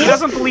great. He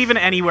doesn't believe in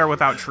anywhere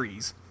without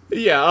trees.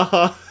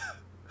 Yeah,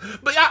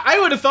 But I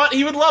would have thought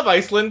he would love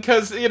Iceland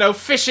because,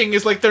 fishing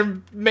is like their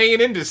main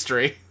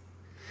industry.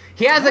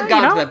 He hasn't Well,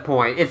 gotten you know. to that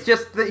point. It's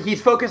just that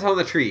he's focused on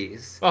the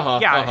trees.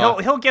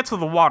 Yeah, he'll get to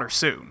the water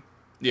soon.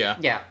 Yeah.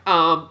 Yeah.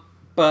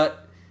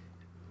 But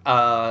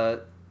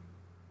Ben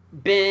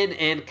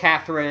and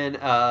Catherine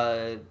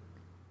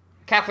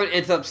Catherine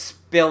ends up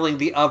spilling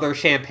the other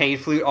champagne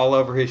flute all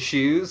over his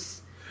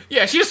shoes.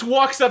 Yeah, she just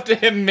walks up to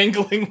him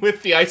mingling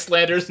with the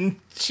Icelanders and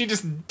she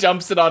just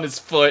dumps it on his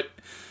foot.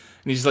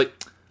 And he's like,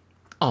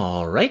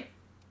 "All right.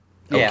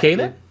 Yeah. Okay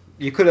then."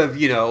 You could have,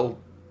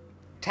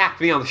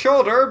 tapped me on the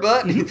shoulder,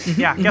 but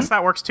Yeah, guess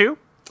that works too.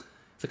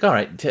 It's like, "All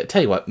right,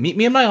 tell you what, meet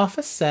me in my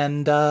office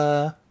and,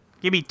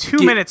 Give me 2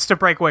 minutes to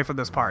break away from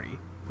this party.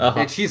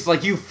 and she's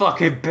like, "You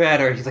fucking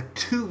better." He's like,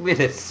 2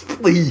 minutes,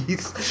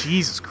 please.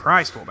 Jesus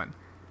Christ, woman.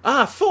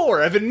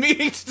 Thor, I've been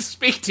meaning to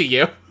speak to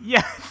you."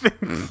 Yeah,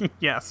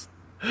 yes.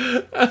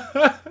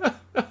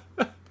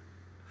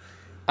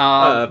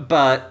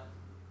 But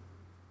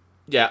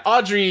Yeah,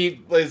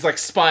 Audrey is like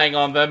spying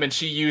on them, and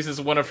she uses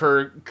one of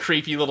her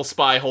creepy little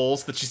spy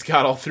holes that she's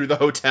got all through the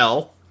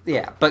hotel.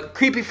 yeah, but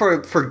creepy for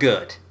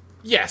good.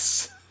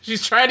 Yes,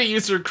 she's trying to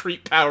use her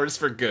creep powers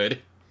for good.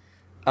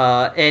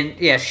 And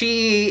yeah,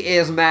 she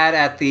is mad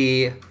at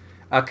the.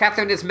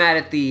 Catherine is mad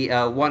at the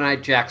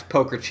One-Eyed Jack's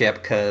poker chip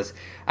because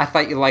I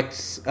thought you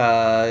liked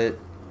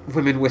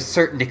women with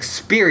certain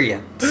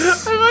experience. I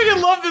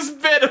fucking love this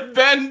bit of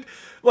Ben,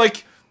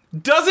 like,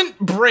 doesn't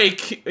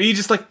break. He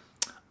just like,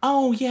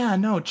 oh yeah,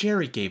 no,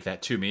 Jerry gave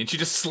that to me, and she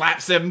just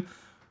slaps him.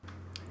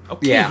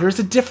 Okay, Yeah. here's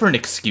a different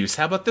excuse.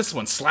 How about this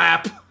one?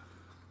 Slap.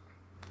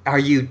 Are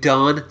you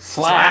done?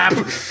 Slap.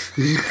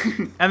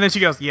 And then she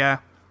goes, yeah.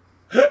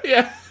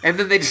 Yeah, And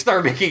then they just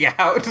start making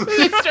out.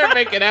 they start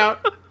making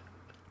out.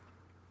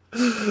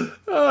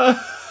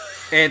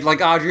 And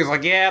like Audrey's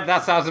like, yeah,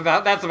 that's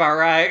about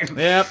right.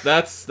 Yep,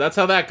 that's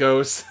how that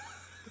goes.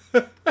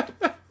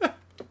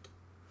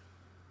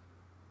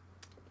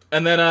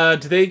 And then,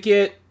 do they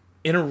get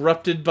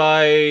interrupted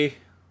by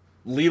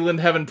Leland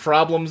having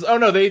problems? Oh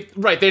no, they're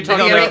talking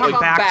No, Yeah, they they about come come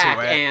back back,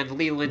 to it. and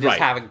Leland Right. is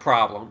having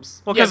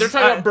problems. Well, yeah, they're 'cause,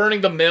 talking about burning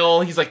the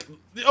mill. He's like,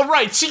 oh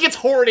right, she gets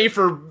horny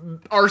for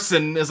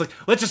arson. Is like,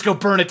 let's just go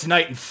burn it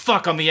tonight and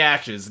fuck on the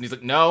ashes. And he's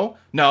like, no,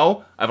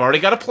 I've already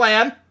got a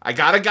plan. I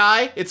got a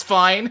guy. It's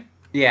fine.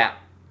 Yeah.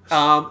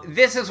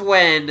 This is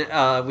when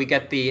we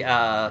get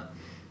the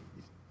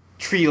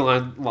tree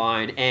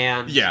line,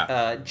 and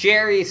Yeah.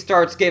 Jerry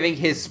starts giving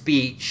his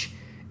speech,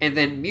 and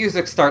then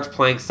music starts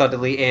playing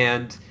suddenly,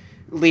 and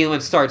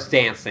Leland starts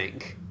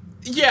dancing.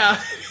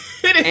 Yeah,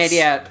 it is. And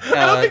yeah,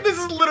 I don't think this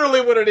is literally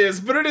what it is,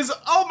 but it is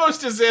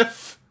almost as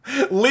if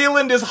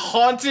Leland is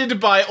haunted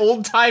by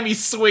old-timey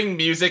swing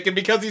music, and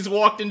because he's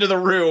walked into the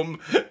room,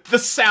 the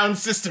sound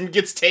system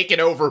gets taken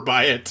over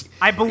by it.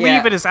 I believe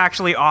Yeah. it is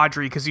actually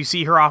Audrey because you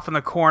see her off in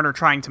the corner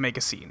trying to make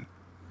a scene.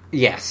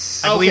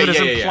 Yes. I believe it is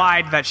yeah, yeah.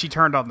 implied that she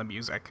turned on the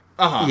music.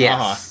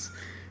 Yes.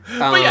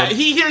 But yeah,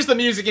 he hears the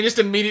music and just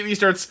immediately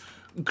starts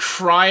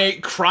cry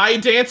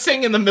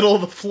dancing in the middle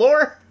of the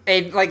floor.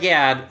 And like,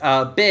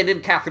 yeah, Ben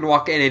and Catherine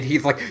walk in, and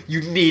he's like,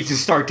 "You need to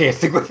start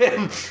dancing with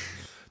him."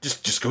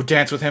 Just go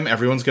dance with him.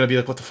 Everyone's gonna be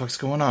like, what the fuck's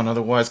going on?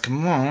 Otherwise,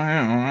 come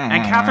on.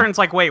 And Catherine's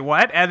like, wait,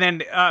 what? And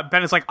then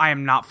Ben is like, I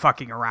am not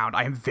fucking around.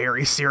 I am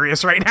very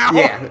serious right now.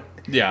 Yeah.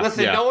 Yeah,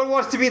 Listen, yeah. no one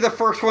wants to be the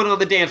first one on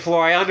the dance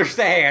floor. I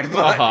understand,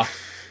 but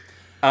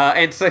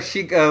and so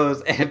she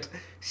goes and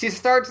she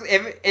starts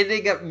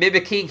ending up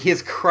mimicking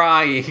his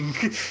crying.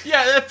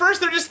 Yeah, at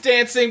first they're just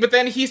dancing, but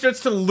then he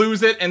starts to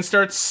lose it and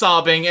starts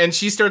sobbing, and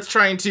she starts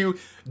trying to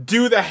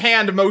do the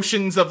hand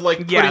motions of, like,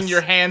 putting Yes. your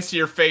hands to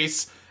your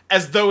face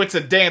as though it's a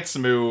dance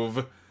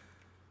move.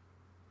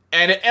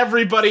 And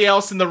everybody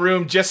else in the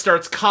room just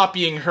starts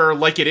copying her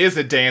like it is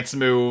a dance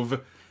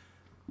move.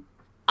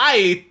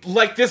 I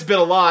like this bit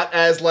a lot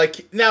as,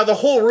 like, now the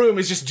whole room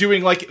is just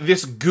doing, like,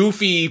 this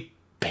goofy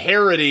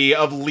parody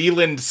of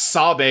Leland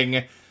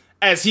sobbing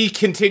as he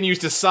continues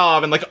to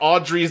sob, and, like,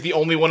 Audrey is the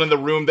only one in the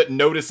room that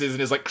notices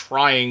and is, like,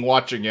 crying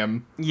watching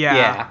him.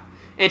 Yeah.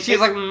 And she's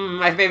like,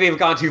 I maybe have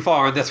gone too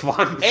far on this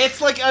one.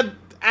 It's like a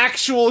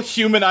actual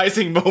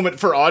humanizing moment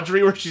for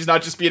Audrey where she's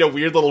not just being a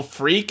weird little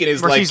freak and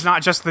is Where like... she's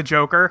not just the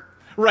Joker.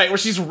 Right, where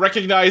she's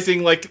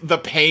recognizing, like, the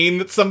pain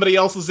that somebody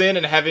else is in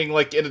and having,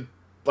 like, an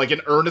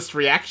earnest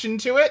reaction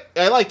to it.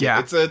 I like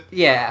Yeah. it.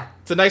 Yeah.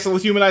 It's a nice little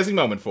humanizing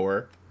moment for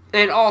her.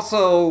 And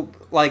also,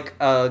 like,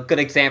 a good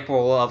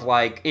example of,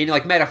 like, in,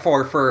 like,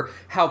 metaphor for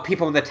how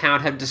people in the town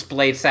have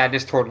displayed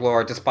sadness toward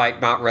Laura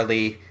despite not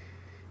really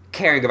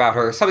caring about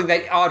her. Something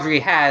that Audrey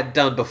had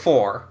done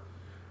before.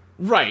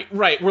 Right.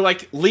 Where,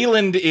 like,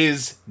 Leland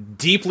is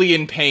deeply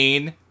in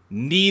pain,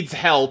 needs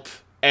help,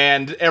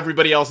 and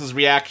everybody else's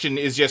reaction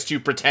is just to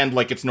pretend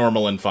like it's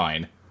normal and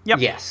fine. Yep.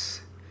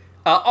 Yes.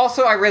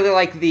 Also, I really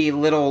like the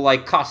little,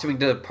 like, costuming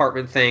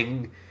department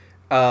thing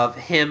of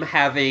him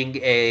having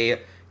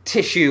a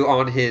tissue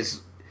on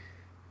his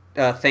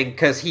thing,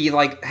 because he,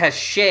 like, has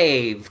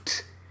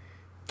shaved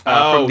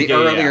from the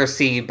earlier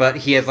scene, but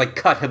he has, like,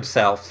 cut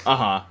himself.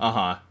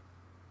 Uh-huh.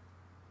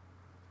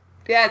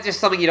 Yeah, it's just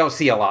something you don't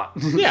see a lot.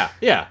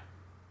 Yeah.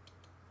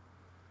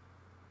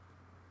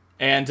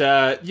 And,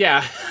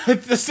 yeah, I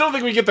still don't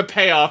think we get the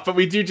payoff, but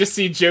we do just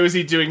see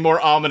Josie doing more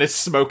ominous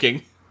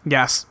smoking.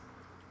 Yes.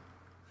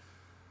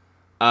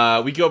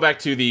 We go back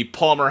to the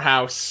Palmer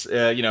house.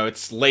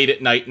 It's late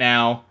at night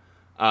now.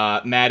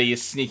 Maddie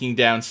is sneaking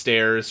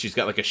downstairs. She's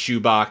got, like, a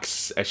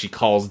shoebox as she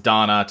calls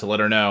Donna to let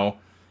her know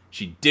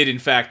she did, in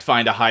fact,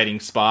 find a hiding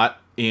spot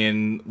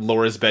in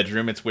Laura's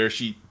bedroom. It's where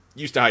she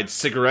used to hide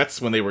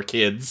cigarettes when they were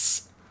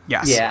kids.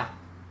 Yes. Yeah.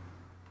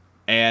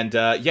 And,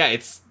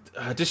 it's...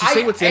 does she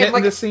say what's in it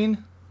in this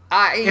scene?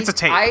 It's a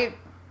tape.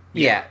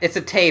 Yeah, it's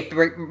a tape.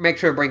 Make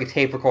sure to bring a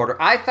tape recorder.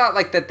 I thought,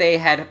 like, that they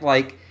had,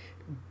 like,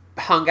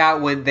 hung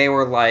out when they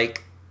were,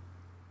 like,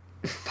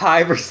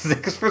 5 or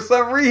 6 for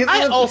some reason.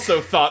 I also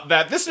thought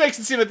that. This makes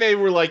it seem like they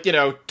were like,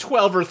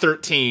 12 or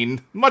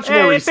 13. Much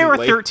more If they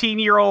recently. were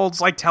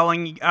 13-year-olds, like,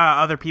 telling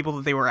other people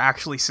that they were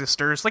actually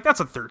sisters, like, that's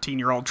a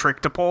 13-year-old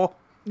trick to pull.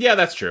 Yeah,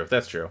 that's true.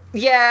 That's true.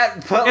 Yeah,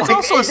 but It's like,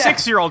 also a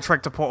 6-year-old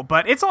trick to pull,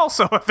 but it's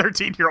also a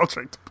 13-year-old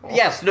trick to pull.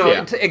 Yes, no,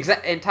 Yeah.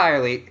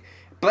 entirely.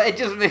 But it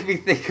just made me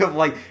think of,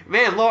 like,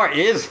 man, Laura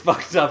is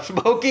fucked up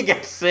smoking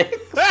at 6.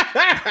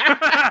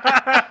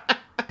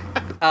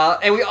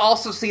 And we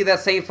also see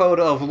that same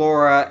photo of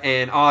Laura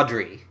and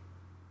Audrey.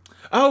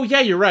 Oh,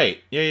 yeah, you're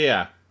right.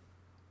 Yeah.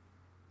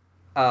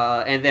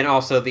 And then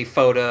also the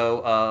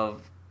photo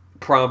of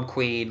prom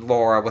queen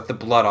Laura with the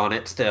blood on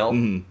it still.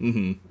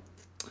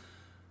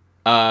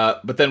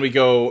 But then we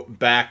go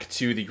back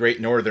to the Great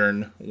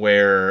Northern,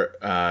 where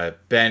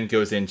Ben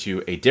goes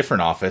into a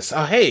different office.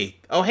 Oh, hey,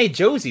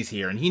 Josie's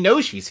here, and he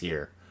knows she's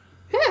here.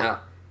 Yeah.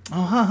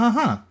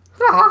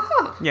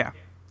 Yeah.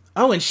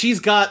 Oh, and she's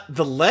got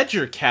the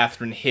ledger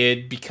Catherine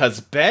hid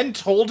because Ben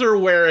told her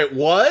where it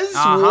was?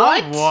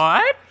 What?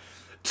 What?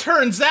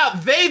 Turns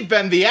out they've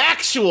been the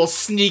actual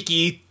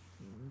sneaky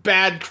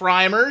bad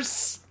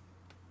crimers.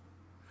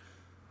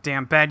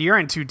 Damn, Ben, you're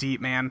in too deep,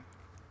 man.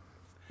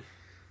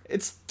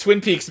 It's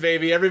Twin Peaks,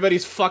 baby.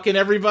 Everybody's fucking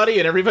everybody,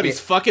 and everybody's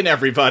fucking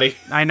everybody.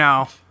 I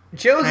know.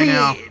 Josie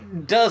I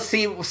does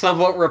seem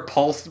somewhat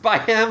repulsed by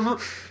him.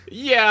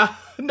 Yeah.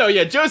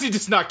 Josie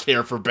does not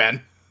care for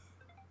Ben.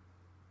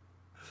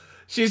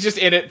 She's just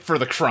in it for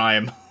the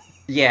crime.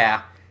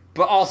 Yeah.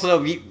 But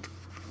also,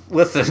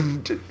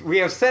 listen, we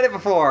have said it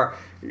before.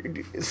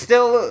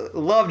 Still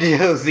love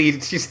Josie.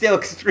 She's still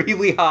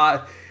extremely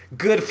hot.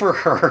 Good for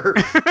her.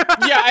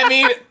 Yeah, I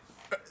mean,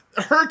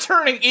 her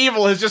turning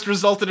evil has just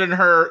resulted in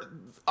her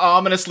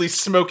ominously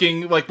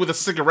smoking, like, with a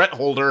cigarette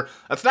holder.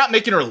 That's not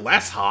making her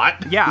less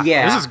hot. Yeah.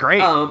 Yeah, This is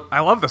great. um, I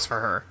love this for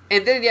her.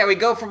 And then, we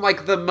go from,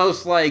 like, the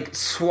most, like,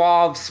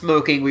 suave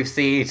smoking we've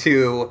seen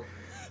to...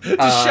 To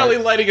Shelley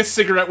lighting a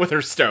cigarette with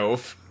her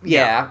stove.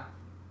 Yeah.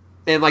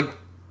 And, like...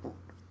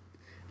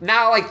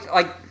 Now,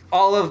 like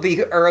all of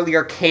the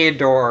earlier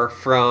candor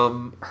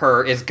from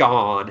her is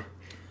gone.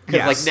 Because,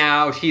 Yes. like,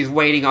 now she's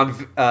waiting on...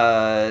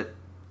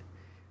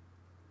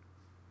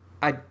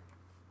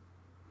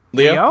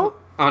 Leo?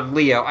 On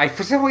Leo.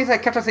 For some reason, I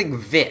kept on saying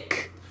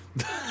Vic.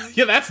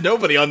 Yeah, that's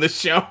nobody on this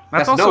show.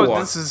 That's no also, one.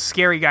 this is a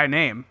scary guy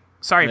name.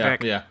 Sorry,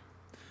 Vic. Yeah.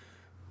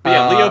 But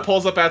yeah, Leo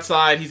pulls up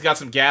outside. He's got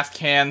some gas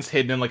cans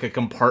hidden in, like, a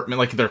compartment,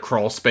 like their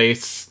crawl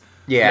space.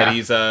 Yeah. That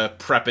he's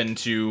prepping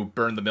to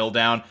burn the mill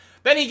down.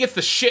 Then he gets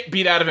the shit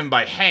beat out of him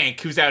by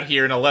Hank, who's out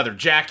here in a leather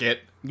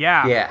jacket.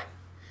 Yeah. Yeah.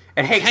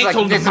 And Hank's Hank like,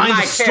 told him this to is mind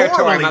my the store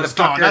territory, while he was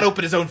gone, not motherfucker.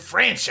 open his own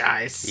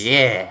franchise.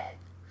 Yeah.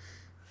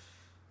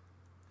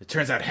 It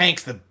turns out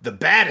Hank's the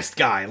baddest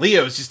guy.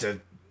 Leo's just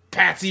a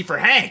patsy for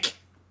Hank.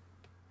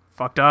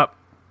 Fucked up.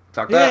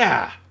 Fucked up.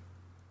 Yeah.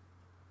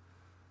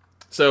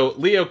 So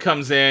Leo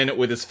comes in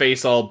with his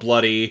face all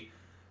bloody,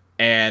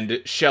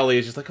 and Shelley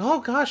is just like, oh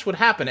gosh, what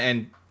happened?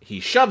 And he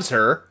shoves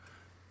her,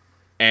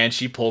 and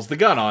she pulls the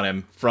gun on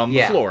him from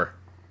the floor.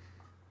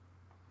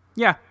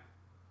 Yeah.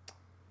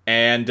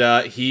 And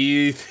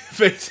he...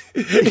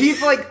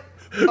 He's like,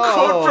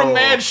 Quote from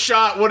Man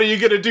Shot, what are you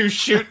gonna do,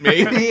 shoot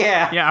me?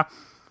 Yeah. Yeah.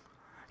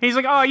 He's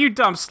like, oh, you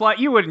dumb slut,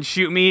 you wouldn't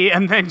shoot me.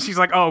 And then she's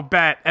like, oh,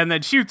 bet. And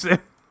then shoots him.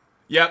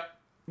 Yep.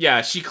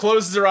 Yeah, she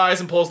closes her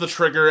eyes and pulls the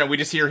trigger, and we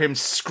just hear him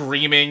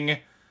screaming,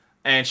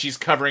 and she's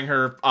covering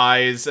her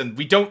eyes, and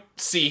we don't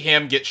see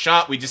him get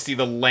shot, we just see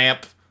the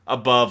lamp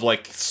above,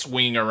 like,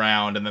 swing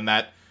around, and then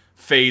that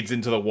fades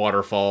into the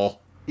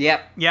waterfall.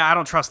 Yep. Yeah, I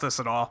don't trust this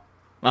at all.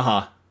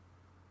 Uh-huh.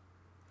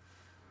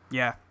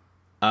 Yeah.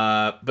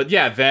 But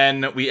yeah,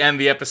 then we end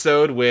the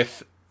episode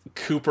with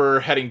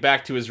Cooper heading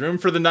back to his room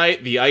for the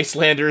night. The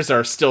Icelanders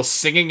are still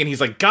singing, and he's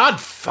like, God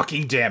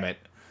fucking damn it.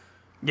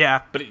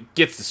 Yeah. But he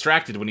gets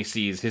distracted when he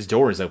sees his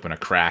door is open a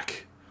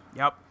crack.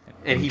 Yep.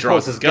 And he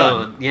draws pulls his his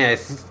gun. gun.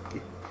 Yes.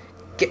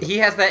 He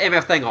has that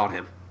MF thing on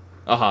him.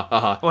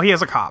 Well, he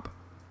is a cop.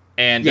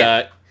 And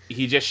Yeah.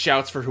 he just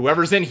shouts for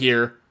whoever's in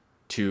here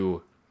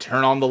to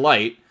turn on the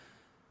light,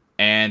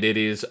 and it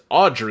is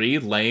Audrey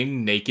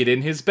laying naked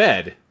in his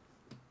bed.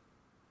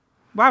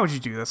 Why would you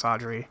do this,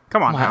 Audrey?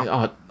 Come on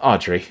now.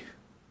 Audrey.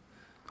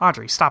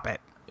 Audrey, stop it.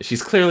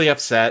 She's clearly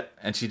upset,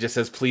 and she just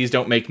says, please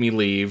don't make me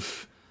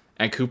leave.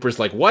 And Cooper's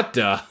like, what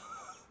the?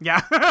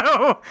 Yeah.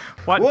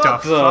 what What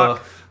the the?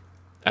 fuck?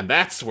 And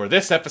that's where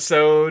this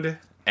episode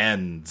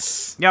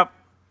ends. Yep.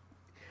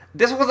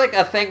 This was like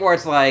a thing where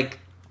it's like...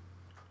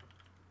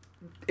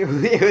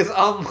 It was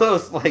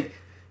almost like...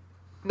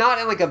 Not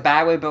in like a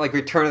bad way, but like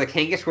Return of the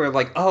Kingish, where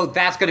like, oh,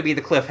 that's going to be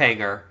the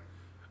cliffhanger.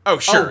 Oh,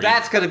 sure. Oh,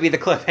 that's going to be the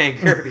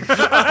cliffhanger.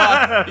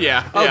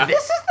 Yeah. Oh, yeah.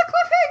 this is the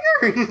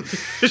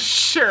cliffhanger?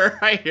 Sure,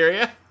 I hear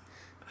you.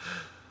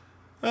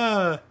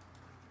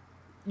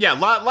 Yeah,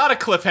 lot of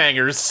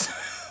cliffhangers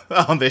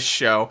on this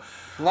show.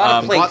 A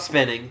lot of plate lot-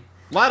 spinning.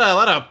 Lot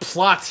of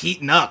plots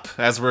heating up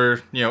as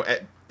we're,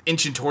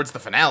 inching towards the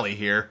finale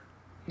here.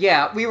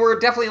 Yeah, we were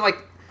definitely like...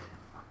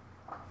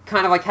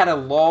 Kind of like had a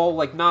lull,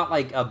 like not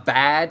like a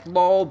bad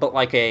lull, but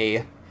like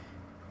a...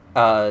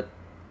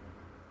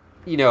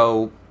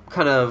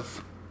 kind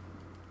of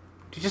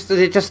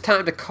just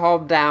time to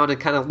calm down and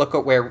kind of look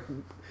at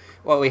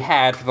what we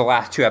had for the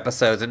last 2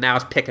 episodes, and now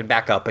it's picking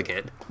back up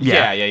again.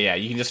 Yeah.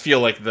 You can just feel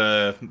like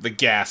the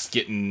gas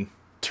getting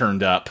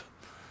turned up.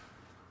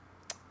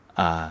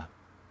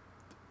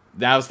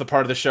 Now's the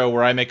part of the show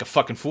where I make a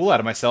fucking fool out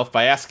of myself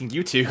by asking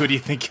you two, who do you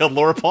think killed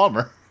Laura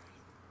Palmer?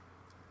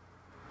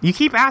 You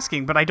keep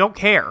asking, but I don't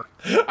care.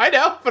 I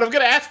know, but I'm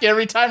gonna ask you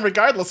every time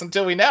regardless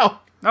until we know.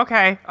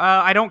 Okay,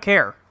 I don't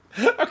care.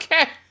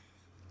 Okay.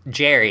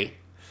 Jerry.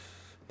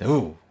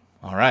 Ooh,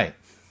 alright.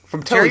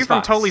 From Totally Jerry Spies.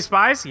 from Totally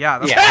Spies? Yeah,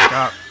 that's Yeah.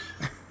 fucked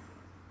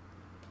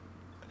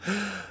up.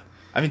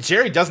 I mean,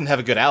 Jerry doesn't have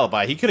a good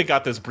alibi. He could have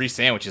got those brie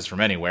sandwiches from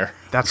anywhere.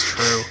 That's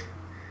true.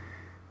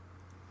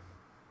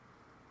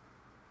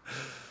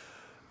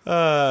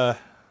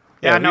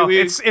 Yeah, no,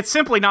 it's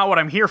simply not what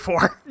I'm here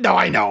for. No,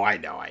 I know.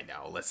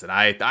 Listen,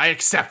 I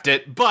accept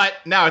it, but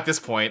now at this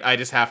point, I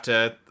just have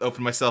to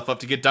open myself up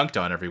to get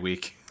dunked on every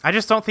week. I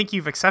just don't think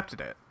you've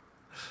accepted it.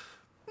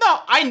 No,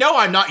 I know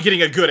I'm not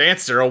getting a good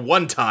answer a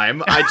one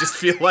time. I just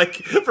feel like,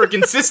 for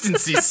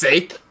consistency's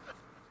sake,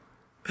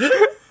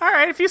 All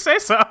right, if you say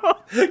so.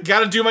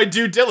 gotta do my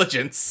due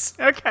diligence.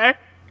 Okay.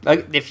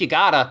 If you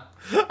gotta.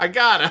 I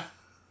gotta.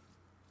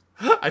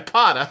 I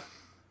potta.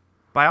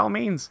 By all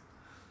means.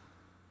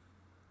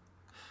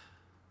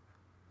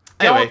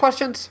 Got Anyway. more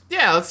questions?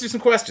 Yeah, let's do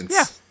some questions.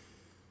 Yeah.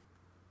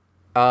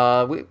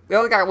 We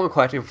only got one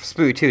question for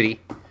Spooky Tootie.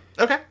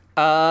 Okay.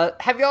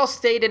 Have you all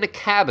stayed in a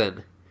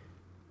cabin?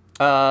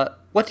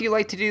 What do you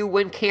like to do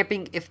when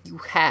camping if you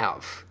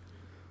have?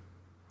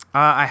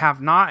 I have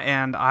not,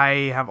 and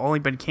I have only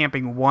been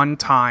camping one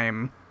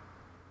time.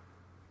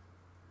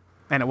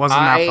 And it wasn't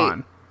that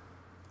fun.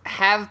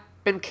 Have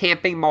been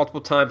camping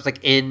multiple times, like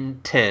in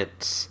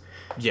tents.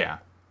 Yeah.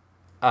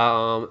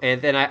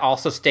 And then I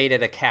also stayed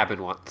at a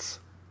cabin once.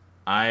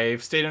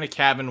 I've stayed in a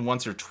cabin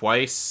once or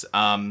twice.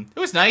 It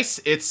was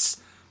nice.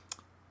 It's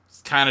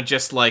kind of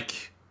just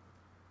like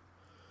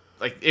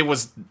it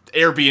was,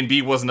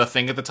 Airbnb wasn't a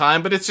thing at the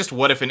time, but it's just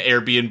what if an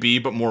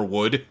Airbnb but more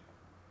wood.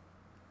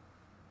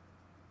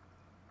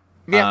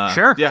 Yeah,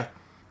 Sure. Yeah.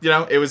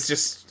 It was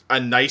just a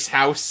nice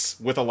house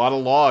with a lot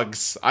of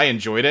logs. I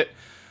enjoyed it.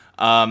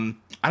 I don't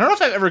know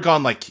if I've ever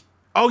gone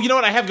oh, you know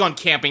what? I have gone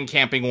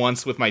camping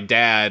once with my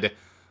dad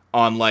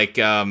on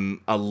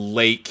a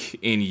lake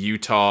in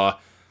Utah.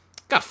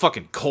 Got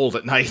fucking cold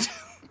at night.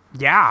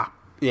 Yeah.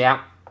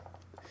 Yeah.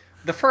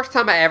 The first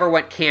time I ever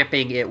went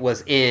camping, it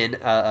was in,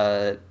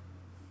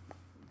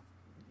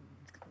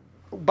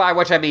 by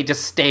which I mean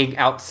just staying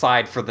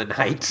outside for the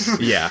night.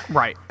 Yeah.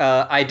 Right.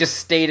 I just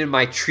stayed in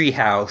my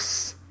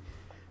treehouse.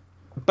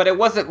 But it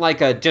wasn't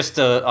just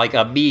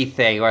a me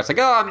thing where it's like,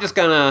 oh, I'm just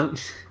gonna,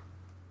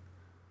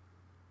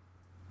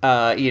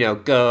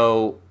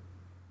 go,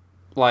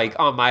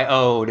 on my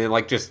own. And,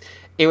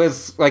 it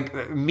was,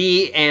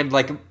 me and,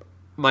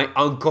 my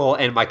uncle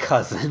and my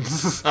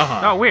cousins.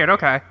 Oh, weird.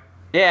 Okay.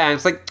 Yeah, and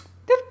it's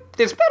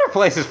there's better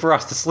places for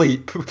us to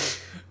sleep.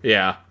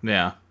 Yeah.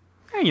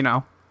 Hey,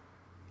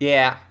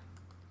 Yeah.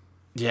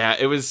 Yeah,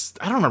 it was,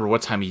 I don't remember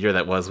what time of year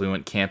that was we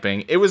went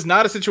camping. It was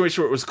not a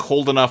situation where it was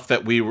cold enough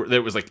that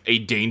it was a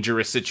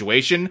dangerous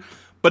situation,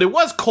 but it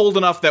was cold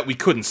enough that we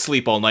couldn't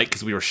sleep all night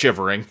because we were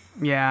shivering.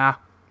 Yeah.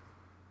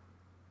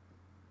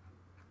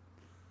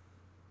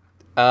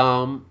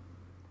 But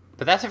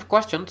that's it for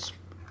questions.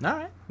 All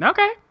right.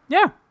 Okay.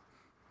 Yeah.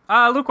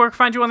 Luke, where can I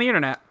find you on the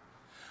internet?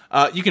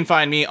 You can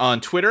find me on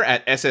Twitter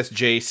at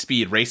SSJ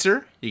Speed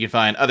Racer. You can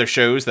find other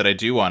shows that I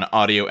do on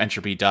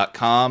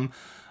audioentropy.com.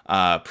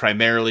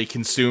 Primarily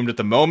consumed at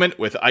the moment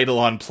with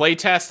Eidolon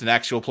Playtest, an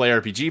actual play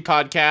RPG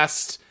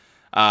podcast,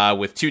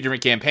 with 2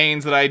 different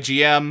campaigns that I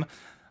GM,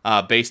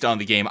 based on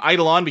the game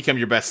Eidolon, Become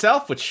Your Best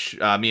Self, which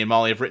me and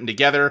Molly have written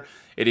together.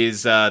 It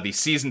is the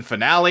season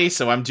finale,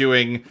 so I'm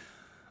doing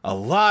a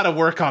lot of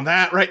work on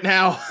that right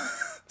now.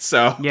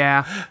 So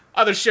Yeah.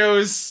 other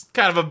shows,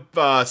 kind of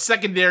a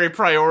secondary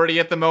priority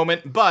at the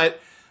moment,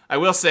 but I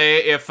will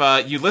say, if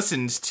you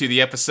listened to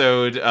the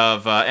episode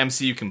of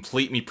MCU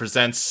Complete Me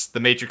Presents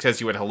The Matrix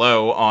As You Went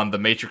Hello on The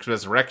Matrix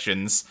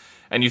Resurrections,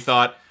 and you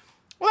thought,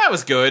 well, that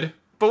was good,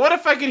 but what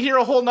if I could hear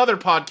a whole nother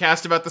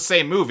podcast about the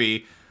same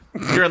movie?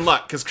 You're in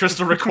luck, because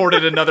Crystal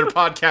recorded another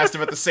podcast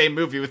about the same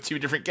movie with 2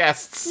 different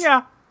guests.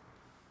 Yeah.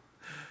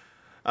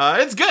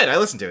 It's good. I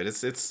listened to it.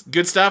 It's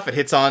good stuff. It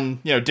hits on,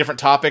 different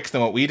topics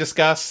than what we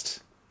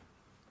discussed.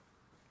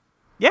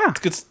 Yeah.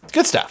 It's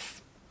good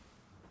stuff.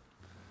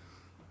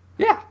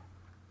 Yeah.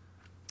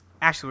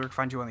 Ashley, where can I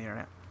find you on the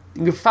internet?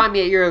 You can find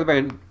me at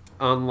Eurolibrarian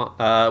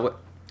on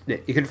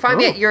you can find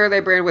me at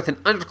Eurolibrarian with an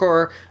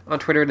underscore on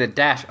Twitter and a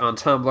dash on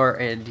Tumblr,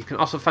 and you can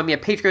also find me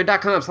at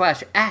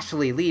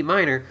patreon.com/Ashley Lee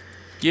Minor.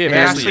 Give Yeah,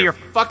 Ashley your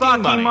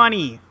fucking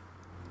money.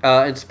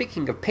 And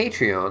speaking of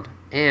Patreon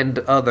and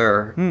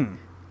other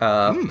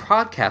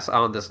podcasts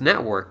on this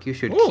network, you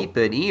should keep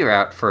an ear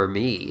out for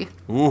me.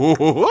 Ooh.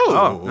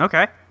 Oh,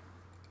 okay.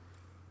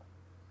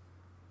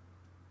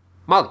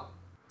 Molly.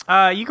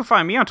 You can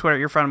find me on Twitter at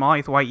your friend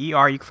Molly with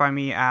YER. You can find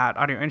me at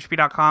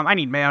audioentropy.com. I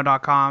need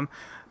mayo.com.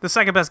 the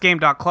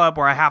secondbestgame.club,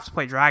 where I have to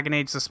play Dragon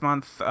Age this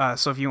month.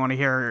 So if you want to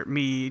hear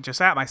me just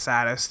at my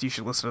saddest, you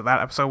should listen to that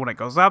episode when it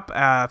goes up,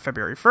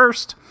 February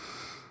 1st.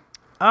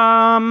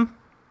 I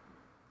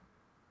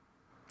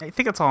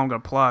think that's all I'm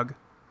going to plug.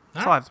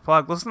 That's all I have to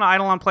plug. Listen to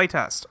Eidolon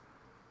Playtest.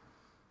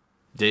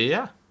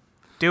 Yeah.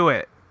 Do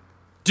it.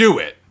 Do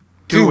it.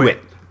 Do it.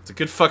 It's a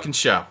good fucking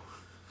show.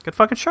 Good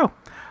fucking show.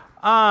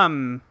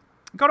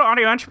 Go to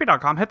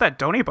audioentropy.com, hit that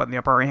donate button in the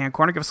upper right-hand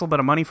corner, give us a little bit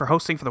of money for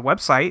hosting for the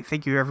website.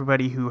 Thank you,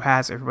 everybody who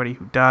has, everybody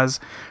who does.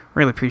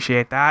 Really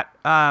appreciate that.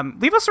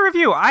 Leave us a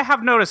review. I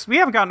have noticed we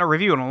haven't gotten a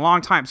review in a long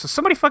time, so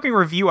somebody fucking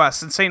review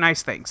us and say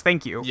nice things.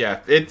 Thank you.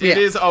 Yeah, it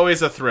is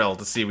always a thrill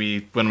to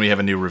see when we have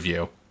a new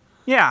review.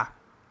 Yeah.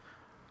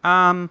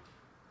 And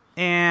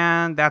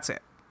that's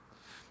it.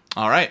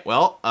 All right,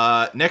 well,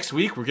 next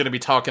week we're going to be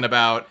talking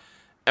about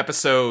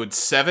episode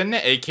 7,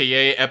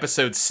 a.k.a.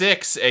 episode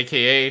 6,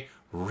 a.k.a.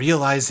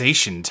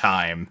 Realization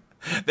Time.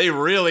 They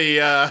really,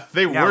 worked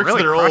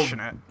really their crushing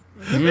old...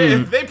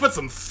 it. They put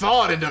some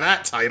thought into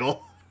that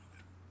title.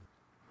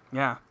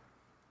 Yeah.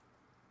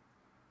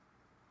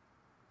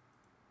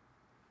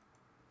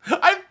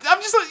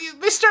 I'm just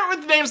like, they start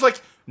with names like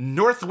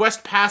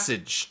Northwest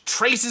Passage,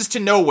 Traces to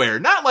Nowhere.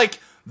 Not like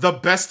the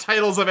best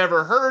titles I've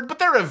ever heard, but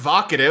they're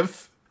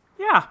evocative.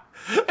 Yeah.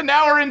 And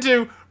now we're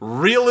into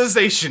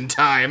Realization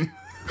Time.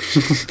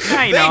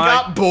 Yeah, They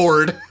got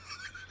bored.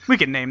 we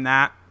can name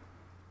that.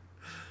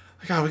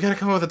 God, we gotta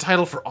come up with a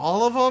title for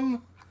all of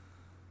them?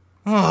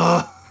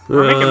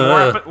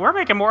 We're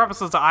making more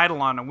episodes of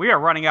Eidolon, and we are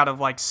running out of,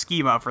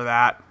 schema for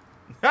that.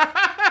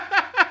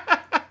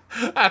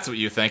 That's what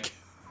you think.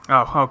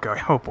 Oh,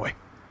 okay. Oh, boy.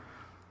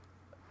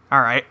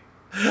 All right.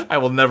 I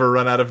will never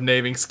run out of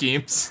naming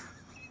schemes.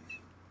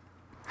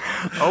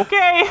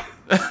 Okay.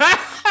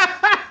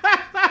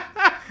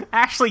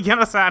 Actually, get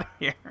us out of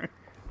here.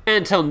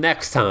 Until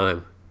next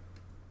time.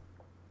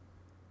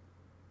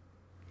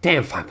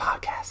 Damn fine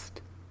podcast.